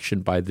any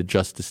action by the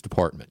Justice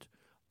Department.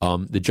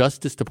 The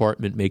Justice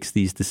Department makes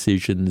these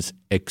decisions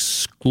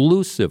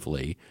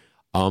exclusively,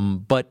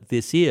 but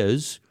this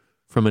is,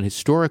 from an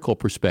historical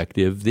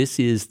perspective, this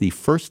is the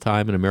first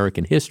time in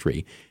American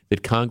history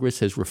that Congress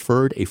has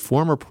referred a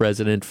former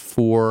president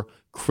for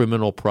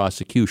criminal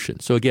prosecution.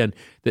 So again,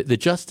 the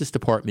Justice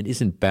Department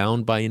isn't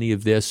bound by any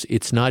of this.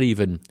 It's not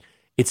even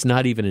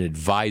an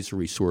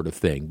advisory sort of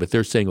thing, but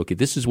they're saying, okay,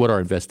 this is what our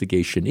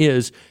investigation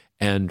is.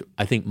 And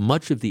I think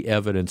much of the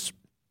evidence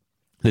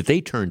that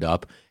they turned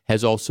up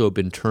has also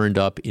been turned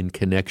up in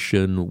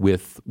connection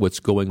with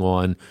what's going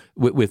on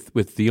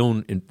with the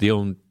own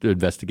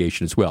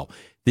investigation as well.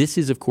 This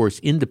is, of course,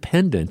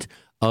 independent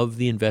of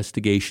the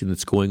investigation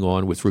that's going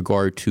on with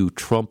regard to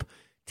Trump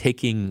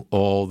taking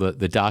all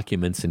the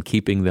documents and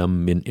keeping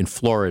them in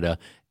Florida,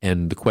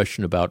 and the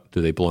question about,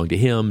 do they belong to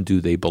him? Do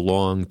they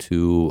belong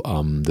to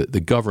the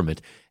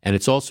government? And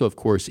it's also, of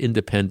course,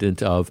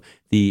 independent of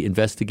the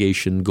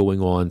investigation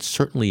going on,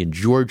 certainly in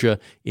Georgia,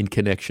 in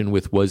connection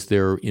with, was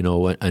there,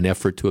 an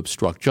effort to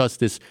obstruct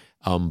justice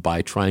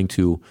by trying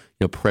to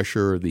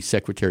pressure the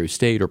Secretary of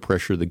State or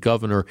pressure the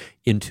governor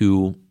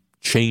into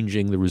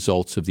changing the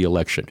results of the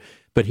election.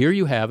 But here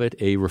you have it,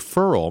 a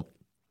referral,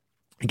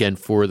 again,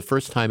 for the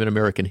first time in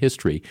American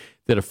history,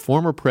 that a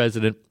former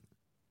president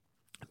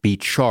be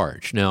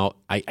charged. Now,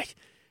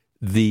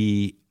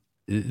 this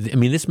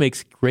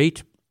makes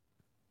great.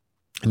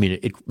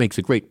 It makes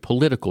a great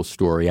political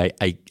story. I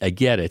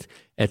get it.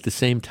 At the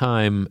same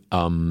time,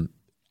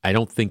 I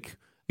don't think,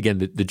 again,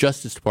 the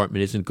Justice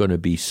Department isn't going to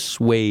be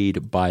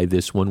swayed by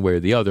this one way or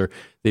the other.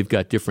 They've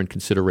got different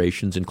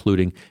considerations,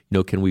 including,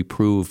 can we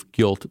prove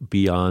guilt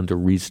beyond a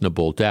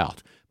reasonable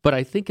doubt? But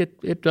I think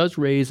it does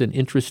raise an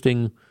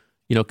interesting,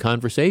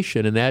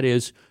 conversation, and that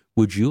is,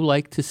 would you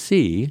like to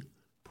see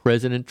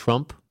President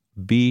Trump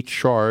be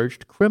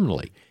charged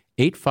criminally?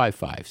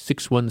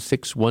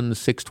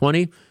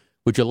 855-616-1620.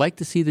 Would you like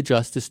to see the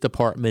Justice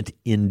Department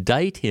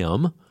indict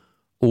him,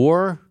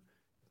 or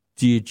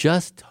do you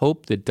just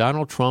hope that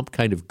Donald Trump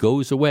kind of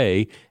goes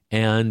away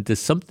and does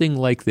something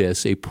like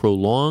this, a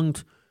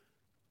prolonged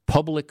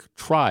public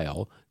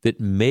trial that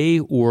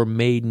may or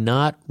may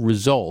not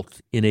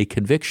result in a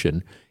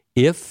conviction?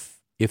 If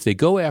they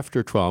go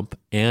after Trump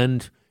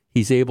and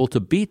he's able to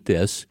beat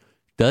this,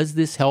 does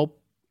this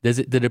help? Does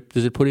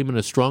it put him in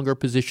a stronger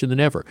position than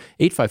ever?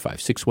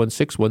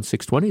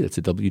 855-616-1620. That's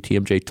a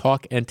WTMJ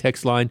talk and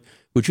text line.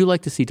 Would you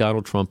like to see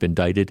Donald Trump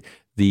indicted?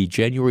 The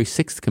January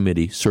 6th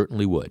committee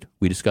certainly would.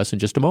 We discuss in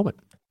just a moment.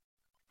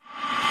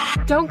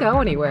 Don't go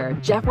anywhere.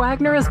 Jeff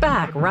Wagner is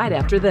back right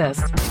after this.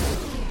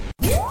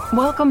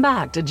 Welcome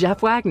back to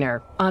Jeff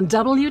Wagner on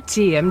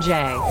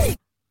WTMJ.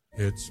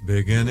 It's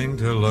beginning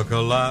to look a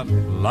lot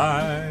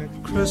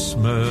like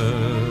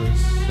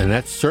Christmas. And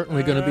that's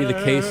certainly going to be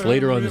the case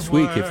later on this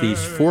week if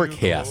these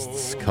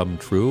forecasts come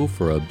true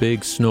for a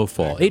big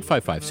snowfall.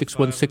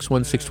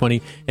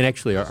 855-616-1620. And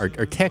actually,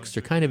 our texts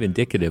are kind of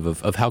indicative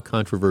of how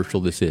controversial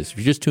this is. If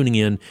you're just tuning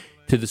in,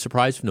 to the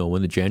surprise of no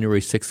one, the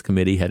January 6th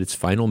committee had its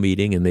final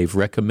meeting, and they've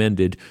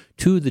recommended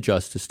to the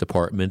Justice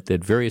Department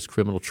that various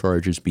criminal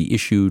charges be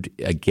issued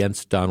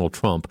against Donald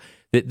Trump.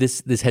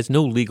 This has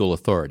no legal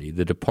authority.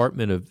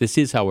 This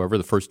is, however,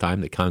 the first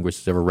time that Congress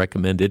has ever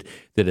recommended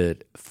that a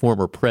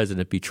former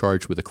president be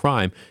charged with a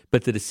crime,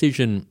 but the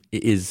decision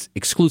is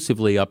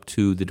exclusively up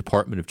to the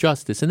Department of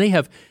Justice, and they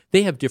have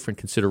different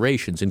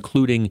considerations,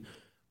 including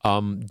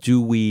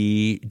do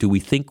we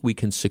think we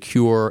can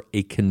secure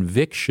a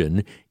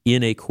conviction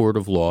in a court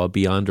of law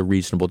beyond a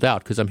reasonable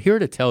doubt? Because I'm here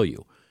to tell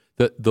you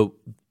that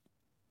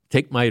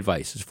take my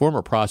advice as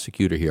former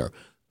prosecutor here.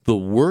 The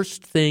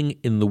worst thing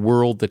in the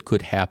world that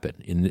could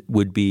happen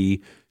would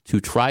be to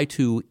try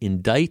to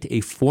indict a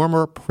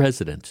former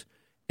president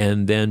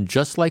and then,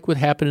 just like what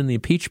happened in the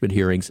impeachment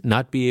hearings,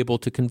 not be able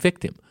to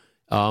convict him.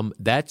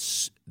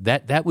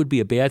 That would be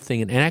a bad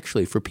thing. And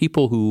actually, for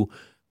people who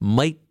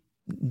might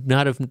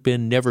not have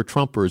been never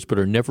Trumpers but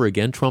are never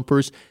again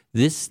Trumpers,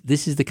 this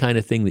is the kind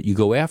of thing that you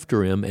go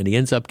after him and he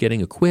ends up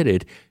getting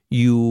acquitted.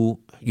 You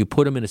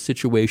put him in a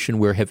situation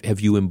where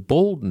have you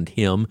emboldened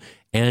him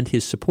and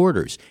his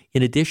supporters.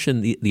 In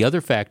addition, the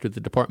other factor the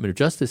Department of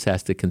Justice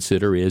has to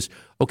consider is,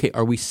 okay,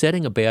 are we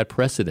setting a bad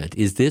precedent?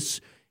 Is this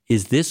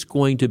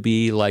going to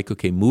be like,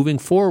 okay, moving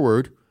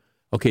forward,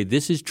 okay,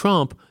 this is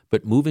Trump,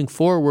 but moving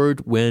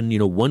forward, when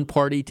one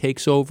party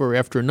takes over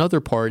after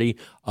another party,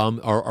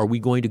 are we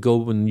going to go,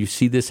 when you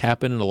see this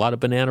happen in a lot of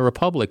banana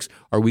republics,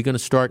 are we going to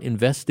start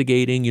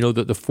investigating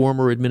the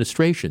former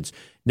administrations?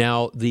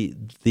 Now,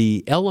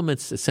 the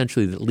elements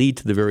essentially that lead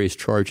to the various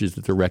charges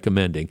that they're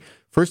recommending,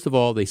 first of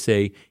all, they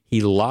say he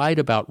lied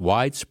about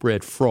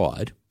widespread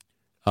fraud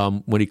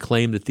when he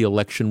claimed that the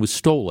election was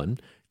stolen,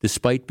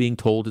 despite being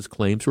told his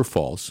claims were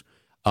false.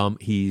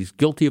 He's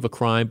guilty of a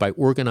crime by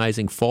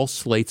organizing false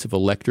slates of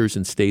electors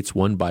in states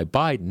won by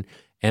Biden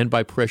and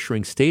by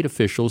pressuring state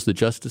officials, the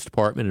Justice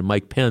Department and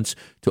Mike Pence,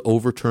 to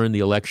overturn the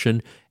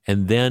election,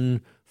 and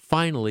then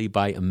finally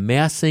by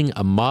amassing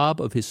a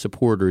mob of his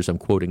supporters, I'm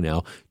quoting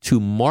now, to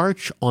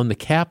march on the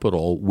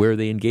Capitol where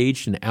they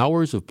engaged in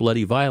hours of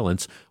bloody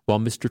violence while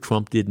Mr.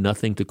 Trump did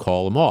nothing to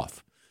call them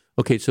off.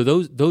 Okay, so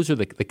those are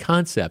the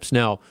concepts.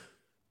 Now,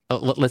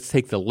 let's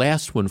take the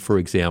last one, for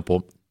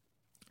example.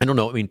 I don't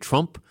know. I mean,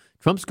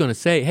 Trump's going to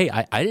say, hey,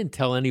 I didn't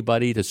tell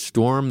anybody to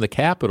storm the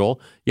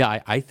Capitol.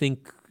 Yeah, I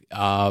think,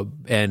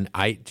 and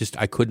I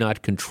could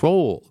not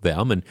control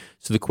them. And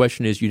so the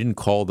question is, you didn't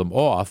call them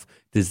off.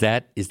 Is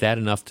that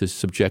enough to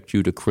subject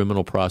you to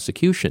criminal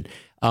prosecution?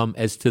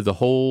 As to the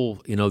whole,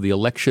 the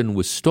election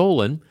was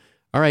stolen.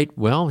 All right,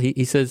 well,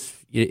 he says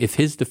if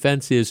his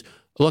defense is,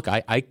 look,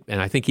 I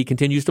think he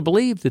continues to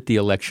believe that the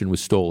election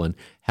was stolen.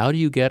 How do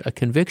you get a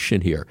conviction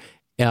here?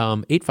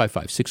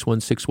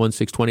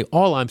 855-616-1620.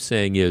 All I'm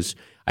saying is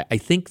I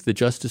think the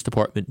Justice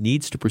Department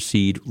needs to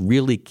proceed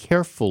really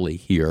carefully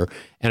here.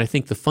 And I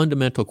think the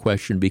fundamental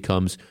question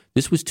becomes,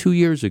 this was 2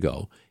 years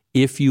ago.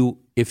 If you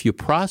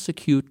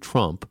prosecute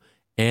Trump,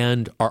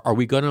 and are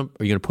you going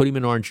to put him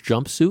in an orange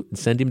jumpsuit and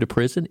send him to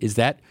prison? Is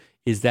that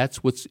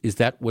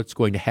what's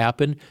going to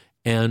happen?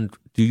 And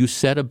do you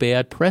set a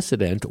bad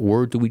precedent,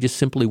 or do we just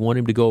simply want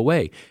him to go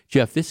away?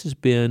 Jeff, this has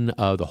been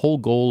the whole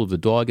goal of the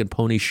Dog and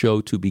Pony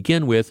Show to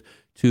begin with,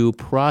 to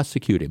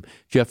prosecute him.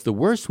 Jeff, the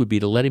worst would be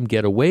to let him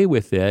get away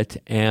with it,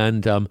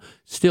 and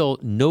still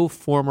no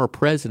former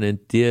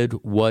president did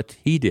what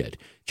he did.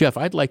 Jeff,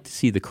 I'd like to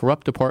see the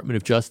corrupt Department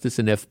of Justice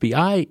and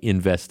FBI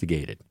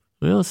investigated.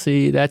 Well,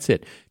 see, that's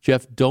it.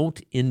 Jeff,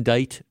 don't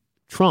indict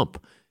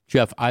Trump.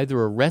 Jeff, either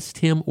arrest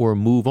him or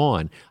move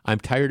on. I'm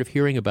tired of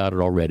hearing about it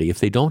already. If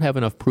they don't have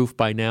enough proof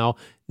by now,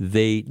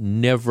 they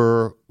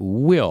never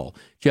will.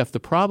 Jeff, the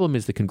problem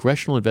is the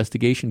congressional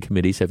investigation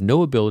committees have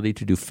no ability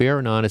to do fair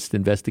and honest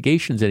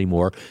investigations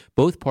anymore.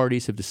 Both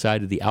parties have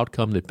decided the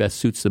outcome that best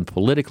suits them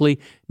politically.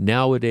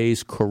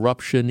 Nowadays,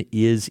 corruption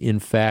is, in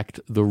fact,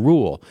 the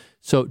rule.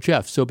 So,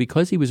 Jeff,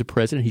 because he was a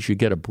president, he should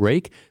get a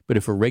break. But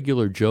if a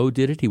regular Joe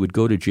did it, he would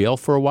go to jail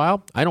for a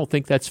while. I don't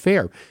think that's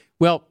fair.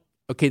 Well,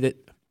 okay,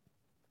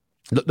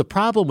 the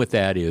problem with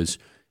that is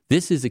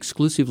this is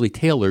exclusively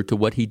tailored to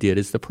what he did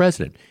as the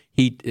president.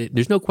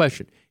 There's no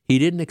question. He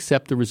didn't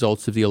accept the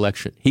results of the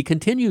election. He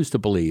continues to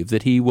believe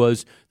that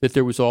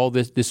there was all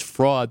this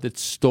fraud that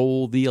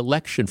stole the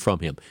election from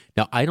him.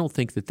 Now, I don't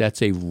think that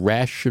that's a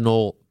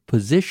rational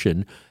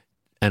position,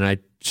 and I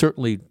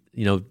certainly,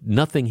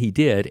 nothing he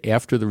did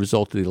after the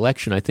result of the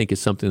election, I think,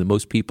 is something that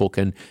most people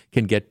can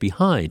get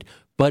behind.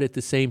 But at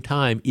the same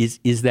time,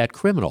 is that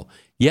criminal?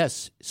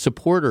 Yes,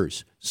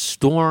 supporters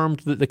stormed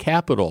the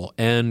Capitol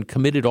and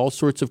committed all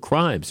sorts of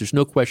crimes. There's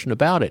no question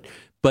about it.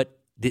 But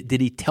did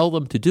he tell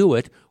them to do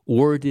it,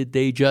 or did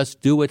they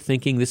just do it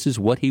thinking this is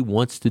what he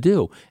wants to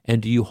do?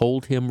 And do you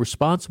hold him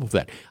responsible for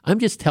that? I'm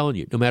just telling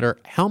you, no matter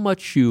how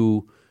much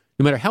you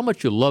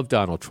love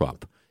Donald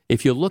Trump,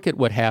 if you look at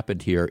what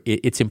happened here,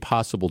 it's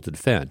impossible to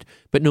defend.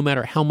 But no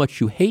matter how much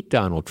you hate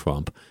Donald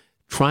Trump,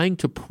 trying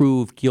to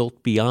prove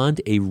guilt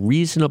beyond a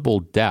reasonable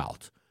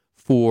doubt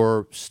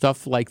for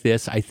stuff like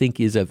this, I think,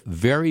 is a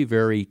very,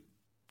 very,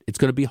 it's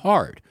going to be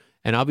hard.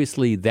 And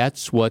obviously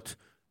that's what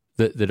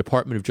the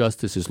Department of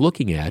Justice is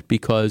looking at,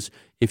 because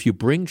if you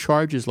bring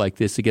charges like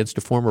this against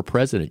a former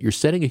president, you're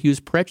setting a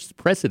huge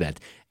precedent.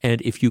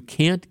 And if you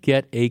can't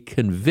get a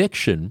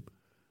conviction,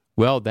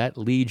 well, that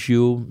puts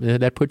you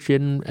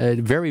in a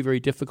very, very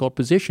difficult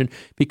position,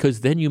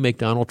 because then you make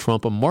Donald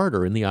Trump a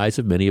martyr in the eyes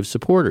of many of his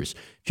supporters.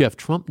 Jeff,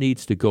 Trump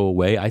needs to go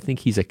away. I think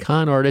he's a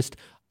con artist.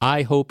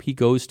 I hope he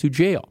goes to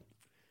jail.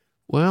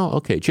 Well,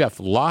 okay, Jeff,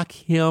 lock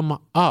him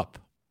up.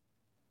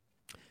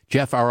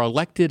 Jeff, our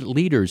elected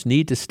leaders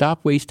need to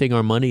stop wasting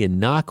our money and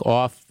knock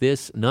off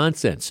this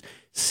nonsense.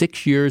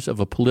 6 years of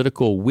a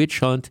political witch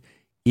hunt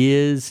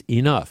is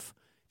enough.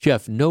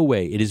 Jeff, no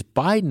way. It is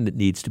Biden that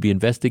needs to be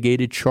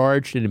investigated,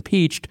 charged, and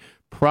impeached,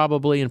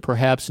 probably and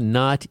perhaps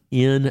not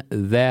in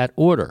that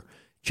order.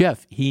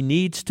 Jeff, he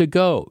needs to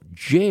go.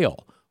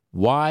 Jail.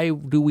 Why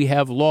do we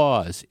have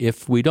laws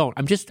if we don't?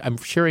 I'm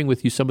sharing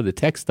with you some of the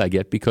text I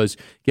get, because,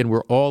 again,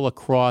 we're all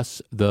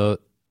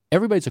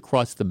everybody's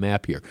across the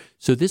map here.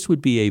 So this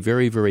would be a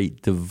very, very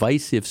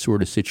divisive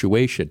sort of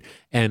situation.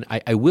 And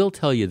I will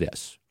tell you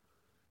this,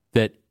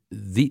 that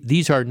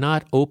these are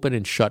not open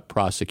and shut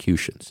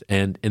prosecutions.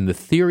 And the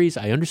theories,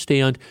 I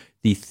understand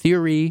the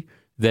theory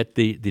that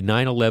the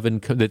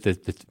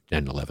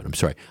 9/11, I'm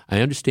sorry.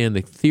 I understand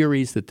the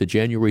theories that the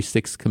January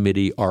 6th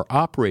committee are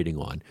operating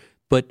on.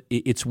 But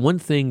it's one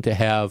thing to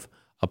have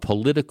a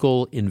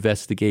political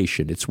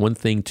investigation. It's one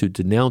thing to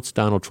denounce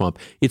Donald Trump.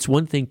 It's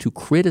one thing to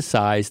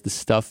criticize the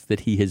stuff that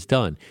he has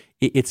done.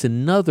 It's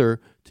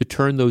another to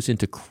turn those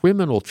into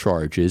criminal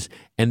charges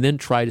and then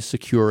try to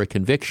secure a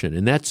conviction.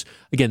 And that's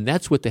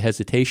what the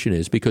hesitation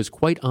is, because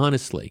quite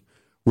honestly,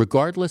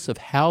 regardless of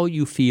how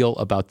you feel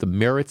about the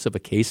merits of a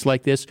case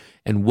like this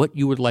and what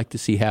you would like to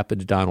see happen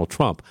to Donald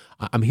Trump.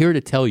 I'm here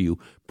to tell you,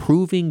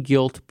 proving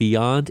guilt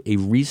beyond a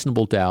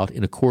reasonable doubt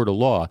in a court of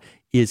law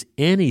is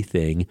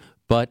anything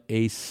but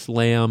a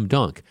slam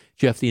dunk.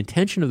 Jeff, the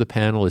intention of the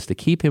panel is to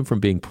keep him from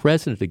being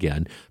president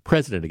again.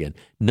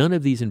 None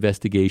of these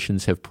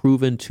investigations have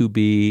proven to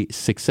be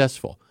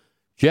successful.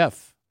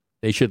 Jeff,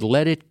 they should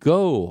let it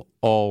go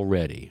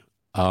already.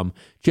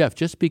 Jeff,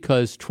 just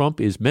because Trump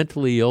is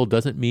mentally ill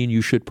doesn't mean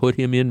you should put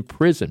him in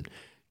prison.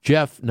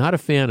 Jeff, not a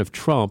fan of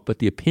Trump, but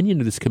the opinion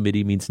of this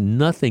committee means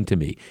nothing to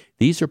me.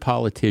 These are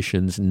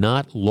politicians,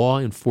 not law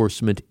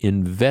enforcement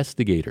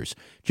investigators.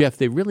 Jeff,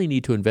 they really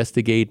need to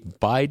investigate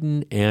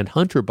Biden and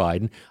Hunter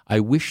Biden. I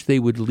wish they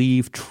would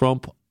leave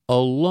Trump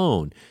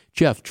alone.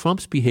 Jeff,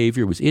 Trump's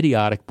behavior was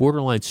idiotic,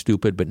 borderline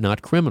stupid, but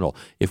not criminal.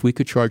 If we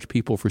could charge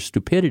people for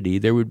stupidity,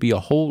 there would be a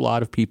whole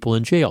lot of people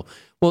in jail.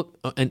 Well,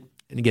 and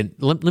again,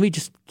 let me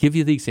just give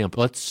you the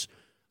example.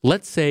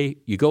 Let's say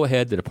you go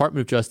ahead, the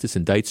Department of Justice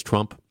indicts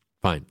Trump.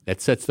 Fine, that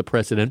sets the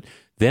precedent.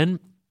 Then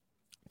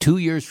 2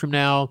 years from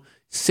now,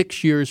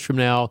 6 years from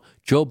now,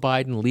 Joe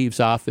Biden leaves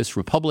office,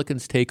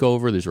 Republicans take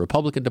over, there's a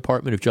Republican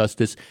Department of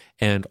Justice,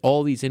 and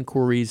all these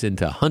inquiries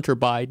into Hunter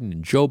Biden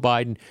and Joe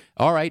Biden.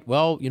 All right,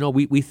 well,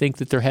 we think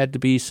that there had to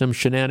be some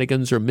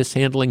shenanigans or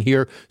mishandling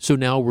here, so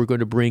now we're going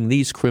to bring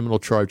these criminal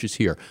charges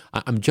here.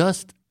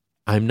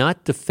 I'm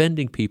not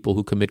defending people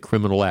who commit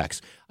criminal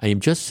acts. I am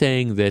just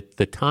saying that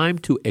the time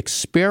to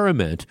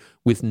experiment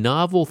with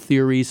novel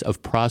theories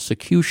of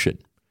prosecution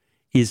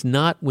is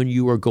not when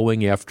you are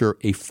going after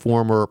a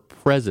former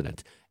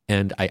president.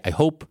 And I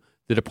hope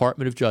the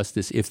Department of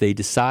Justice, if they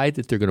decide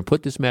that they're going to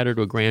put this matter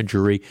to a grand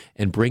jury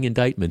and bring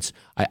indictments,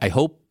 I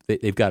hope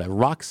that they've got a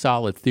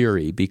rock-solid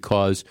theory,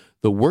 because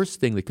the worst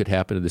thing that could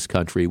happen to this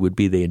country would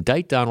be they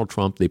indict Donald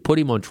Trump, they put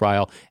him on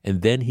trial,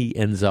 and then he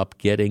ends up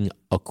getting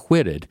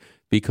acquitted,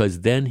 because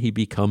then he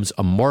becomes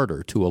a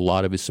martyr to a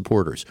lot of his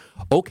supporters.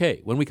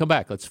 Okay, when we come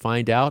back, let's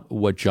find out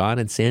what John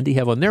and Sandy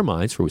have on their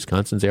minds for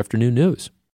Wisconsin's Afternoon News.